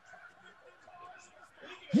 Wait.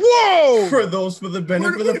 Whoa! For the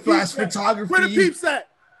benefit of the flash photography. Where the peeps at?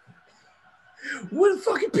 Where the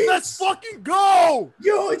fucking peeps? Let's fucking go!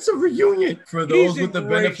 Yo, it's a reunion. For those with the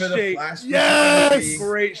benefit of flash photography.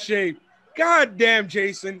 Great shape. God damn,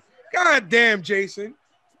 Jason.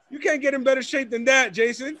 You can't get in better shape than that,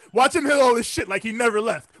 Jason. Watch him hit all this shit like he never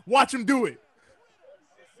left. Watch him do it.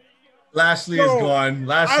 Lashley is gone.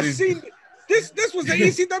 I've seen this was the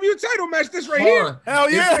ECW title match. This right here. Hell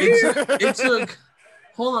yeah. It took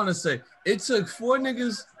hold on a sec. It took 5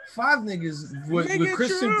 niggas with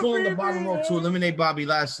Christian pulling the bottom rope to eliminate Bobby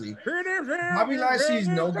Lashley. Bobby Lashley is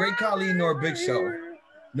no Great Khali nor Big Show.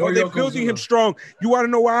 No, they're building him strong. You want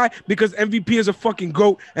to know why? Because MVP is a fucking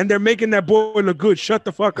GOAT and they're making that boy look good. Shut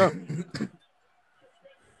the fuck up.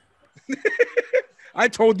 I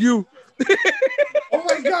told you. Oh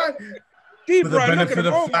my God. Deep For the benefit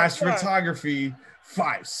of flash photography,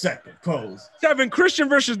 5-second pose. 7, Christian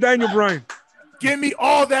versus Daniel Bryan. Give me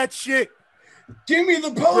all that shit. Give me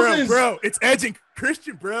the poses. Bro, it's Edge and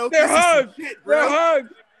Christian, bro. They're hugged. They're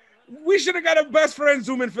hugged. We should have got a best friend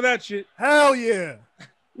zoom in for that shit. Hell yeah.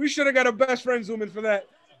 We should have got a best friend zoom in for that.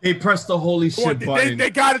 They pressed the holy shit button. They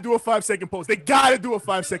got to do a 5-second pose. They got to do a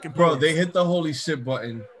 5-second pose. Bro, they hit the holy shit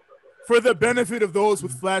button. For the benefit of those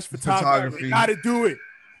with flash photography. They got to do it.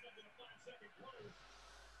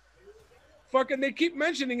 Fucking, they keep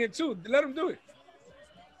mentioning it too. Let them do it.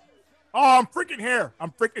 Oh, I'm freaking here.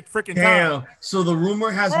 I'm freaking Damn. time. So the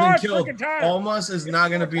rumor has been killed. Almost is not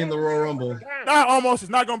going to be in the Royal Rumble. Not almost is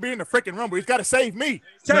not going to be in the freaking Rumble. He's got to save me.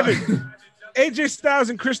 Tevin, AJ Styles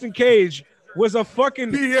and Christian Cage was a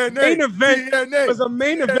fucking main event. Was a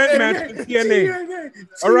main event match in TNA.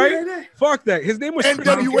 All right? Fuck that. His name was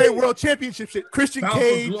NWA World Championship shit. Christian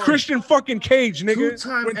Cage. Christian fucking Cage,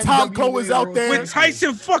 nigga. When Tom Cole was out there. When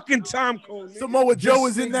Tyson fucking Tom Cole. Samoa Joe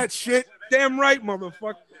was in that shit. Damn right,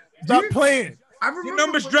 motherfucker. Stop playing. Your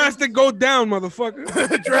numbers drastic go down, motherfucker.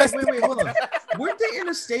 Wait, hold on. Weren't they in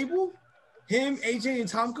a stable? Him, AJ, and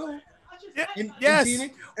Tom Cole? Yes.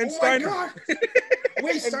 And Steiner. My God.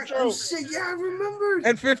 Wait, Steiner. Oh, shit. Yeah, I remembered.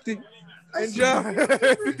 And 50. And John.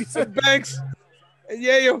 And Banks. And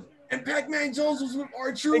Yayo. And Pac-Man Jones was with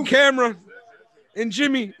R-Truth. And Cameron. And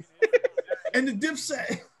Jimmy. And the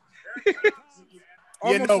Dipset.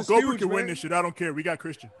 Yeah, no, Goldberg can win this shit. I don't care. We got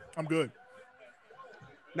Christian. I'm good.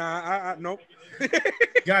 Nah, nope.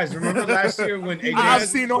 Guys, remember last year when AJ... I've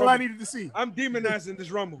seen all I needed to see. I'm demonizing this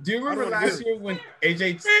Rumble. Do you remember last year when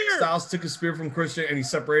AJ Styles took a spear from Christian and he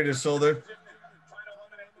separated his shoulder?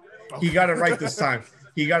 He got it right this time.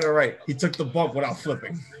 He got it right. He took the bump without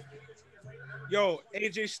flipping. Yo,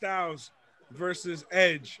 AJ Styles versus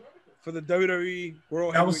Edge for the WWE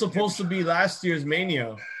World Heavyweight That was supposed to be last year's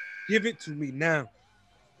Mania. Give it to me now.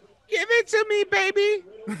 Give it to me, baby.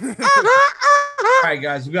 All right,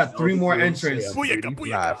 guys, we got 3 more entrants.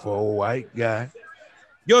 Fly for a white guy.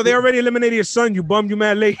 Yo, they already eliminated your son. You bum. You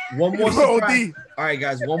mad late. One more surprise. All right,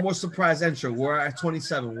 guys, one more surprise entrant. We're at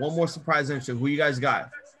 27. One more surprise entrant. Who you guys got?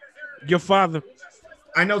 Your father.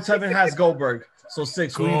 I know Tevin has Goldberg. So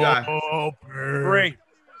 6. Who you got? Bray.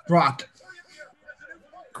 Brock.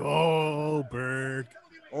 Goldberg.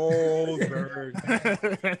 All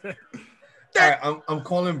right, I'm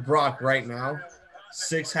calling Brock right now.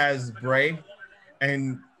 6 has Bray,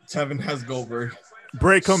 and 7 has Goldberg.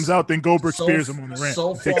 Bray comes out, then Goldberg spears him on the ramp.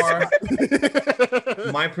 So far,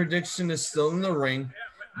 my prediction is still in the ring.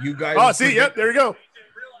 You guys. Yep, there we go.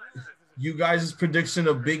 You guys' prediction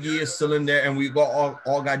of Big E is still in there, and we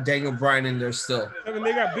all got Daniel Bryan in there still. I mean,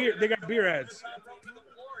 they got beer. They got beer ads.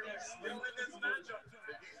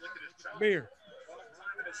 Beer.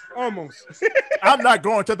 Almost. I'm not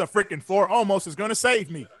going to the freaking floor. Almost is going to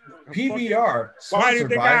save me. PBR. Why did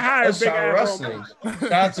they got hired? Big Wrestling.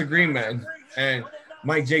 That's a Green Man and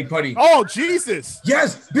Mike J. Putty. Oh, Jesus.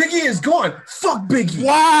 Yes, Big E is gone. Fuck Big E.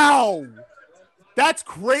 Wow. That's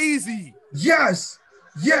crazy. Yes.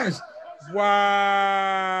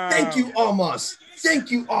 Wow. Thank you, Almost.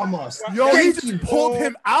 Yo, he just pulled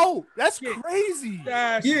him out. That's crazy.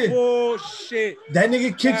 That's bullshit. That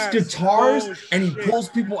nigga kicks guitars and he pulls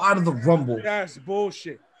people out of the Rumble. That's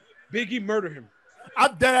bullshit. Biggie murder him.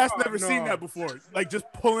 I've deadass never seen that before. Like just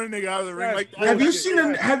pulling a nigga out of the ring. Like, have you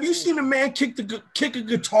seen a man kick a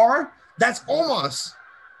guitar? That's Almost.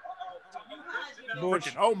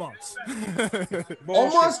 Bullshit. Almost.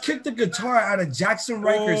 Almost kicked the guitar out of Jackson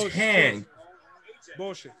Riker's hand.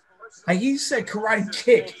 Bullshit. Like he said karate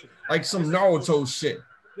kick, like some Naruto shit.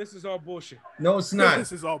 This is all bullshit. No, it's not.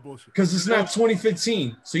 This is all bullshit. Because it's not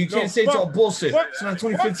 2015. So you can't say it's all bullshit. It's not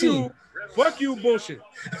 2015. Fuck you, bullshit.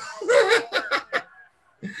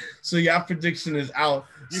 So your prediction is out.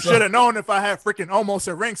 You should have known if I had freaking Almost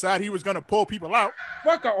at ringside, he was going to pull people out.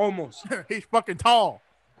 Fuck Almost. He's fucking tall.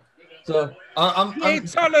 So he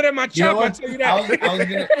ain't taller than my chop. I tell you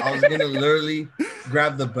that. I was gonna literally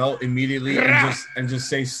grab the belt immediately and just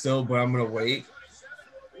say still, but I'm gonna wait.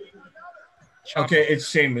 Okay, it's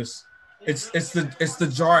Sheamus. It's the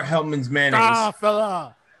jar Hellman's mayonnaise.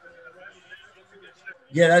 Fella.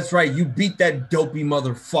 Yeah, that's right. You beat that dopey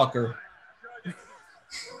motherfucker.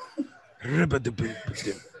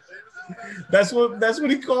 That's what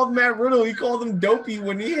he called Matt Riddle. He called him dopey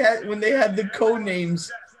when they had the code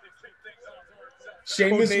names.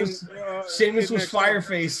 Sheamus was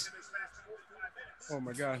Fireface. Oh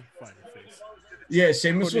my God, Fireface. Yeah,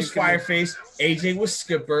 Sheamus was Fireface. AJ was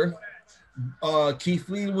Skipper. Keith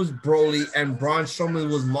Lee was Broly, and Braun Strowman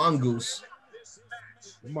was Mongoose.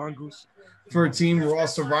 Mongoose. For Team Raw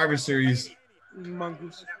Survivor Series.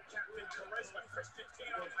 Mongoose.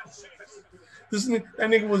 That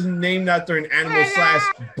nigga was named after an animal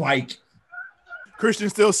 / bike. Christian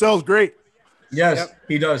still sells great. Yes,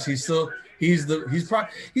 he does. He's probably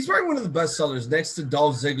one of the best sellers next to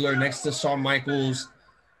Dolph Ziggler, next to Shawn Michaels.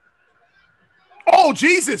 Oh,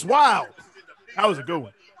 Jesus. Wow. That was a good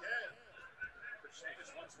one.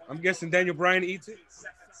 I'm guessing Daniel Bryan eats it.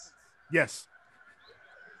 Yes.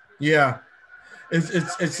 Yeah.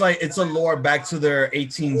 It's like it's a lore back to their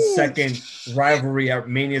 18-second rivalry at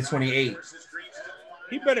Mania 28.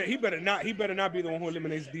 He better not be the one who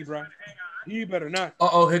eliminates D-Bry. He better not.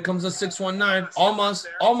 Here comes a 619. Almost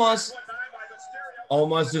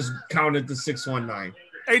just counted the 619.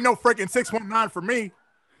 Ain't no freaking 619 for me.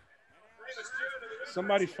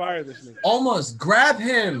 Somebody fire this nigga. Almost grab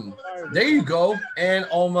him. There you go. And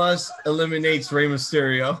almost eliminates Rey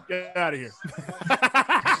Mysterio. Get out of here.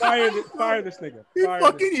 Fire this nigga. He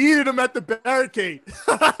fucking heated him at the barricade.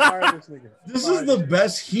 Fire this nigga. This is the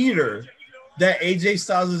best heater that AJ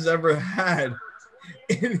Styles has ever had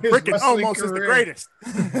in his freaking wrestling almost career. is the greatest.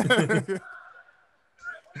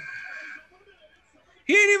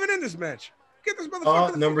 He ain't even in this match. Get this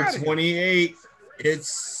motherfucker. Number 28.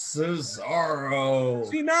 It's Cesaro.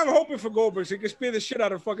 See, now I'm hoping for Goldberg so he can spear the shit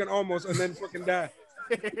out of fucking Almost and then fucking die.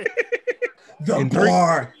 The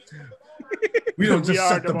bar. We don't just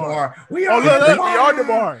set the bar. We are the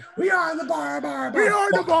bar. We are the bar. We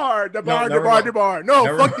are the bar. The bar.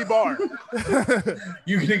 No, fuck the bar.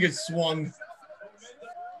 You're gonna get swung.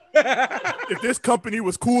 If this company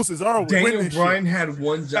was cool, Cesaro would win Daniel this Bryan shit. had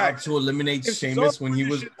one job to eliminate Sheamus when he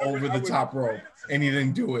was over the top rope, and he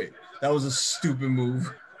didn't do it. That was a stupid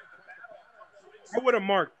move. I would have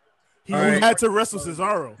marked. He had to wrestle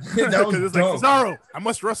Cesaro. That was it's dumb. like, Cesaro, I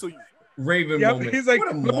must wrestle you. Raven moment. He's like,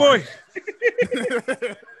 What a my mark. boy.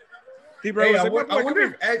 Hey,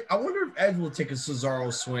 I wonder if Edge will take a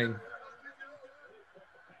Cesaro swing.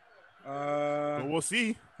 But we'll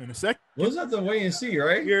see in a second. We'll just have to wait and see,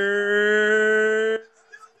 right? Yeah.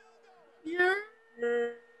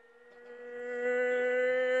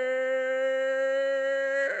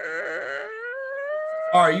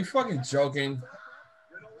 Are you fucking joking?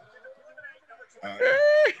 All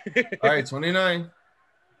right, 29.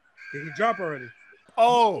 Did he drop already?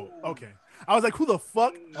 Oh, okay. I was like, who the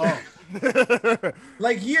fuck? Oh.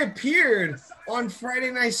 Like he appeared on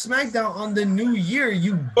Friday Night SmackDown on the New Year.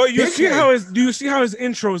 Do you see how his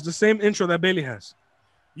intro is the same intro that Bailey has?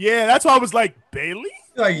 Yeah, that's why I was like, Bailey?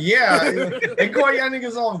 Like, yeah, it caught y'all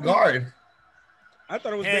niggas off guard. I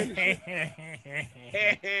thought it was Bailey.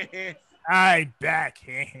 I'm back.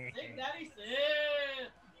 For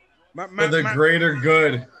the greater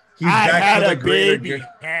good. He's back for the greater good.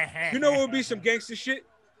 You know what would be some gangster shit?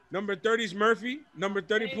 Number 30 is Murphy. Number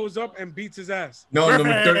 30 pulls up and beats his ass. No,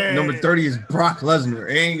 number 30 is Brock Lesnar.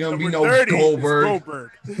 It ain't gonna be no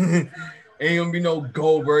Goldberg. Ain't gonna be no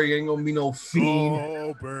Goldberg. Ain't gonna be no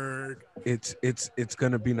Fiend. Goldberg. It's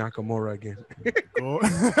gonna be Nakamura again.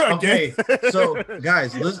 Okay, so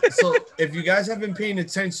guys, listen. So if you guys have been paying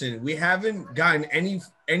attention, we haven't gotten any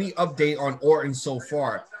update on Orton so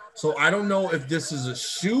far. So I don't know if this is a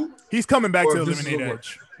shoot. He's coming back to eliminate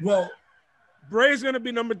Edge. Well, Bray's gonna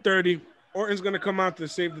be number 30. Orton's gonna come out to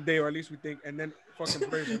save the day, or at least we think, and then fucking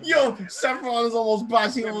Bray. Yo, Seth Rollins almost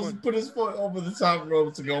botched. He almost put his foot over the top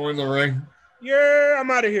rope to go in the ring. Yeah, I'm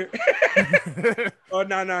out of here. Oh,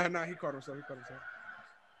 no, he caught himself.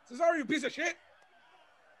 Cesaro, you piece of shit.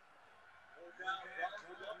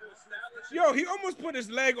 Yo, he almost put his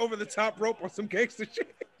leg over the top rope on some gangster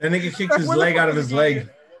shit. That nigga kicked his leg out of his leg.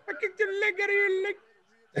 I kicked your leg out of your leg.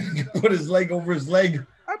 He put his leg over his leg.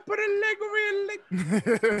 I put a leg over your leg.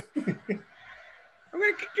 I'm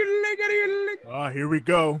gonna kick your leg out of your leg. Oh, here we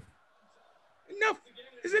go. Enough.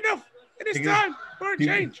 It's enough. It is time for a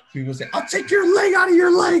change. People say, I'll take your leg out of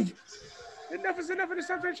your leg. Enough is enough. It is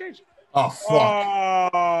time for a change. Oh,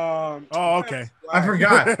 fuck. Oh, okay. I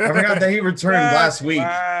forgot that he returned last week.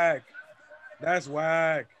 Whack. That's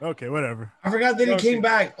whack. Okay, whatever. I forgot that he came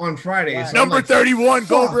back on Friday. So number 31,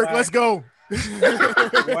 Goldberg. Let's go.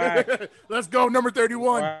 Whack. Let's go, number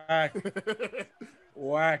 31.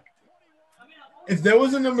 Whack. If there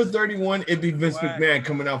was a number 31, it'd be Vince McMahon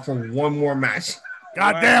coming out for one more match.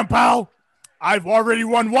 Goddamn, pal. I've already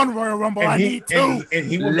won one Royal Rumble. I need two. And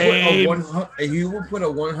he will put a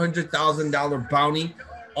 $100,000 bounty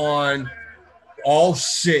on all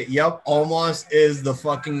shit. Yep, almost is the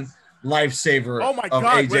fucking lifesaver of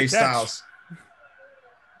AJ Styles.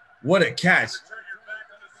 What a catch.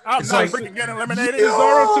 I'm not freaking getting eliminated.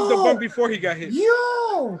 Cesaro took the bump before he got hit.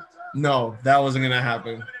 No, that wasn't gonna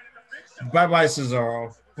happen. Bye,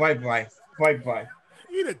 Cesaro. Bye.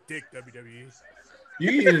 Eat a dick, WWE. You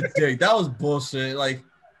eat a dick. That was bullshit. Like,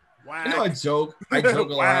 I know I joke a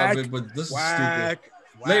lot of it, but this is stupid.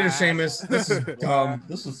 Later, Sheamus. This is dumb.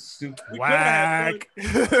 This was stupid. Whack. We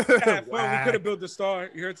could have built the star.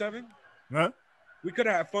 You heard, Tevin? Huh? We could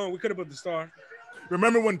have had fun. We could have built the star.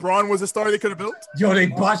 Remember when Braun was a star they could have built? Yo, they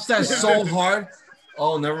botched that so hard.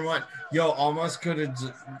 Oh, never mind. Yo, almost could have.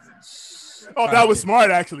 Oh, that was smart,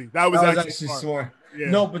 actually. That was actually smart. Yeah.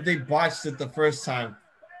 No, but they botched it the first time.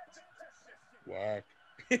 Whack.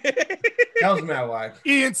 That was mad whack.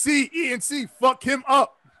 ENC, fuck him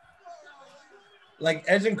up. Like,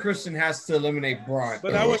 Edge and Christian has to eliminate Braun.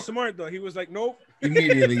 But that was smart, though. He was like, nope.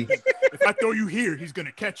 Immediately. If I throw you here, he's going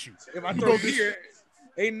to catch you. If I throw you here,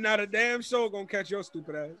 ain't not a damn soul going to catch your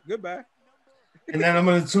stupid ass. Goodbye. And then I'm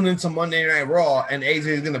going to tune into Monday Night Raw, and AJ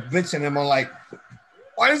is going to bitch at him. I'm like,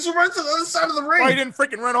 why didn't you run to the other side of the ring? Why you didn't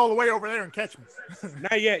freaking run all the way over there and catch me?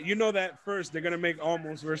 Not yet. You know that first they're going to make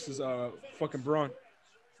Almost versus fucking Braun.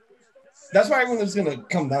 That's what everyone's going to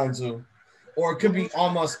come down to. Or it could be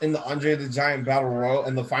Almost in the Andre the Giant Battle Royal,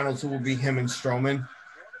 and the final two will be him and Strowman.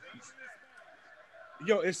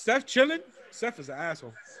 Yo, is Seth chilling? Seth is an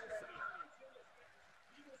asshole.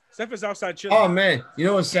 Seth is outside chilling. Oh man, you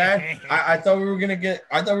know what's sad? I thought we were gonna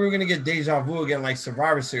get deja vu again, like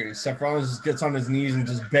Survivor Series. Seth Rollins just gets on his knees and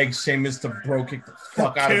just begs Sheamus to bro kick the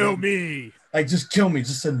fuck out of him. Kill me. Like, just kill me,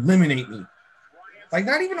 just eliminate me. Like,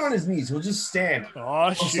 not even on his knees. He'll just stand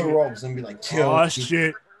Oh close shit. the ropes and be like, kill. Oh me.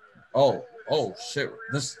 shit. Oh shit.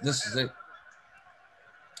 This is it.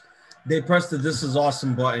 They pressed the "This is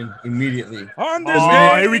awesome" button immediately. On this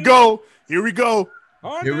day. Here we go.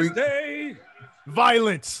 On this day.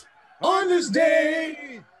 Violence. On this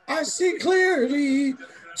day, I see clearly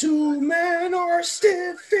 2 men are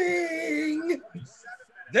stiffing.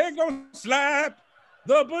 They're going to slap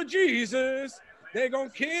the bejesus. They're going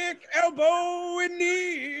to kick elbow and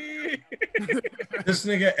knee. This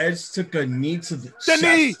nigga Edge took a knee to the chest.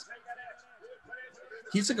 Knee.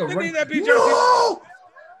 He took a They run. need that B. No!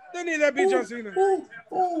 They need that B. John Cena.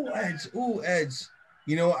 Edge. Ooh, Edge.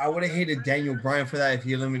 You know, I would have hated Daniel Bryan for that if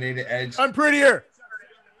he eliminated Edge. I'm prettier.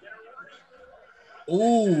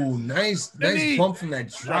 Ooh, nice knee. bump from that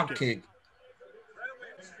drop kick.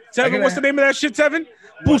 Tevin, what's the name of that shit, Tevin?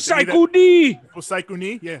 Busaiku knee. Busaiku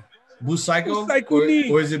knee, yeah. Busaiku? Busaiku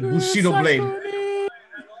knee. Or is it Bushido Blade?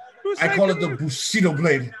 I call it the Bushido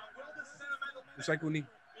Blade. Busaiku knee.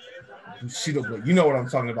 Bushido Blade. You know what I'm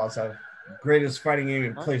talking about, Seth. Greatest fighting game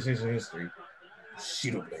in PlayStation history.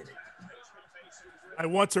 Bushido Blade. I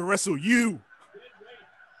want to wrestle you.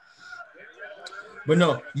 But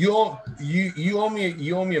no, you owe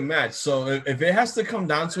me a match. So if it has to come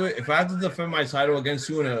down to it, if I have to defend my title against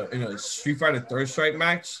you in a Street Fighter Third Strike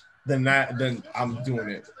match, then I'm doing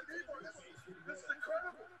it.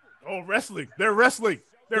 Oh, wrestling. They're wrestling.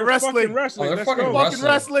 Fucking wrestling. Let's fucking go.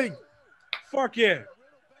 Wrestling. Fuck yeah.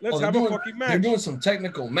 Let's have a fucking match. They're doing some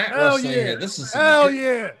technical mat Hell wrestling yeah. here. This is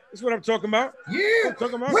yeah. That's what I'm talking about. Yeah. I'm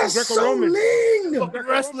talking about some Greco-Roman. Wrestling. Fucking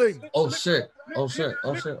wrestling. Oh shit. Flip,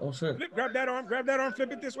 Grab that arm,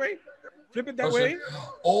 flip it this way. Flip it that Oh, way. shit.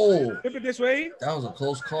 Oh, Flip it this way. that was a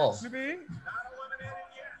close call. Flip it.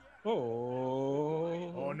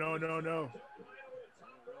 Oh. Oh, no.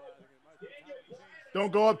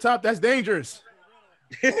 Don't go up top. That's dangerous.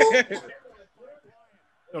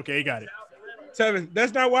 Okay, you got it. Tevin,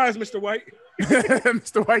 that's not wise, Mr. White.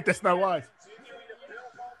 Mr. White, that's not wise.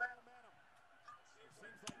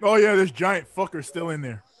 Oh, yeah, this giant fucker still in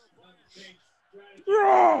there.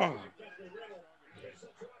 Raw.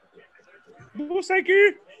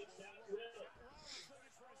 Busaiku.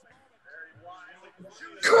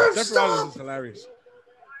 Curve Seth stop. Rollins is hilarious.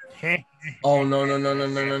 Oh no.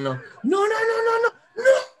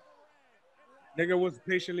 Nigga was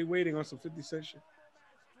patiently waiting on some 50 Cent shit.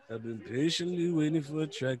 I've been patiently waiting for a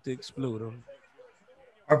track to explode on.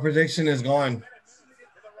 Our prediction is gone.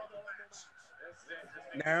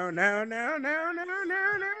 Now.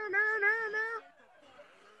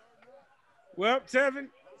 Well, Tevin.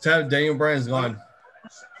 Daniel Bryan's gone.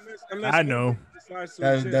 Unless I know.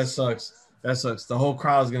 That sucks. That sucks. The whole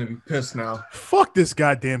crowd is gonna be pissed now. Fuck this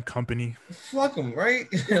goddamn company. Fuck them, right?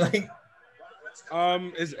 Like,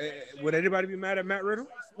 would anybody be mad at Matt Riddle?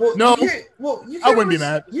 well, No. you can't I wouldn't really, be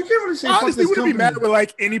mad. You can't really say Honestly, fuck wouldn't this be mad company. with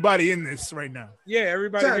like anybody in this right now. Yeah,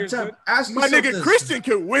 everybody here is good. Ask My yourself nigga this. Christian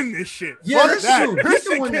could win this shit. Yeah, Fuck that's that. true. He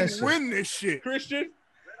Christian can win can that shit. win this shit. Christian?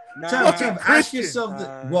 Tev, ask Christian.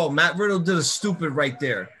 yourself. Well, Matt Riddle did a stupid right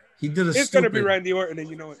there. He did a It's stupid. gonna be Randy Orton, and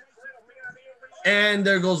you know it. And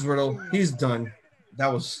there goes Riddle. He's done. That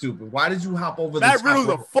was stupid. Why did you hop over the That top Riddle's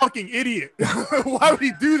a rope? fucking idiot. Why would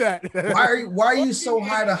he do that? Why are you so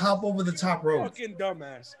high to hop over the top rope? Fucking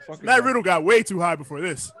dumbass. Fucking Matt dumb. Riddle got way too high before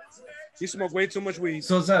this. He smoked way too much weed.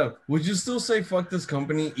 So, would you still say fuck this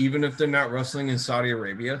company even if they're not wrestling in Saudi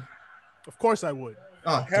Arabia? Of course I would.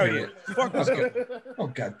 Oh, Hell damn yeah. it. Fuck this guy. Oh,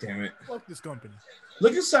 god damn it. Fuck this company.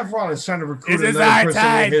 Look at Seth Rollins trying to recruit It's another our person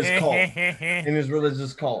time. in his cult, in his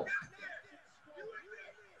religious cult.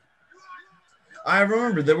 I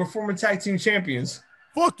remember they were former tag team champions.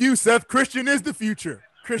 Fuck you, Seth. Christian is the future.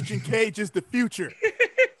 Christian Cage is the future.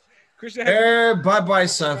 Christian bye-bye,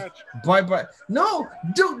 Seth. Bye-bye. No,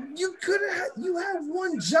 dude, you had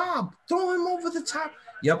one job. Throw him over the top.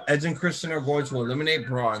 Yep, Edge and Christian are going to eliminate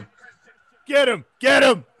Braun. Get him. Get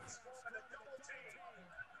him.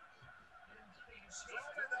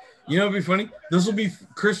 You know what'd be funny? This will be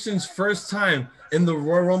Christian's first time in the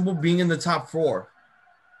Royal Rumble being in the top 4.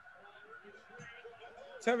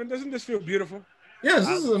 Tevin, doesn't this feel beautiful? Yes,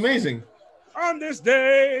 this is amazing. On this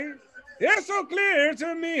day, it's so clear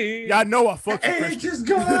to me. Y'all know I fuck with Edge Christian. is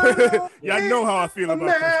gonna Y'all know how I feel a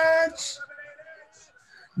about match. Christian.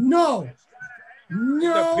 No.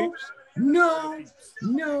 The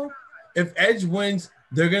No. If Edge wins,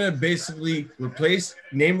 they're gonna basically replace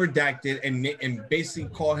name redacted and basically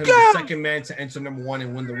call him the second man to enter number 1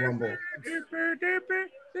 and win the Rumble.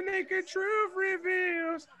 The naked truth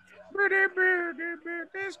reveals. Look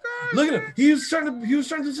at him. He was trying to do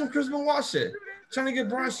some Chris Benoit shit, trying to get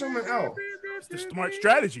Braun Strowman out. It's the smart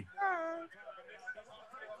strategy.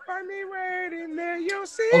 Find me waiting there, you'll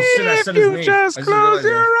see. Oh shit! I said his name. Just close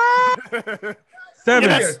your eyes.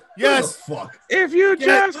 Yes. Yes. Fuck. If you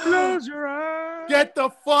just close your eyes. Get the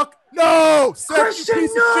fuck. No, Seth, Christian, you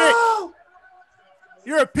piece of shit.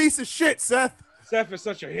 You're a piece of shit, Seth. Seth is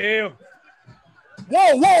such a heel.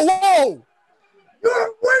 Whoa. You're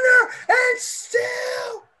a winner and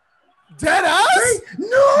still Dead ass?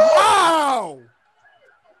 No! Wow!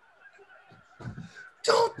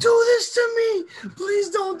 Don't do this to me! Please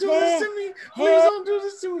don't do this to me! Please don't do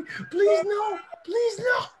this to me! Please no! Please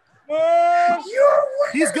no! You're a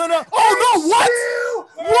winner! He's gonna. Oh no! What?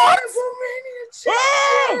 What?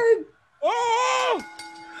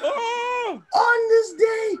 On this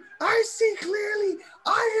day, I see clearly.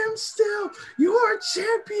 I am still your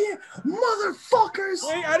champion, motherfuckers.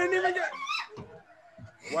 Wait, I didn't even get.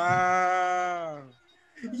 Wow.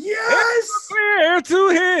 Yes. It's clear to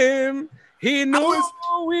him. He knew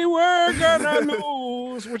we were gonna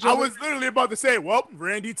lose. I was literally about to say, well,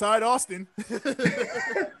 Randy tied Austin.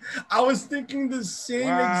 I was thinking the same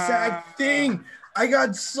exact thing. I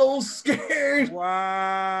got so scared.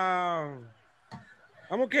 Wow.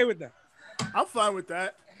 I'm okay with that. I'm fine with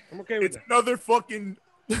that. I'm okay with that. Another fucking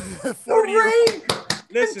 40 year old.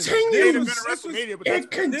 Listen,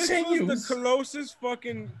 It continues. This was the closest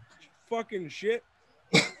fucking shit.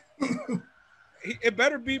 It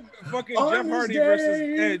better be fucking Jeff Hardy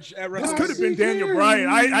versus Edge at WrestleMania. This could have been Daniel Bryan.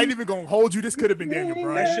 I ain't even gonna hold you. This could have been Daniel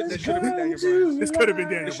Bryan. That should have been Daniel Bryan. This could have been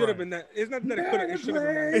Daniel Bryan. It should have been that. It's not that it could have. It should have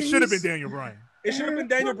been that. It should have been Daniel Bryan. It should have been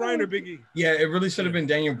Daniel Bryan or Big E. Yeah, it really should have been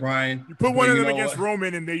Daniel Bryan. You put one of them against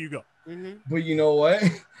Roman, and there you go. Mm-hmm. But you know what?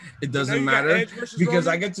 It doesn't matter because Roman?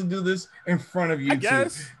 I get to do this in front of you two.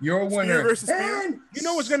 You're a winner. You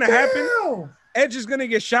know what's gonna happen? Edge is gonna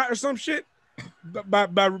get shot or some shit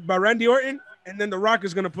by Randy Orton, and then The Rock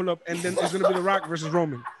is gonna pull up, and then it's gonna be The Rock versus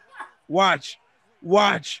Roman. Watch.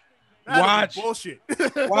 Bullshit.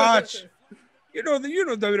 Watch. You know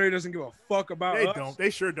WWE doesn't give a fuck about us. They don't. They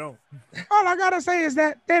sure don't. All I gotta say is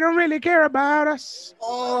that they don't really care about us.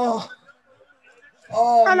 All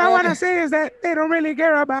I want to say is that they don't really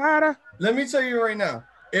care about us. Let me tell you right now,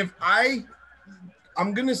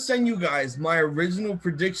 I'm gonna send you guys my original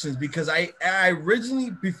predictions because I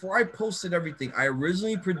originally, before I posted everything, I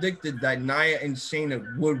originally predicted that Nia and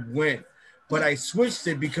Shayna would win, but I switched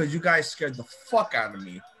it because you guys scared the fuck out of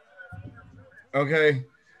me. Okay,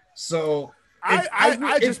 so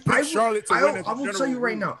I just picked Charlotte to win. I will tell you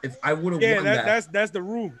right now, if I would have won that's the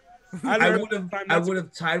rule. I would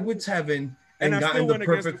have tied with Tevin and gotten the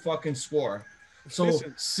perfect fucking score. So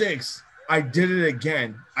 6, I did it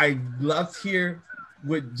again. I left here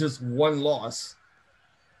with just one loss.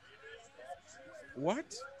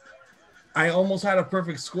 What? I almost had a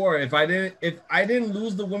perfect score. If I didn't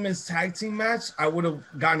lose the women's tag team match, I would have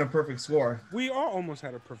gotten a perfect score. We all almost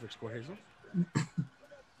had a perfect score, Hazel.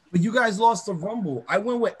 But you guys lost the Rumble. I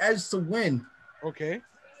went with Edge to win. Okay.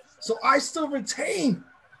 So I still retain.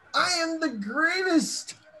 I am the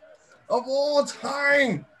greatest of all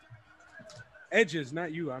time. Edge is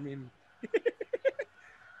not you. I mean,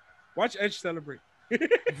 watch Edge celebrate.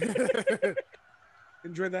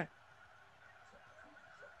 Enjoy that.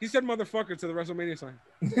 He said motherfucker to the WrestleMania sign.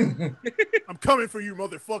 I'm coming for you,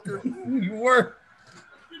 motherfucker. You were.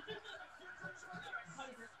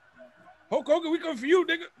 Hulk Hogan, we come for you,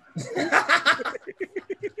 nigga.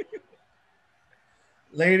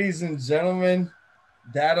 Ladies and gentlemen,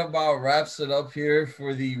 that about wraps it up here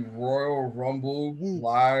for the Royal Rumble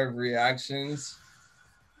live reactions.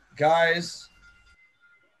 Guys,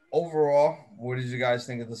 overall, what did you guys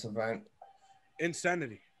think of this event?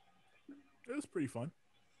 Insanity. It was pretty fun.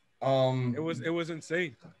 It was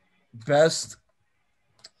insane. Best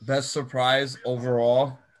surprise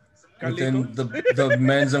overall within the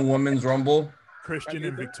men's and women's Rumble. Christian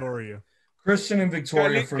and Victoria. Christian and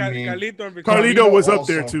Victoria for me. Carlito was up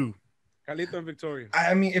there too. Carlito and Victoria.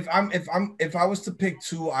 I mean, if I was to pick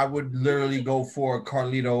two, I would literally go for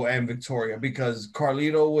Carlito and Victoria because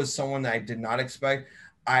Carlito was someone that I did not expect.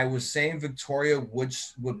 I was saying Victoria would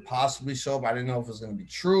possibly show up. I didn't know if it was going to be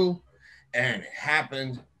true, and it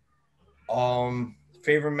happened.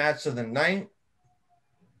 Favorite match of the night?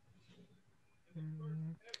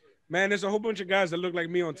 Man, there's a whole bunch of guys that look like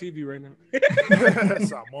me on TV right now.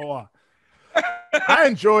 Samoa. I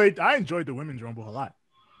enjoyed the women's Rumble a lot.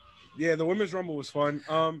 Yeah, the women's Rumble was fun.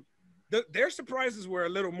 Their surprises were a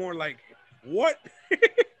little more like, what?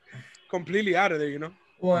 Completely out of there, you know?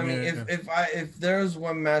 Well, I mean, if there's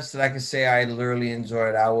one match that I could say I literally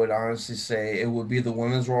enjoyed, I would honestly say it would be the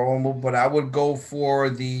women's Royal Rumble, but I would go for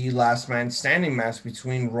the last man standing match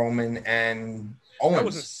between Roman and Owens. That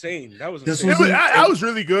was insane. That was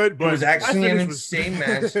really good, but it was actually an insane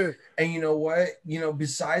match. And you know what? You know,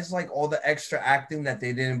 besides like all the extra acting that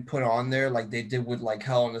they didn't put on there, like they did with like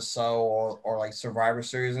Hell in a Cell or like Survivor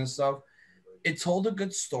Series and stuff, it told a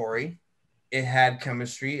good story. It had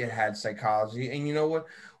chemistry, it had psychology, and you know what?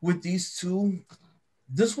 With these two,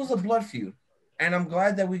 this was a blood feud, and I'm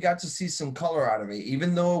glad that we got to see some color out of it.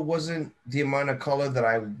 Even though it wasn't the amount of color that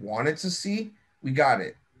I wanted to see, we got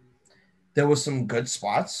it. There was some good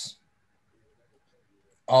spots,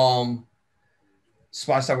 spots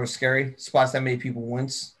that were scary, spots that made people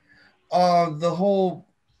wince. I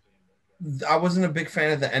wasn't a big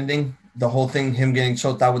fan of the ending. The whole thing, him getting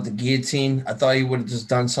choked out with the guillotine. I thought he would have just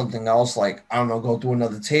done something else, like, I don't know, go through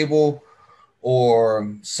another table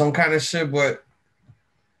or some kind of shit, but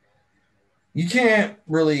you can't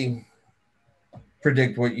really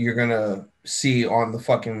predict what you're going to see on the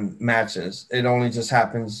fucking matches. It only just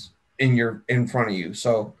happens in front of you.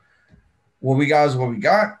 So what we got is what we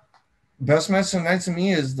got. Best match tonight to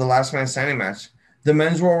me is the last man standing match. The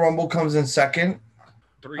men's Royal Rumble comes in second.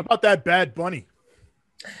 How about that Bad Bunny?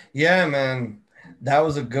 Yeah, man, that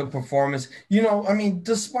was a good performance. You know, I mean,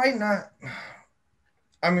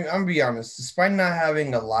 I'm gonna be honest, despite not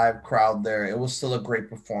having a live crowd there, it was still a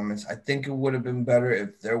great performance. I think it would have been better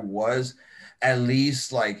if there was at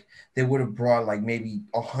least like they would have brought like maybe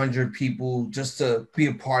 100 people just to be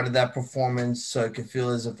a part of that performance, so it could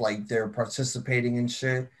feel as if like they're participating in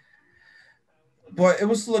shit. But it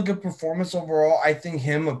was still a good performance overall. I think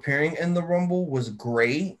him appearing in the Rumble was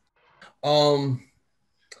great.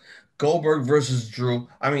 Goldberg versus Drew.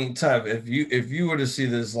 I mean, Tev, if you were to see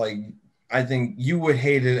this, like, I think you would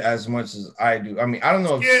hate it as much as I do. I mean, I don't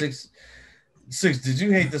know if six. Did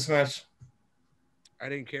you hate this match? I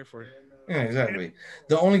didn't care for it. Yeah, exactly.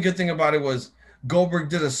 The only good thing about it was Goldberg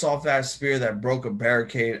did a soft ass spear that broke a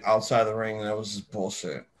barricade outside the ring, and that was just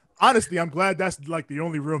bullshit. Honestly, I'm glad that's like the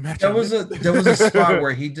only real match. There was a spot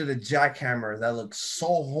where he did a jackhammer that looked so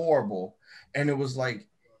horrible, and it was like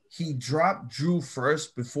he dropped Drew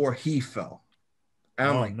first before he fell. And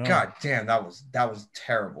I'm like, God damn, that was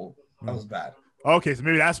terrible. That was bad. Okay, so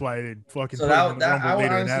maybe that's why they fucking. So that I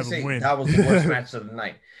would honestly say that was the worst match of the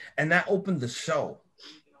night, and that opened the show.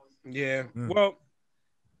 Yeah. Well,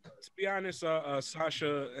 to be honest,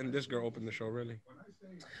 Sasha and this girl opened the show. Really.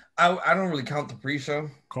 I don't really count the pre-show.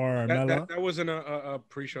 Carmella. That wasn't a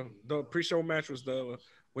pre-show. The pre-show match was the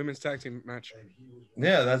women's tag team match.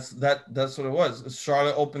 Yeah, that's what it was.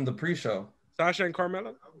 Charlotte opened the pre-show. Sasha and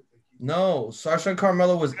Carmella? No, Sasha and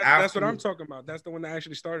Carmella was after. That's what I'm talking about. That's the one that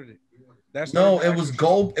actually started it.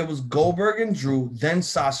 It was Goldberg and Drew, then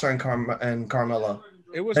Sasha and Carmella.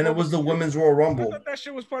 It was the women's Royal Rumble. I thought that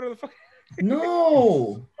shit was part of the fucking. No.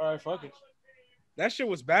 All right, fuck it. That shit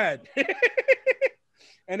was bad.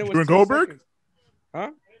 And it was Drew Goldberg? Seconds.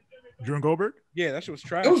 Huh? Drew Goldberg? Yeah, that shit was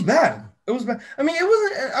trash. It was bad. It was bad. I mean, it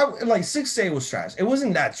wasn't like 6A was trash. It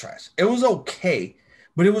wasn't that trash. It was okay,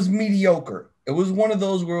 but it was mediocre. It was one of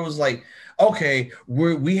those where it was like, okay,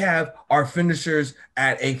 we have our finishers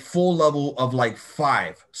at a full level of like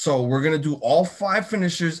 5. So we're going to do all 5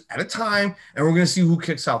 finishers at a time, and we're going to see who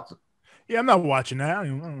kicks out. Yeah, I'm not watching that.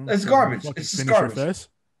 It's garbage. It's just garbage. Fest.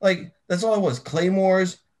 Like, that's all it was.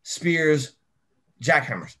 Claymores, spears,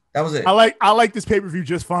 jackhammers. That was it. I like this pay-per-view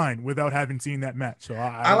just fine without having seen that match. So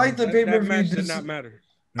I like the pay-per-view. That match did not matter.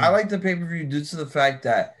 I like the pay-per-view due to the fact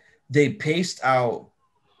that they paced out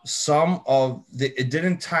some of the.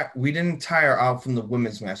 We didn't tire out from the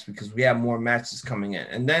women's match because we had more matches coming in,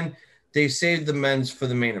 and then they saved the men's for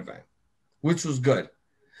the main event, which was good.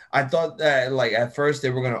 I thought that like at first they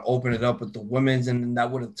were gonna open it up with the women's, and then that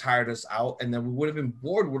would have tired us out, and then we would have been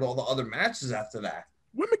bored with all the other matches after that.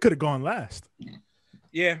 Women could have gone last.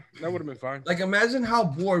 Yeah, that would have been fine. Like imagine how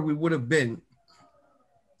bored we would have been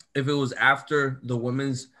if it was after the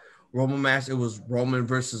women's Roman match. It was Roman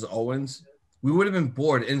versus Owens. We would have been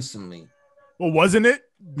bored instantly. Well, wasn't it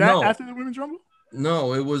that after the women's Rumble?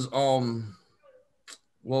 No, it was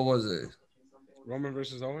what was it? Roman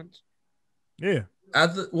versus Owens? Yeah.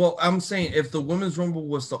 I'm saying if the women's Rumble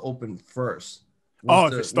was to open first.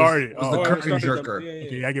 If it started. Was the curtain jerker.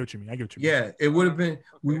 Okay, I get what you mean. Yeah, it would have been.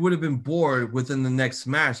 We would have been bored within the next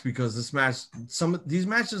match because this match. Some of these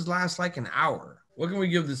matches last like an hour. What can we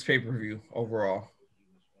give this pay-per-view overall?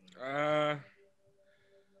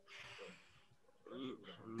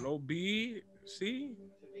 Low B, C.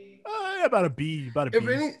 About a B. About a B. If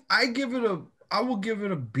any, I will give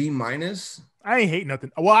it a B minus. I ain't hate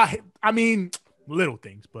nothing. Well, I mean little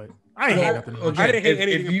things, but I ain't hate nothing. Okay. I didn't hate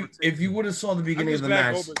anything. If you would have saw the beginning of the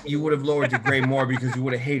match, you would have lowered your grade more because you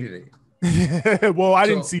would have hated it. Well, I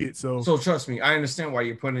didn't see it, so trust me, I understand why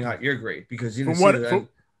you're putting out your grade because you didn't see it.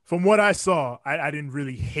 From what I saw, I didn't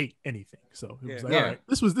really hate anything. So it was like, all right,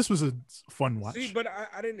 this was a fun watch. See, but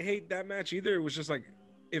I didn't hate that match either. It was just like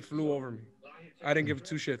it flew over me. I didn't give it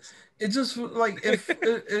two shits. It just like if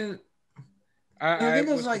I think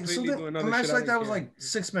it was like something. A match like that was like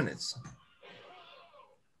 6 minutes.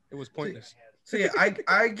 It was pointless. So yeah,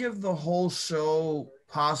 I give the whole show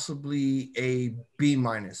possibly a B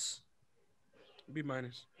minus. B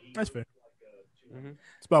minus. That's fair. Mm-hmm.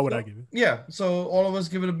 It's about what I give it. Yeah, so all of us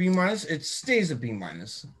give it a B minus. It stays a B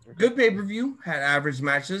minus. Good pay-per-view, had average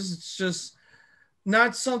matches. It's just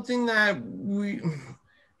not something that we.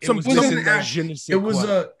 It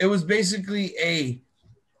was basically a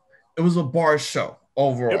bar show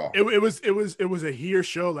overall. It was a here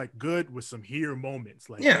show, like good with some here moments,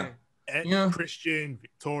 like Christian,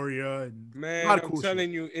 Victoria, and man, I'm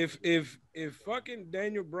telling you, if fucking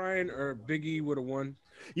Daniel Bryan or Big E would have won.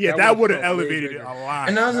 Yeah, that would have elevated it a lot.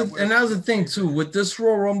 And that was the thing too. With this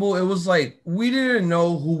Royal Rumble, it was like we didn't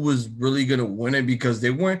know who was really gonna win it because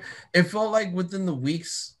they weren't. It felt like within the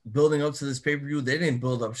weeks building up to this pay-per-view, they didn't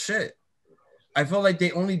build up shit. I felt like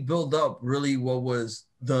they only built up really what was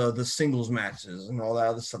the singles matches and all that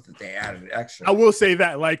other stuff that they added extra. I will say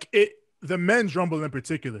that the men's Rumble in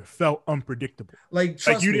particular felt unpredictable. Like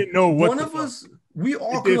you didn't know what one of us. We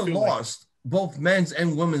all could have lost. Both men's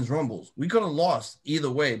and women's rumbles. We could have lost either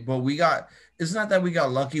way, but it's not that we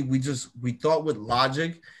got lucky. We thought with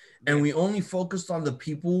logic and we only focused on the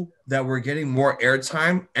people that were getting more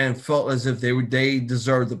airtime and felt as if they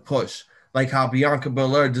deserved the push. Like how Bianca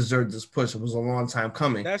Belair deserved this push. It was a long time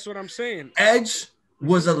coming. That's what I'm saying. Edge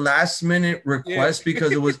was a last minute request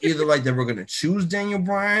because it was either like they were going to choose Daniel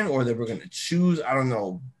Bryan or they were going to choose, I don't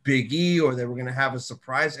know, Big E, or they were going to have a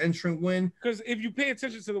surprise entrant win. Because if you pay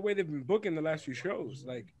attention to the way they've been booking the last few shows,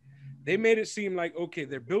 like they made it seem like, okay,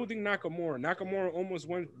 they're building Nakamura. Nakamura almost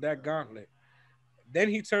won that gauntlet. Then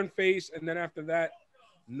he turned face, and then after that,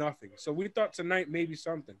 nothing. So we thought tonight maybe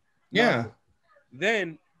something. Yeah. Nothing.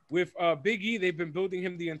 Then with Big E, they've been building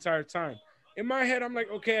him the entire time. In my head, I'm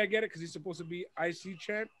like, okay, I get it because he's supposed to be IC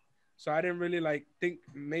champ. So I didn't really think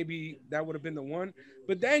maybe that would have been the one.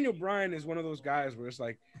 But Daniel Bryan is one of those guys where it's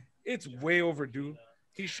like, it's way overdue.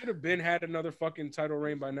 He should have had another fucking title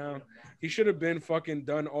reign by now. He should have been fucking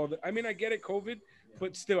done all the. I mean, I get it, COVID,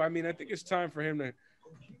 but still, I mean, I think it's time for him to,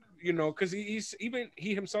 because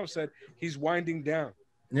he himself said he's winding down.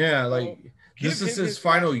 Yeah, like this is his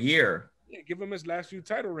final year. Yeah, give him his last few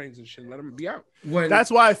title reigns and shit. Let him be out. That's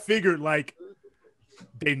why I figured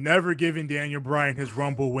they never given Daniel Bryan his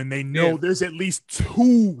Rumble when they know there's at least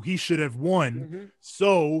two he should have won. Mm-hmm.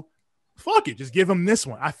 So fuck it, just give him this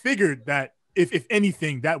one. I figured that if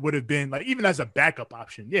anything, that would have been even as a backup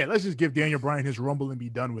option. Yeah, let's just give Daniel Bryan his Rumble and be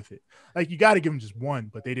done with it. You got to give him just one,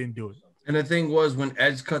 but they didn't do it. And the thing was when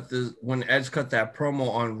Edge cut that promo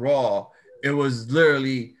on Raw, it was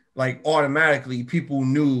literally automatically people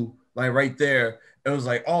knew right there. It was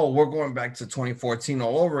like, oh, we're going back to 2014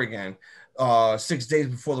 all over again. 6 days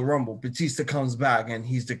before the Rumble, Batista comes back and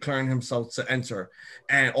he's declaring himself to enter,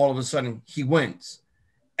 and all of a sudden he wins.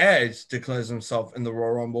 Edge declares himself in the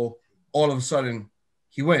Royal Rumble. All of a sudden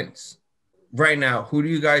he wins. Right now, who do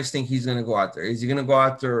you guys think he's gonna go after? Is he gonna go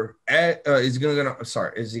after is he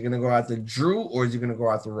gonna go after Drew, or is he gonna go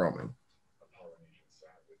after Roman?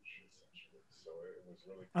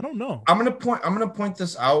 I don't know. I'm gonna point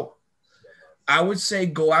this out. I would say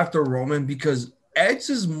go after Roman because Edge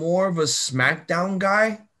is more of a SmackDown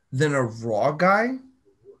guy than a Raw guy.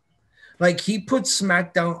 Like he put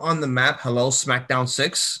SmackDown on the map. Hello, SmackDown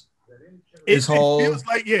 6. It feels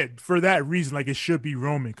like for that reason, like it should be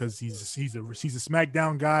Roman because he's a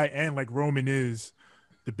SmackDown guy and like Roman is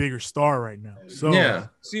the bigger star right now. So yeah,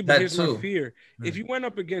 see, but here's my fear: if you went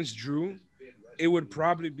up against Drew, it would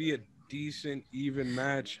probably be a decent, even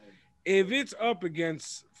match. If it's up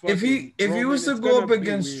against if he was to go up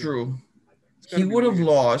against Drew, he would have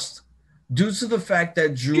lost due to the fact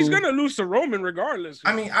that Drew he's gonna lose to Roman regardless.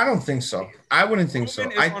 I mean, I don't think so. I wouldn't think so.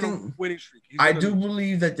 I think winning streak. I do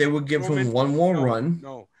believe that they would give him one more run.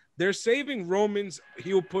 No, they're saving Roman's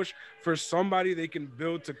heel push for somebody they can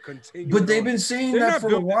build to continue. But they've been saying that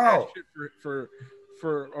for a while.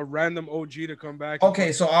 For a random OG to come back.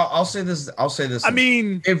 Okay, so I'll say this. I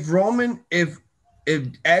mean, if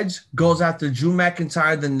Edge goes after Drew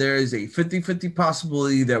McIntyre, then there is a 50-50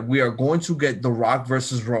 possibility that we are going to get The Rock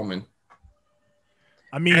versus Roman.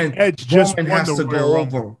 I mean, and Edge just Roman has to go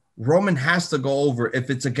over. Roman has to go over if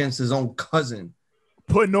it's against his own cousin.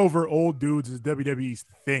 Putting over old dudes is WWE's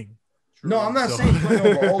thing. No, I'm not saying putting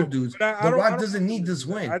over old dudes. The Rock doesn't need this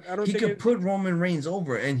win. He could put Roman Reigns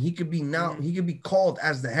over, and he could be he could be called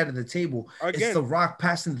as the head of the table. Again, it's The Rock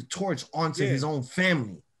passing the torch onto his own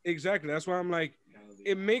family. Exactly. That's why I'm like,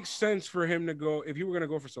 it makes sense for him to go. If you were gonna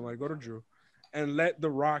go for somebody, go to Drew, and let The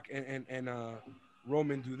Rock and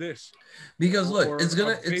Roman do this. Because look,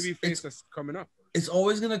 that's coming up. It's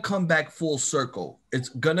always gonna come back full circle. It's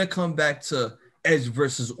gonna come back to Edge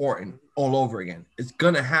versus Orton all over again. It's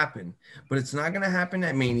gonna happen, but it's not gonna happen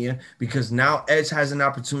at Mania because now Edge has an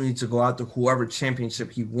opportunity to go after whoever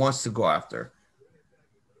championship he wants to go after.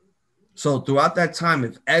 So throughout that time,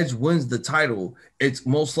 if Edge wins the title, it's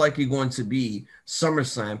most likely going to be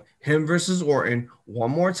SummerSlam, him versus Orton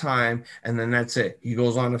one more time, and then that's it. He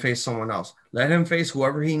goes on to face someone else. Let him face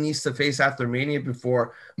whoever he needs to face after Mania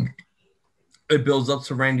before it builds up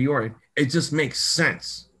to Randy Orton. It just makes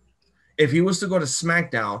sense. If he was to go to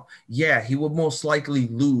SmackDown, yeah, he would most likely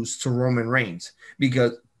lose to Roman Reigns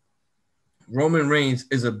because Roman Reigns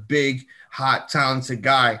is a big, hot, talented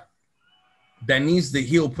guy that needs the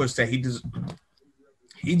heel push that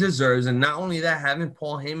he deserves. And not only that, having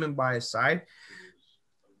Paul Heyman by his side,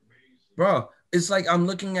 bro, it's like I'm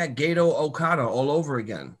looking at Gato Okada all over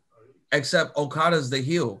again, except Okada's the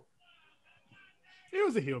heel. He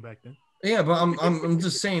was a heel back then. Yeah, but I'm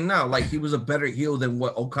just saying now, like he was a better heel than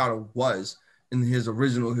what Okada was in his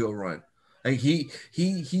original heel run. Like he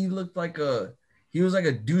looked like he was like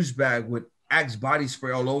a douchebag with Axe body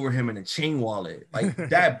spray all over him and a chain wallet. Like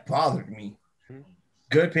that bothered me.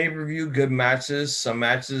 Good pay-per-view, good matches, some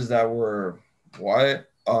matches that were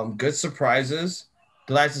good surprises.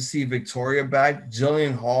 Glad to see Victoria back.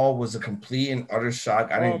 Jillian Hall was a complete and utter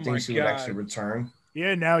shock. I didn't think she would actually return.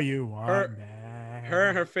 Yeah, now you are. Her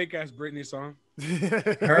and her fake ass Britney song.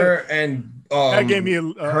 Her and that gave me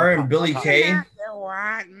her and Billy Kay.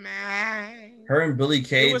 Her and Billy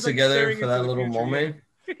Kay together for that little moment.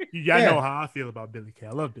 You gotta know how I feel about Billy Kay.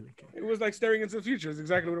 I love Billy Kay. It was like staring into the future. It's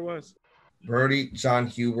exactly what it was. Brody John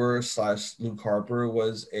Huber / Luke Harper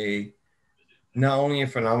was not only a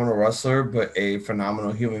phenomenal wrestler, but a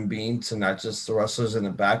phenomenal human being to not just the wrestlers in the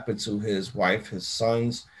back, but to his wife, his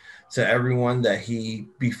sons, to everyone that he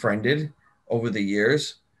befriended over the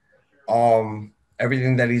years.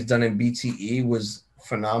 Everything that he's done in BTE was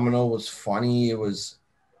phenomenal, was funny. It was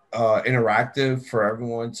interactive for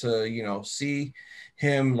everyone to, see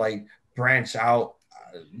him like branch out,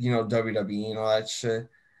 WWE and all that shit.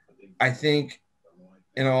 I think,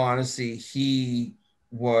 in all honesty, he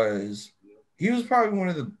was probably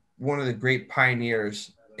one of the great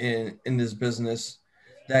pioneers in this business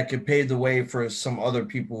that could pave the way for some other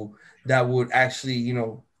people that would actually,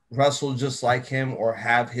 wrestle just like him or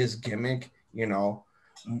have his gimmick,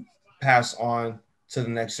 pass on to the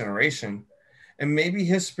next generation. And maybe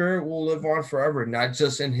his spirit will live on forever, not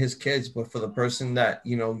just in his kids, but for the person that,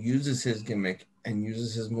 uses his gimmick and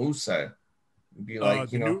uses his moveset. Be like,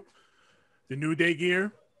 the New Day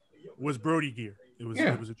gear was Brody gear. It was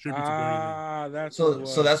a tribute to Brody.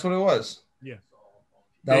 So that's what it was. Yeah.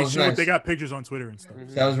 That was nice. They got pictures on Twitter and stuff.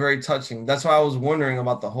 Mm-hmm. That was very touching. That's why I was wondering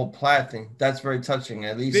about the whole plaid thing. That's very touching.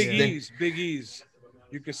 At least Big E's.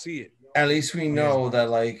 You can see it. At least we know that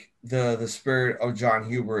like the spirit of John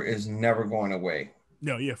Huber is never going away.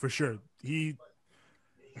 No, yeah, for sure. He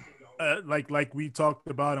like we talked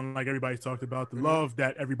about and like everybody talked about, the love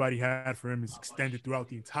that everybody had for him is extended throughout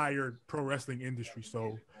the entire pro wrestling industry.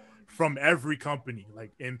 So from every company,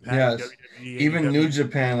 like Impact, Yes. WWE, Even AEW. New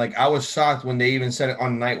Japan. Like I was shocked when they even said it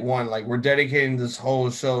on night one. Like we're dedicating this whole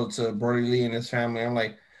show to Brody Lee and his family. I'm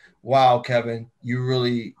like, wow, Kevin, you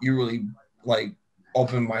really like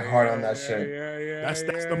opened my heart on that shit. That's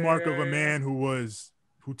the mark of a man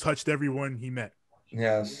who touched everyone he met.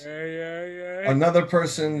 Yes. Yeah. Another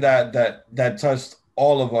person that touched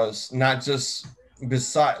all of us, not just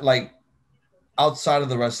beside like outside of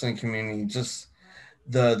the wrestling community, just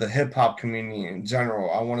the hip hop community in general.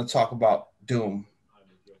 I want to talk about Doom.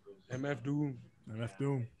 MF Doom. MF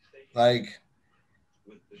Doom. Like,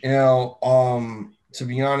 to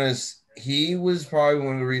be honest, he was probably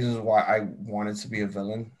one of the reasons why I wanted to be a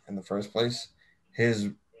villain in the first place. His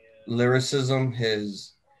lyricism,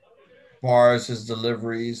 his bars, his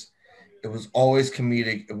deliveries, it was always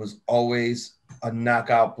comedic. It was always a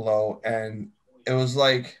knockout blow. And it was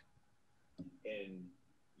like,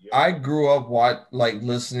 I grew up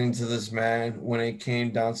listening to this man when it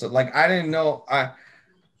came down to like I didn't know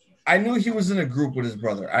I knew he was in a group with his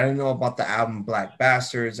brother. I didn't know about the album Black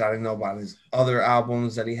Bastards. I didn't know about his other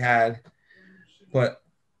albums that he had, but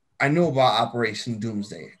I knew about Operation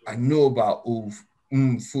Doomsday. I knew about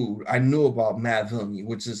Food. I knew about Mad Villainy,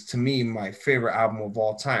 which is to me my favorite album of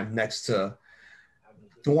all time, next to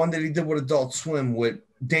the one that he did with Adult Swim with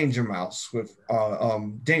Danger Mouse with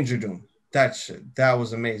Danger Doom. That shit, that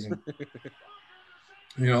was amazing.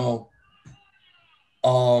 To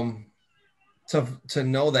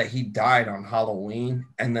know that he died on Halloween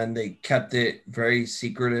and then they kept it very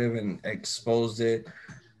secretive and exposed it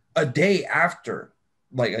a day after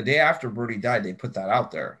Brody died, they put that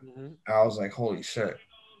out there. Mm-hmm. I was like, holy shit.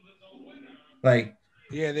 Like,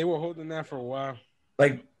 yeah, they were holding that for a while.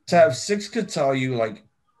 Like, to have Six could tell you, like,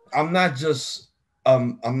 I'm not just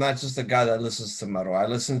a guy that listens to metal. I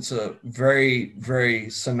listen to very, very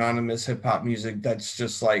synonymous hip hop music that's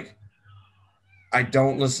just like, I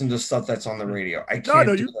don't listen to stuff that's on the radio. I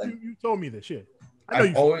can't do that. You told me this shit.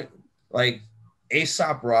 I've always, like,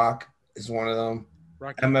 Aesop Rock is one of them.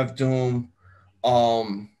 Rocky. MF Doom.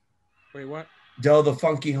 Wait, what? Del the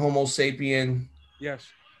Funky Homo Sapien. Yes.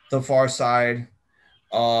 The Far Side.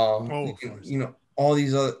 All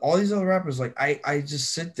these other rappers, like I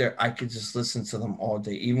just sit there, I could just listen to them all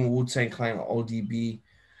day. Even Wu-Tang Clan, ODB,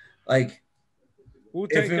 like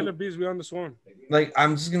Wu-Tang Killer Bees, we on the swarm. Like,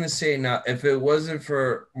 I'm just gonna say it now, if it wasn't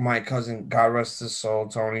for my cousin, God rest his soul,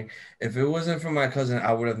 Tony, if it wasn't for my cousin,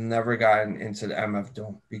 I would have never gotten into the MF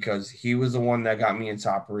Doom because he was the one that got me into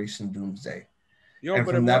Operation Doomsday. Yo, and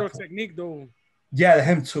but Immortal Technique though. Yeah,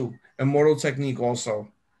 him too. Immortal Technique also.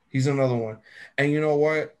 He's another one. And you know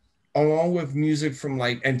what? Along with music from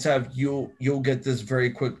like, and Tev, you'll get this very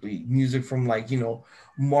quickly. Music from like,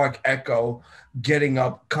 Mark Echo, Getting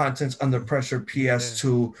Up, Contents Under Pressure,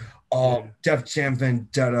 PS2, Def Jam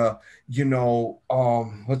Vendetta,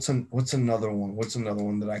 what's another one? What's another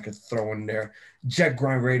one that I could throw in there? Jet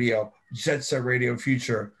Grind Radio, Jet Set Radio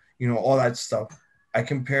Future, all that stuff. I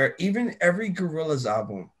compare even every Gorillaz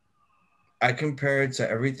album. I compare it to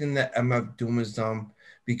everything that MF Doom has done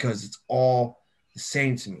because it's all the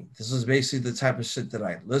same to me. This is basically the type of shit that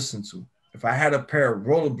I listen to. If I had a pair of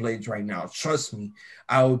rollerblades right now, trust me,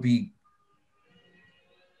 I would be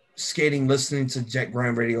skating, listening to Jet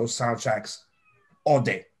Grind Radio soundtracks all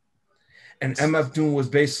day. And MF Doom was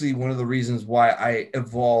basically one of the reasons why I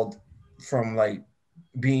evolved from like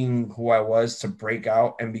being who I was to break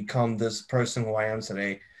out and become this person who I am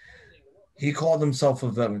today. He called himself a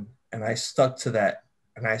villain, and I stuck to that.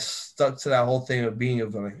 And I stuck to that whole thing of being a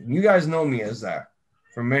villain. You guys know me as that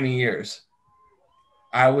for many years.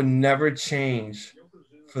 I would never change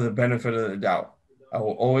for the benefit of the doubt. I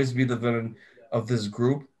will always be the villain of this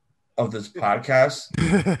group, of this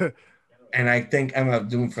podcast. And I thank MF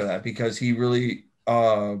Doom for that because he really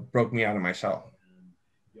broke me out of my shell.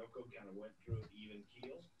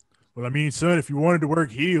 Well, I mean, son, if you wanted to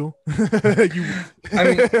work heel,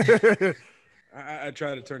 I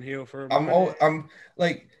try to turn heel for. I'm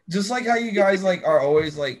like, just like how you guys like are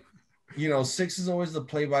always like, Six is always the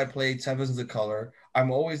play-by-play, Tevin's the color.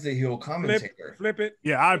 I'm always the heel commentator. Flip it.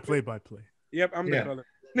 Yeah, I play-by-play. Yep, I'm the color.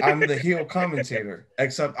 I'm the heel commentator,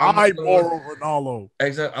 except I'm Ronaldo.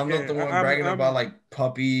 Except I'm not the one bragging about like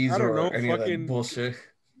puppies or any of that bullshit.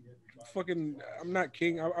 I'm not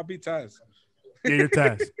King. I'll be Taz. Yeah, you're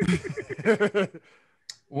Taz.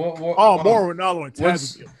 More Ronaldo and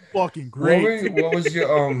Taz would be fucking great. What was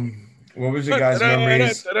your guys'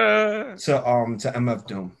 memories to MF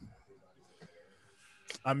Doom?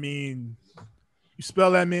 I mean, you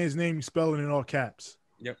spell that man's name, you spell it in all caps.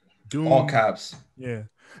 Yep. Doom. All caps. Yeah.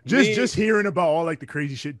 Just hearing about all like the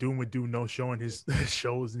crazy shit Doom would do, no showing his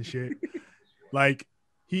shows and shit. Like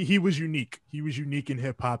he was unique. He was unique in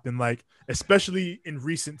hip hop, and like especially in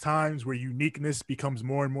recent times where uniqueness becomes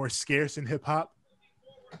more and more scarce in hip hop,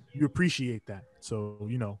 you appreciate that. So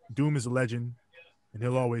Doom is a legend, and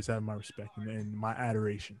he'll always have my respect and my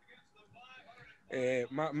adoration.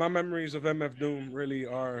 My memories of MF Doom really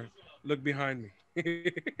are look behind me.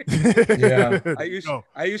 Yeah.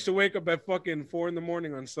 I used to wake up at fucking 4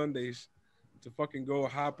 a.m. on Sundays to fucking go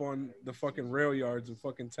hop on the fucking rail yards and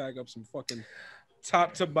fucking tag up some fucking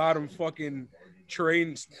top to bottom fucking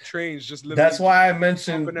trains just literally. That's why I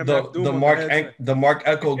mentioned the Mark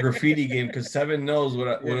Echo graffiti game, because Seven knows what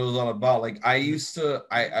it was all about. Like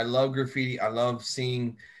I love graffiti. I love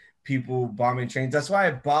seeing people bombing trains. That's why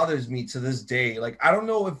it bothers me to this day. Like, I don't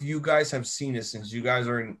know if you guys have seen it since you guys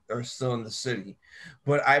are still in the city,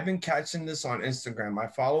 but I've been catching this on Instagram. I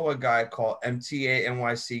follow a guy called MTA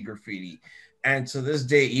NYC Graffiti, and to this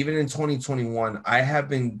day, even in 2021, I have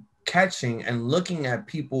been catching and looking at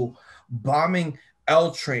people bombing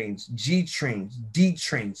L trains, G trains, D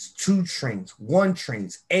trains, 2 trains, 1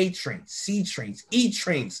 trains, A trains, C trains, E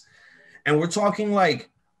trains, and we're talking like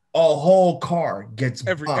a whole car gets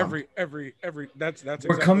bombed. Every that's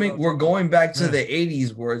we're going back to the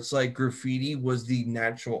 80s where it's like graffiti was the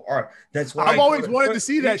natural art. That's why I've always wanted to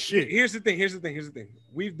see that shit. Here's the thing.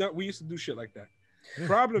 We used to do shit like that.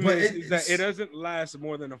 Problem is that it doesn't last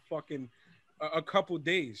more than a couple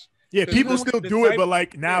days. Yeah, people still do it, but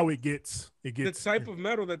like now it gets the type of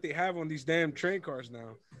metal that they have on these damn train cars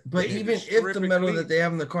now. But even if the metal that they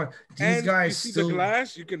have in the car, these guys still the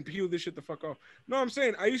glass, you can peel this shit the fuck off. No, I'm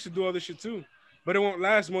saying I used to do all this shit too, but it won't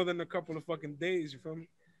last more than a couple of fucking days. You feel me?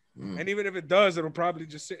 And even if it does, it'll probably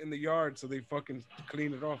just sit in the yard so they fucking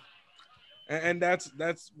clean it off. And that's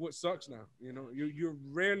what sucks now. You're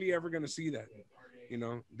rarely ever gonna see that.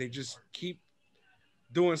 They just keep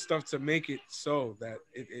doing stuff to make it so that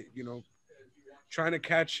it trying to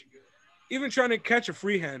catch a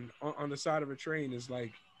freehand on the side of a train is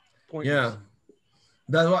like pointless. Yeah,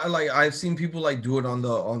 that's why I've seen people like do it on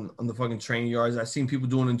the fucking train yards. I've seen people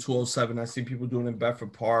doing it in 207. I've seen people doing it in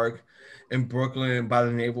Bedford Park, in Brooklyn, by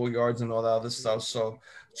the naval yards and all that other stuff. So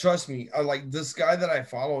trust me, I like this guy that I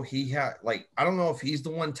follow. He had I don't know if he's the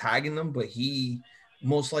one tagging them, but he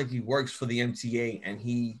most likely works for the MTA, and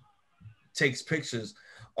he takes pictures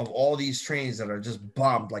of all these trains that are just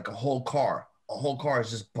bombed, like a whole car is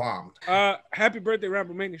just bombed. Happy birthday,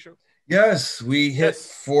 Ramblemania show. Yes, we hit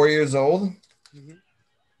 4 years old. Mm-hmm.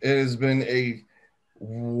 It has been a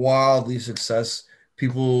wildly success.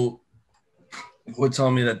 People would tell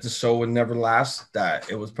me that the show would never last, that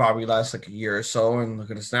it would probably last like a year or so, and look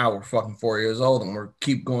at us now, we're fucking 4 years old and we're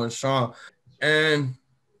keep going strong. And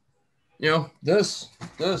this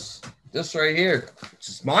right here, which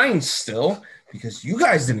is mine still, because you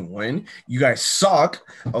guys didn't win. You guys suck.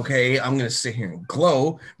 Okay, I'm gonna sit here and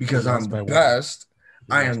glow because I'm the best.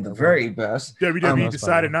 I am the very best. WWE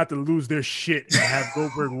decided not to lose their shit and have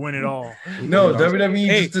Goldberg win it all. No,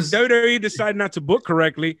 WWE decided not to book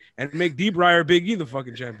correctly and make D-Bry Big E the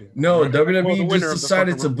fucking champion. No, WWE just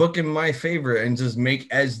decided to book in my favor and just make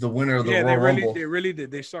Edge the winner of the Royal Rumble. They really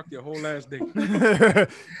did. They sucked your whole ass dick.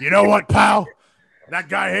 You know what, pal? That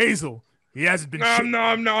guy Hazel. He hasn't been. No,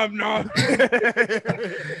 I'm not.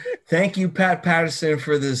 Thank you, Pat Patterson,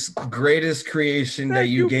 for this greatest creation that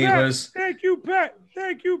you gave us. Thank you, Pat.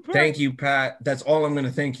 Thank you, Pat. That's all I'm going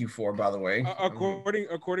to thank you for, by the way. According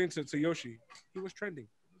to Yoshi, he was trending.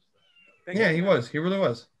 He was. He really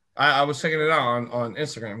was. I was checking it out on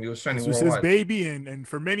Instagram. He was trending. This was his baby, and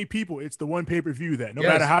for many people, it's the one pay-per-view that no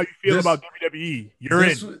matter how you feel about WWE, you're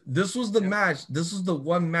in. This was the match. This was the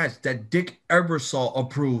one match that Dick Ebersol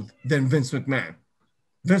approved than Vince McMahon.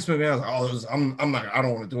 Vince McMahon was like, I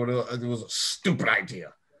don't want to do it. It was a stupid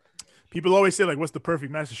idea. People always say, like, what's the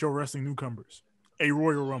perfect match to show wrestling newcomers? A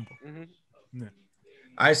Royal Rumble. Mm-hmm. Yeah.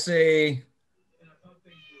 I say...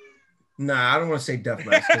 Nah, I don't want to say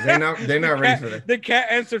deathmatch because they're not ready for that. The cat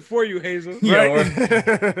answered for you, Hazel.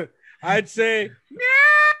 Right? I'd say,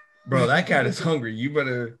 bro, that cat is hungry. You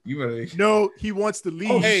better. No, he wants to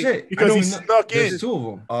leave. Oh shit! Because he's stuck in. There's 2 of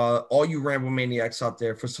them. All you Ramble Maniacs out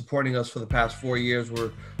there for supporting us for the past 4 years.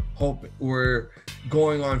 We're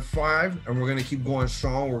going on 5, and we're gonna keep going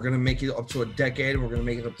strong. We're gonna make it up to a decade. We're gonna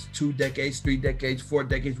make it up to 2 decades, 3 decades, 4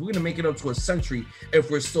 decades. We're gonna make it up to a century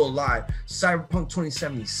if we're still alive. Cyberpunk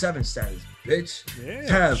 2077 status, bitch.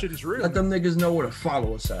 Yeah, shit is real. Let them niggas know where to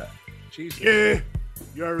follow us at. Jesus. Yeah,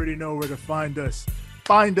 you already know where to find us.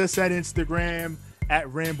 Find us at Instagram at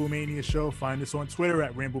Ramblemania Show. Find us on Twitter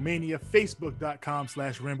at Ramblemania,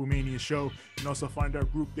 Facebook.com/Ramblemania Show. You can also find our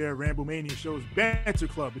group there, Ramblemania Show's Banter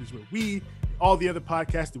Club. It is where we, all the other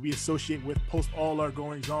podcasts that we associate with post all our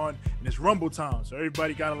goings on, and it's Rumble time, so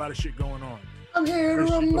everybody got a lot of shit going on. I'm here to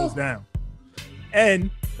First shit rumble. goes down.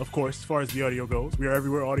 And of course, as far as the audio goes, we are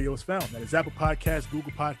everywhere audio is found. That is Apple Podcasts,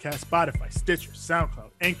 Google Podcasts, Spotify, Stitcher,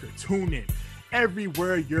 SoundCloud, Anchor, TuneIn.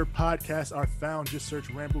 Everywhere your podcasts are found, just search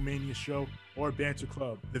Ramblemania Show or Banter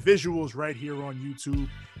Club. The visuals right here on YouTube.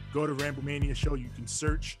 Go to Ramblemania Show. You can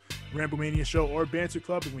search Ramblemania Show or Banter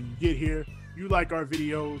Club. And when you get here, you like our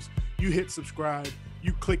videos, you hit subscribe,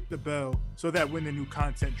 you click the bell so that when the new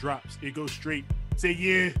content drops, it goes straight. Say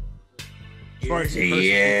yeah. As far as me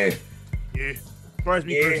personally, yeah. As far as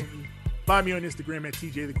me personally, find me on Instagram at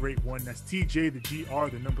TJ the Great 1. That's TJ the GR,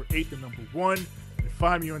 the number 8, the number 1. And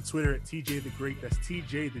find me on Twitter at TJ the Great. That's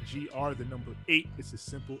TJ the GR, the number 8. It's as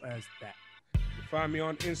simple as that. You find me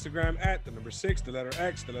on Instagram at the number 6, the letter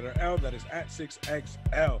X, the letter L. That is at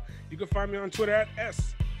 6XL. You can find me on Twitter at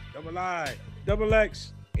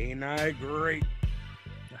SIIXX. Ain't I great?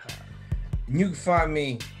 You can find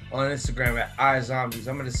me on Instagram at iZombies.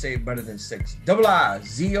 I'm going to say it better than 6.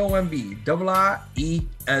 IIZOMB.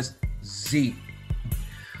 IIESZ.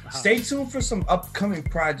 Stay tuned for some upcoming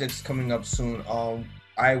projects coming up soon.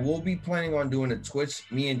 I will be planning on doing a Twitch.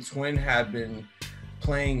 Me and Twin have been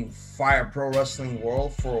playing Fire Pro Wrestling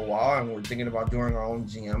World for a while, and we're thinking about doing our own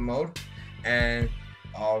GM mode. And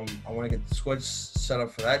I want to get the Twitch set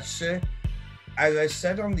up for that shit. As I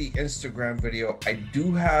said on the Instagram video, I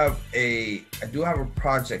do have a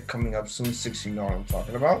project coming up soon. 6, you know what I'm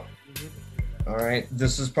talking about. All right,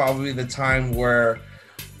 this is probably the time where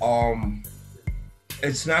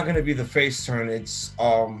it's not going to be the face turn. It's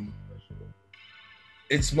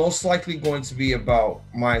most likely going to be about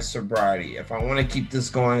my sobriety. If I want to keep this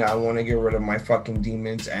going, I want to get rid of my fucking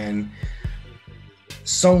demons, and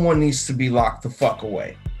someone needs to be locked the fuck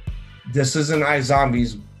away. This isn't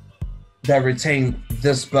iZombies that retained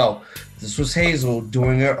this belt. This was Hazel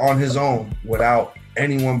doing it on his own without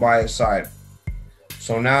anyone by his side.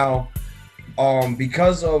 So now,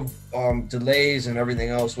 because of delays and everything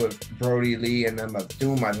else with Brody Lee and MF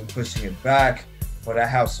Doom, I've been pushing it back, but I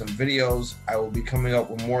have some videos. I will be coming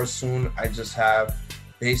up with more soon. I just have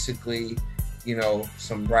basically,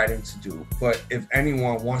 some writing to do. But if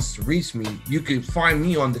anyone wants to reach me, you can find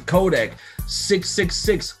me on the codec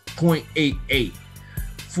 666.88.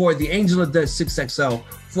 For the Angel of Death 6XL,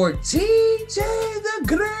 for TJ the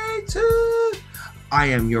Great, I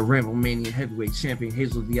am your Ramblemania Heavyweight Champion,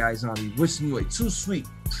 Hazel the iZombie, wishing you a too sweet,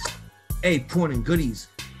 a porn and goodies,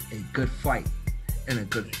 a good fight, and a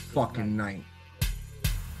good fucking night.